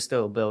 but people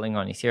still building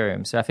on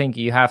Ethereum. So I think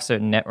you have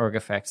certain network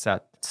effects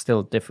that's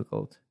still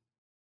difficult.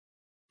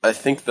 I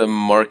think the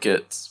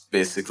market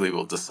basically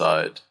will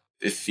decide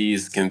if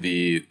fees can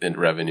be in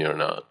revenue or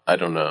not. I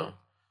don't know.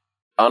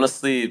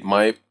 Honestly,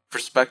 my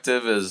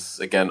perspective is,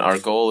 again, our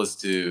goal is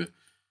to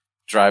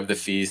drive the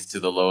fees to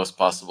the lowest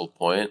possible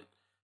point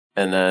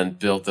and then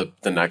build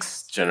the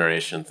next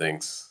generation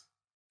things.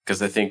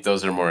 Because I think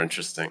those are more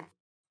interesting.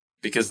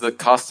 Because the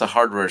cost of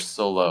hardware is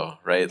so low,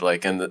 right?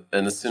 Like, and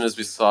as soon as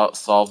we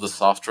solve the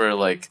software,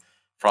 like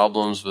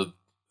problems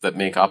that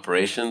make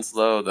operations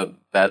low,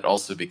 that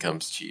also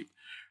becomes cheap.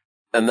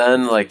 And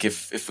then, like,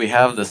 if we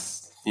have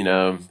this,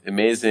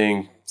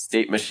 amazing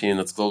state machine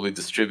that's globally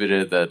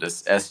distributed that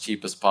is as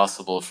cheap as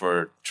possible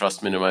for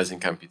trust minimizing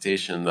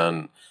computation,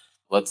 then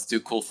let's do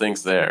cool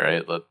things there,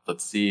 right?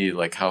 Let's see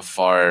like how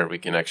far we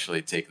can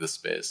actually take this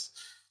space.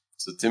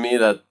 So to me,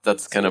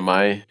 that's kind of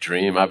my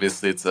dream.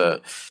 Obviously, it's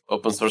a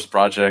open source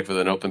project with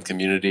an open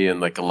community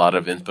and like a lot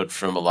of input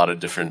from a lot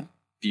of different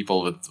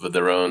people with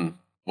their own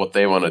what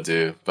they want to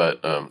do.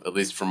 But at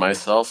least for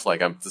myself, like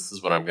this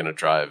is what I'm going to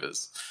drive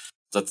is.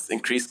 Let's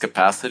increase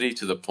capacity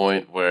to the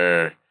point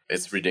where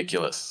it's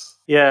ridiculous.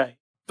 Yeah.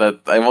 But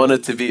I want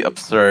it to be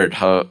absurd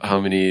how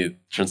many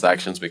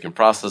transactions we can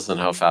process and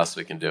how fast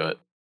we can do it.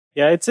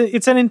 Yeah,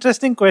 it's an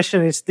interesting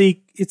question. It's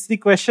the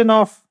question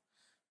of,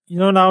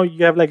 now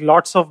you have like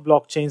lots of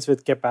blockchains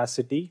with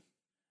capacity.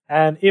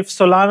 And if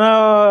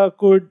Solana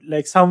could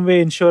like some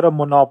way ensure a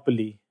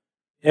monopoly,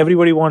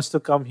 everybody wants to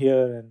come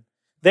here, and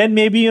then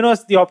maybe,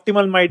 the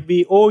optimal might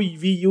be,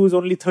 we use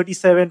only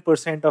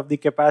 37% of the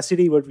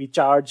capacity, but we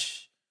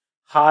charge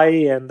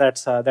high, and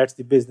that's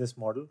the business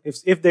model.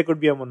 If there could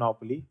be a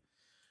monopoly.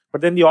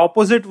 But then the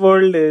opposite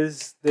world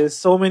is there's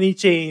so many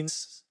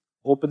chains,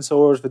 open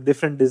source with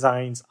different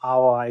designs,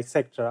 AWA,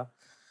 etc.,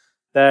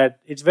 that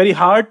it's very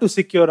hard to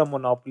secure a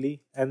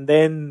monopoly. And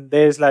then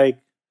there's like,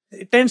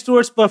 it tends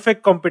towards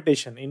perfect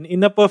competition.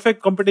 In a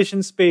perfect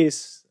competition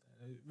space,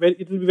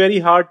 it will be very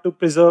hard to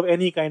preserve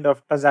any kind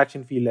of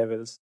transaction fee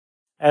levels.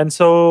 And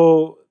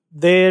so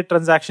their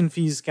transaction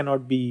fees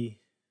cannot be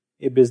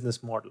a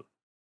business model.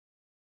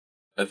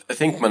 I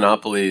think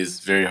monopoly is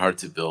very hard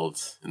to build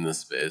in this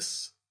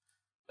space,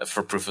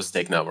 for proof of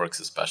stake networks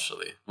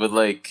especially. With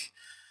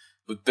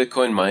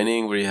Bitcoin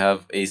mining, where you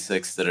have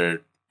ASICs that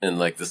are in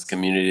like this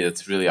community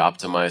that's really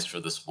optimized for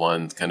this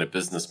one kind of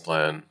business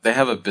plan. They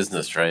have a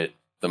business, right?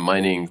 The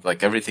mining,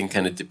 like everything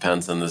kind of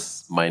depends on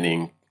this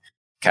mining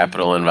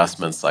capital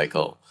investment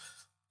cycle.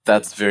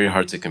 That's very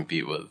hard to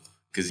compete with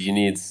because you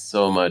need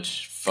so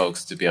much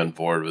folks to be on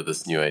board with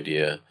this new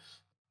idea.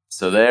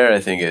 So there, I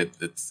think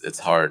it's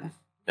hard.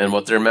 And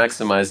what they're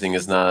maximizing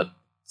is not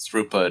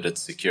throughput,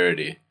 it's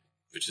security.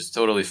 which is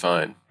totally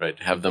fine, right?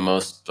 Have the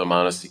most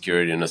amount of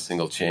security in a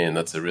single chain.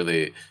 That's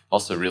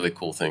also a really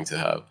cool thing to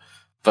have.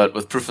 But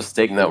with proof of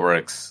stake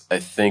networks, I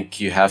think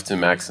you have to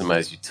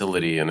maximize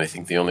utility. And I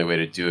think the only way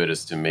to do it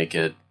is to make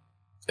it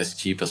as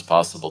cheap as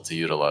possible to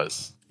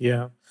utilize.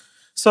 Yeah.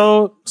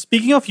 So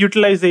speaking of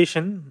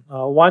utilization,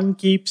 one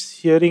keeps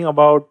hearing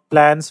about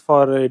plans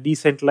for a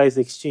decentralized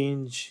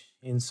exchange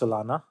in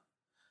Solana.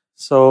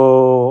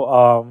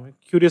 So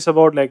curious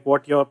about like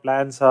what your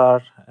plans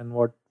are and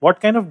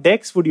what kind of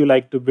DEX would you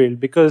like to build?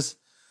 Because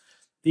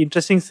the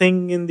interesting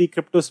thing in the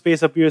crypto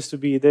space appears to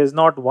be there's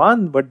not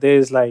one, but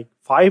there's like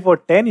 5 or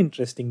 10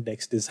 interesting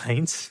DEX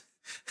designs.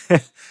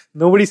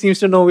 Nobody seems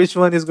to know which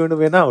one is going to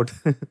win out.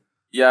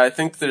 Yeah, I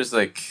think there's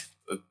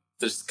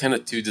kind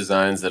of two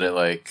designs that I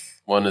like.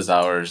 One is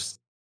ours,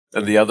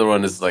 and the other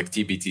one is like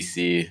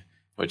TBTC,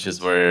 which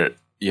is where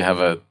you have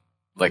a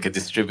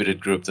distributed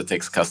group that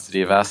takes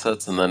custody of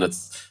assets, and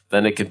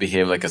then it can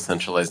behave like a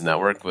centralized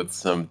network with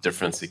some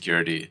different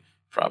security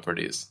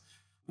properties,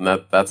 and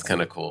that's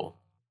kind of cool.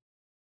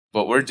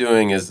 What we're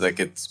doing is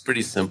it's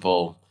pretty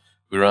simple.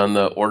 We run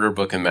the order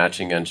book and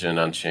matching engine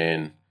on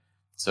chain.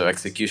 So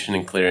execution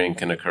and clearing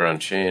can occur on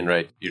chain,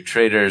 right? Your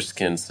traders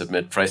can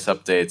submit price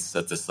updates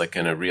at this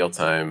kind of real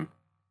time,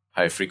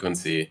 high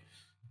frequency,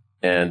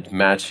 and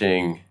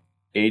matching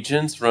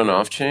agents run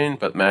off chain,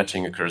 but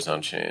matching occurs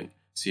on chain.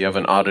 So you have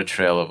an audit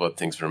trail of what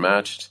things were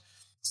matched.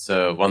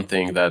 So one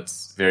thing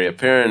that's very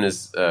apparent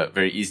is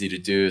very easy to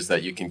do is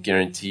that you can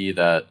guarantee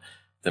that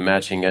the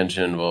matching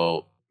engine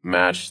will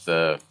match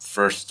the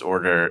first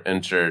order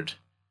entered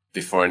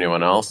before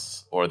anyone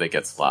else, or they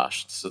get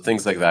slashed. So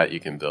things like that you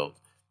can build.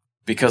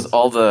 Because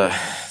all the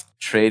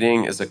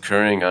trading is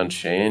occurring on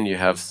chain, you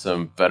have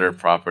some better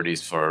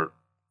properties for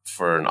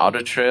an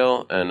audit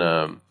trail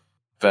and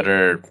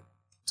better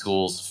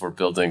tools for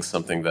building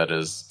something that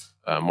is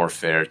more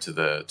fair to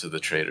the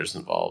traders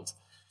involved.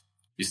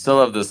 You still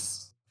have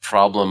this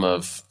problem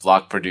of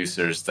block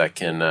producers that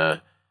can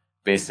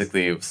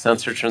basically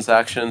censor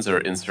transactions or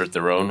insert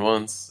their own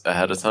ones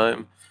ahead of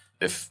time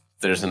if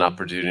there's an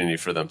opportunity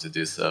for them to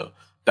do so.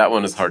 That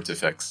one is hard to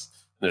fix.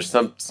 There's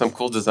some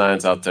cool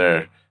designs out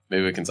there.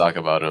 Maybe we can talk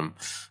about them.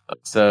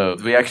 So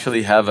we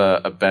actually have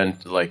a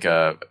bench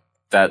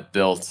that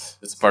built.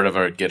 It's part of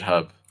our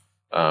GitHub,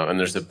 and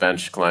there's a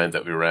bench client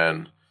that we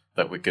ran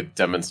that we could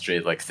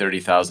demonstrate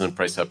 30,000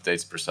 price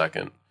updates per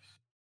second.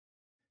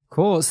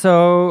 Cool.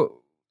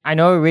 So I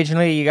know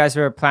originally you guys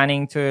were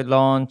planning to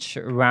launch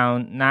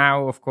around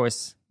now, of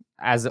course,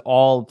 as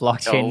all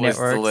blockchain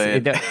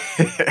networks,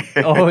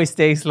 it always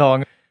takes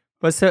long.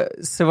 But so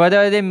what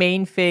are the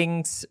main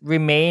things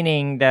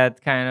remaining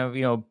that kind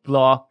of,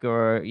 block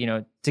or,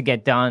 to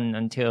get done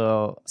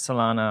until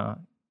Solana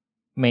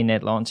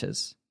mainnet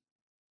launches?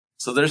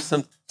 So there's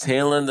some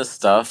tail end of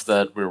stuff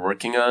that we're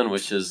working on,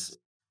 which is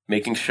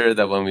making sure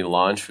that when we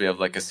launch, we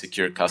have a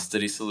secure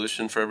custody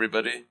solution for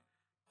everybody.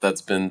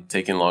 That's been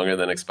taking longer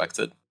than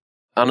expected.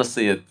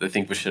 Honestly, I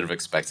think we should have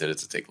expected it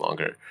to take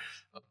longer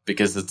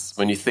because it's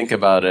when you think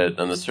about it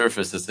on the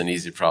surface, it's an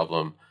easy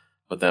problem.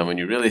 But then when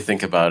you really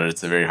think about it,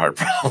 it's a very hard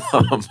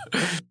problem.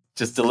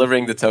 Just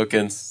delivering the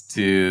tokens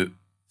to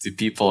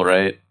people,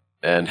 right?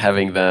 And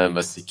having them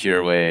a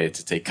secure way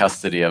to take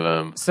custody of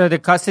them. So the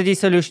custody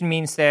solution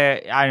means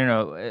that, I don't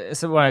know,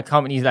 so one of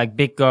companies like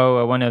BitGo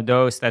or one of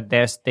those that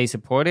they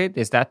support it.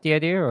 Is that the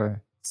idea,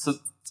 or? So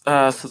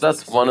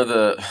that's one of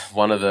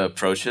the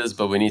approaches,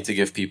 but we need to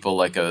give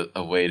people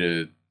a way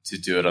to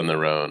do it on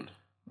their own,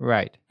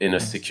 right? In a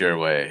secure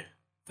way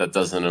that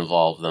doesn't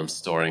involve them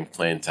storing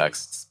plain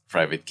text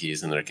private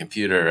keys in their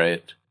computer,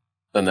 right?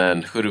 And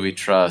then who do we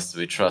trust? Do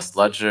we trust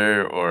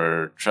Ledger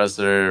or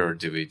Trezor, or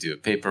do we do a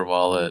paper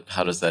wallet?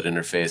 How does that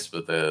interface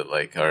with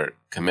our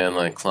command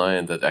line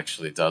client that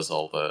actually does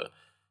all the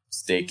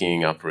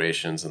staking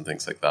operations and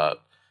things like that?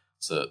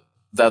 So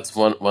that's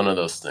one of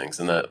those things,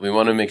 and that we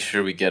want to make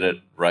sure we get it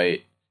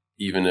right,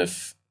 even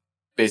if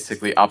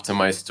basically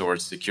optimized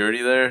towards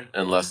security there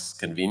and less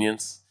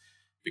convenience,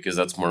 because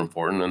that's more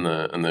important in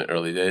the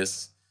early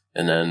days,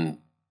 and then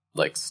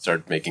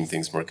start making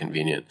things more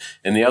convenient.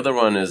 And the other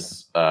one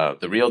is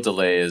the real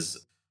delay is,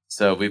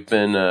 so we've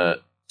been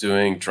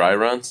doing dry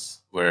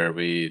runs where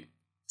we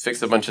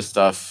fix a bunch of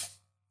stuff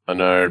on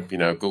our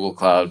Google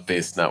Cloud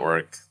based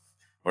network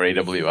or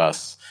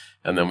AWS,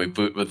 and then we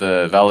boot with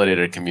the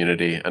validator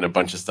community and a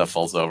bunch of stuff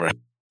falls over.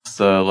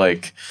 So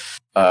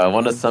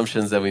one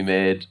assumptions that we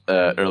made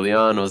early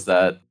on was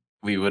that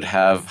we would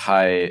have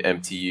high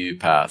MTU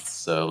paths.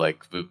 So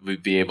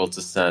we'd be able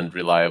to send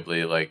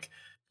reliably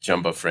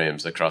jumbo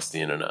frames across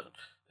the internet.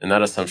 And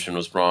that assumption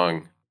was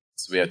wrong.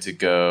 So we had to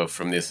go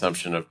from the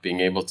assumption of being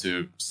able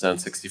to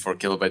send 64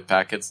 kilobyte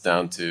packets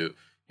down to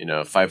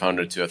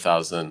 500 to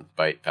 1,000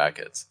 byte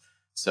packets.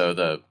 So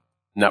the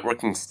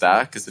networking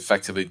stack is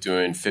effectively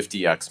doing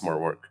 50x more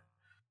work,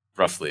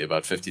 roughly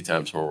about 50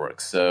 times more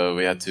work. So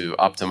we had to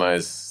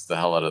optimize the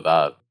hell out of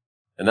that.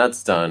 And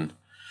that's done.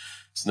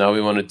 So now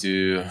we want to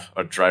do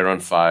our dry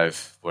run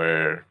 5,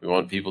 where we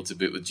want people to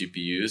boot with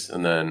GPUs,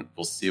 and then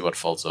we'll see what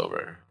falls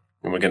over.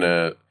 And we're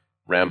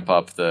ramp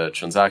up the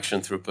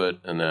transaction throughput,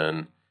 and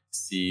then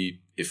see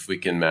if we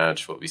can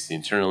match what we see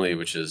internally,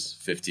 which is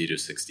 50 to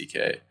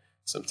 60K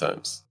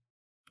sometimes.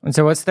 And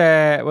so what's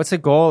the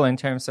goal in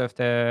terms of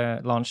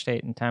the launch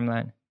date and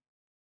timeline?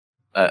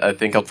 I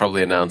think I'll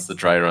probably announce the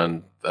dry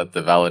run at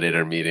the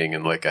validator meeting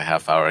in like a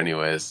half hour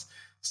anyways.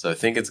 So I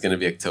think it's going to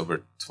be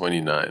October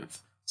 29th.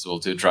 So we'll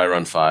do dry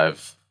run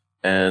 5.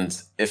 And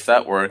if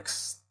that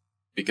works,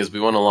 because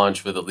we want to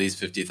launch with at least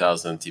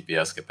 50,000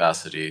 TPS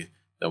capacity,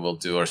 then we'll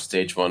do our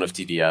stage 1 of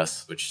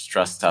TDS, which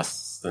stress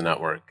tests the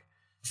network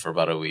for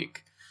about a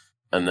week.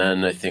 And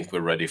then I think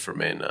we're ready for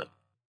mainnet.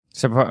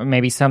 So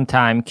maybe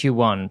sometime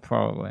Q1,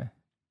 probably.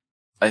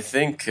 I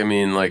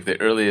mean, like the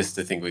earliest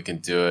I think we can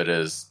do it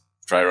is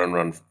dry run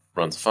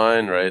runs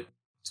fine, right?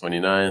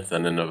 29th,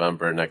 and in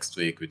November next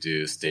week we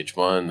do stage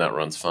 1, that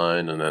runs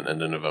fine, and then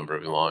end of November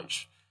we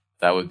launch.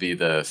 That would be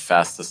the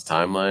fastest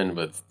timeline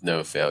with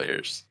no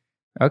failures.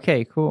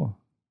 Okay, cool.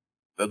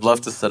 I'd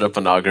love to set up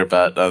an Augur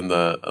bet on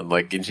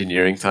like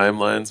engineering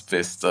timelines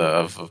based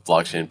of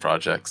blockchain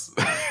projects.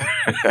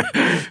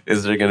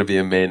 Is there going to be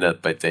a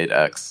mainnet by date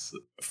X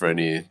for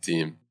any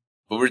team?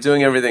 But we're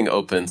doing everything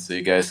open, so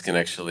you guys can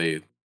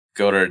actually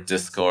go to our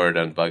Discord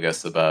and bug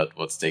us about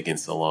what's taking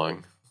so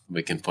long.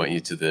 We can point you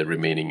to the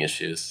remaining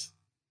issues.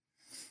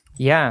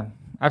 Yeah,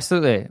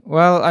 absolutely.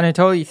 Well,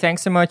 Anatoly,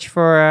 thanks so much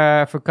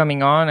for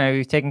coming on.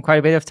 We've taken quite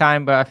a bit of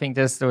time, but I think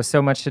there was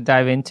so much to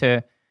dive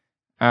into.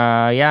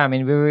 I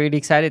mean, we're really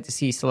excited to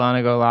see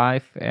Solana go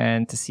live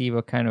and to see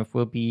what kind of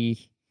will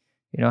be,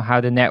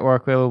 how the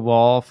network will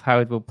evolve, how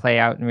it will play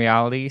out in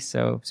reality.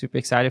 So super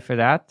excited for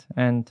that.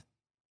 And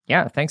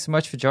yeah, thanks so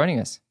much for joining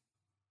us.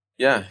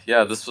 Yeah,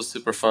 this was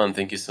super fun.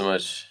 Thank you so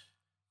much.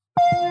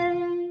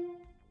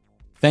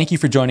 Thank you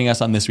for joining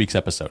us on this week's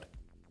episode.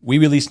 We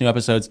release new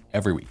episodes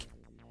every week.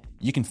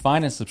 You can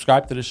find and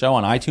subscribe to the show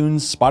on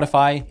iTunes,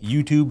 Spotify,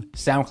 YouTube,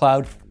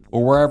 SoundCloud,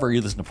 or wherever you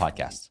listen to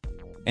podcasts.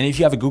 And if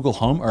you have a Google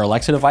Home or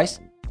Alexa device,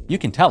 you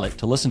can tell it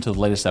to listen to the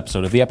latest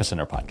episode of the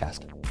Epicenter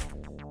podcast.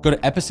 Go to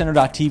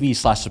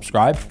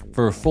epicenter.tv/subscribe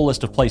for a full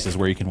list of places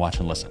where you can watch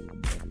and listen.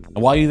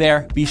 And while you're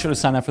there, be sure to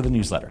sign up for the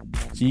newsletter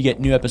so you get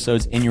new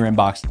episodes in your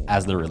inbox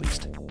as they're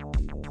released.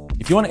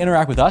 If you want to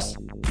interact with us,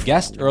 the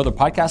guests, or other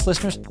podcast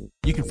listeners,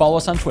 you can follow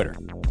us on Twitter.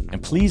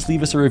 And please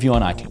leave us a review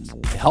on iTunes.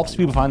 It helps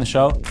people find the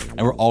show,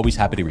 and we're always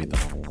happy to read them.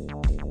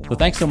 So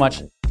thanks so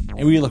much,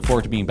 and we look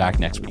forward to being back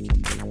next week.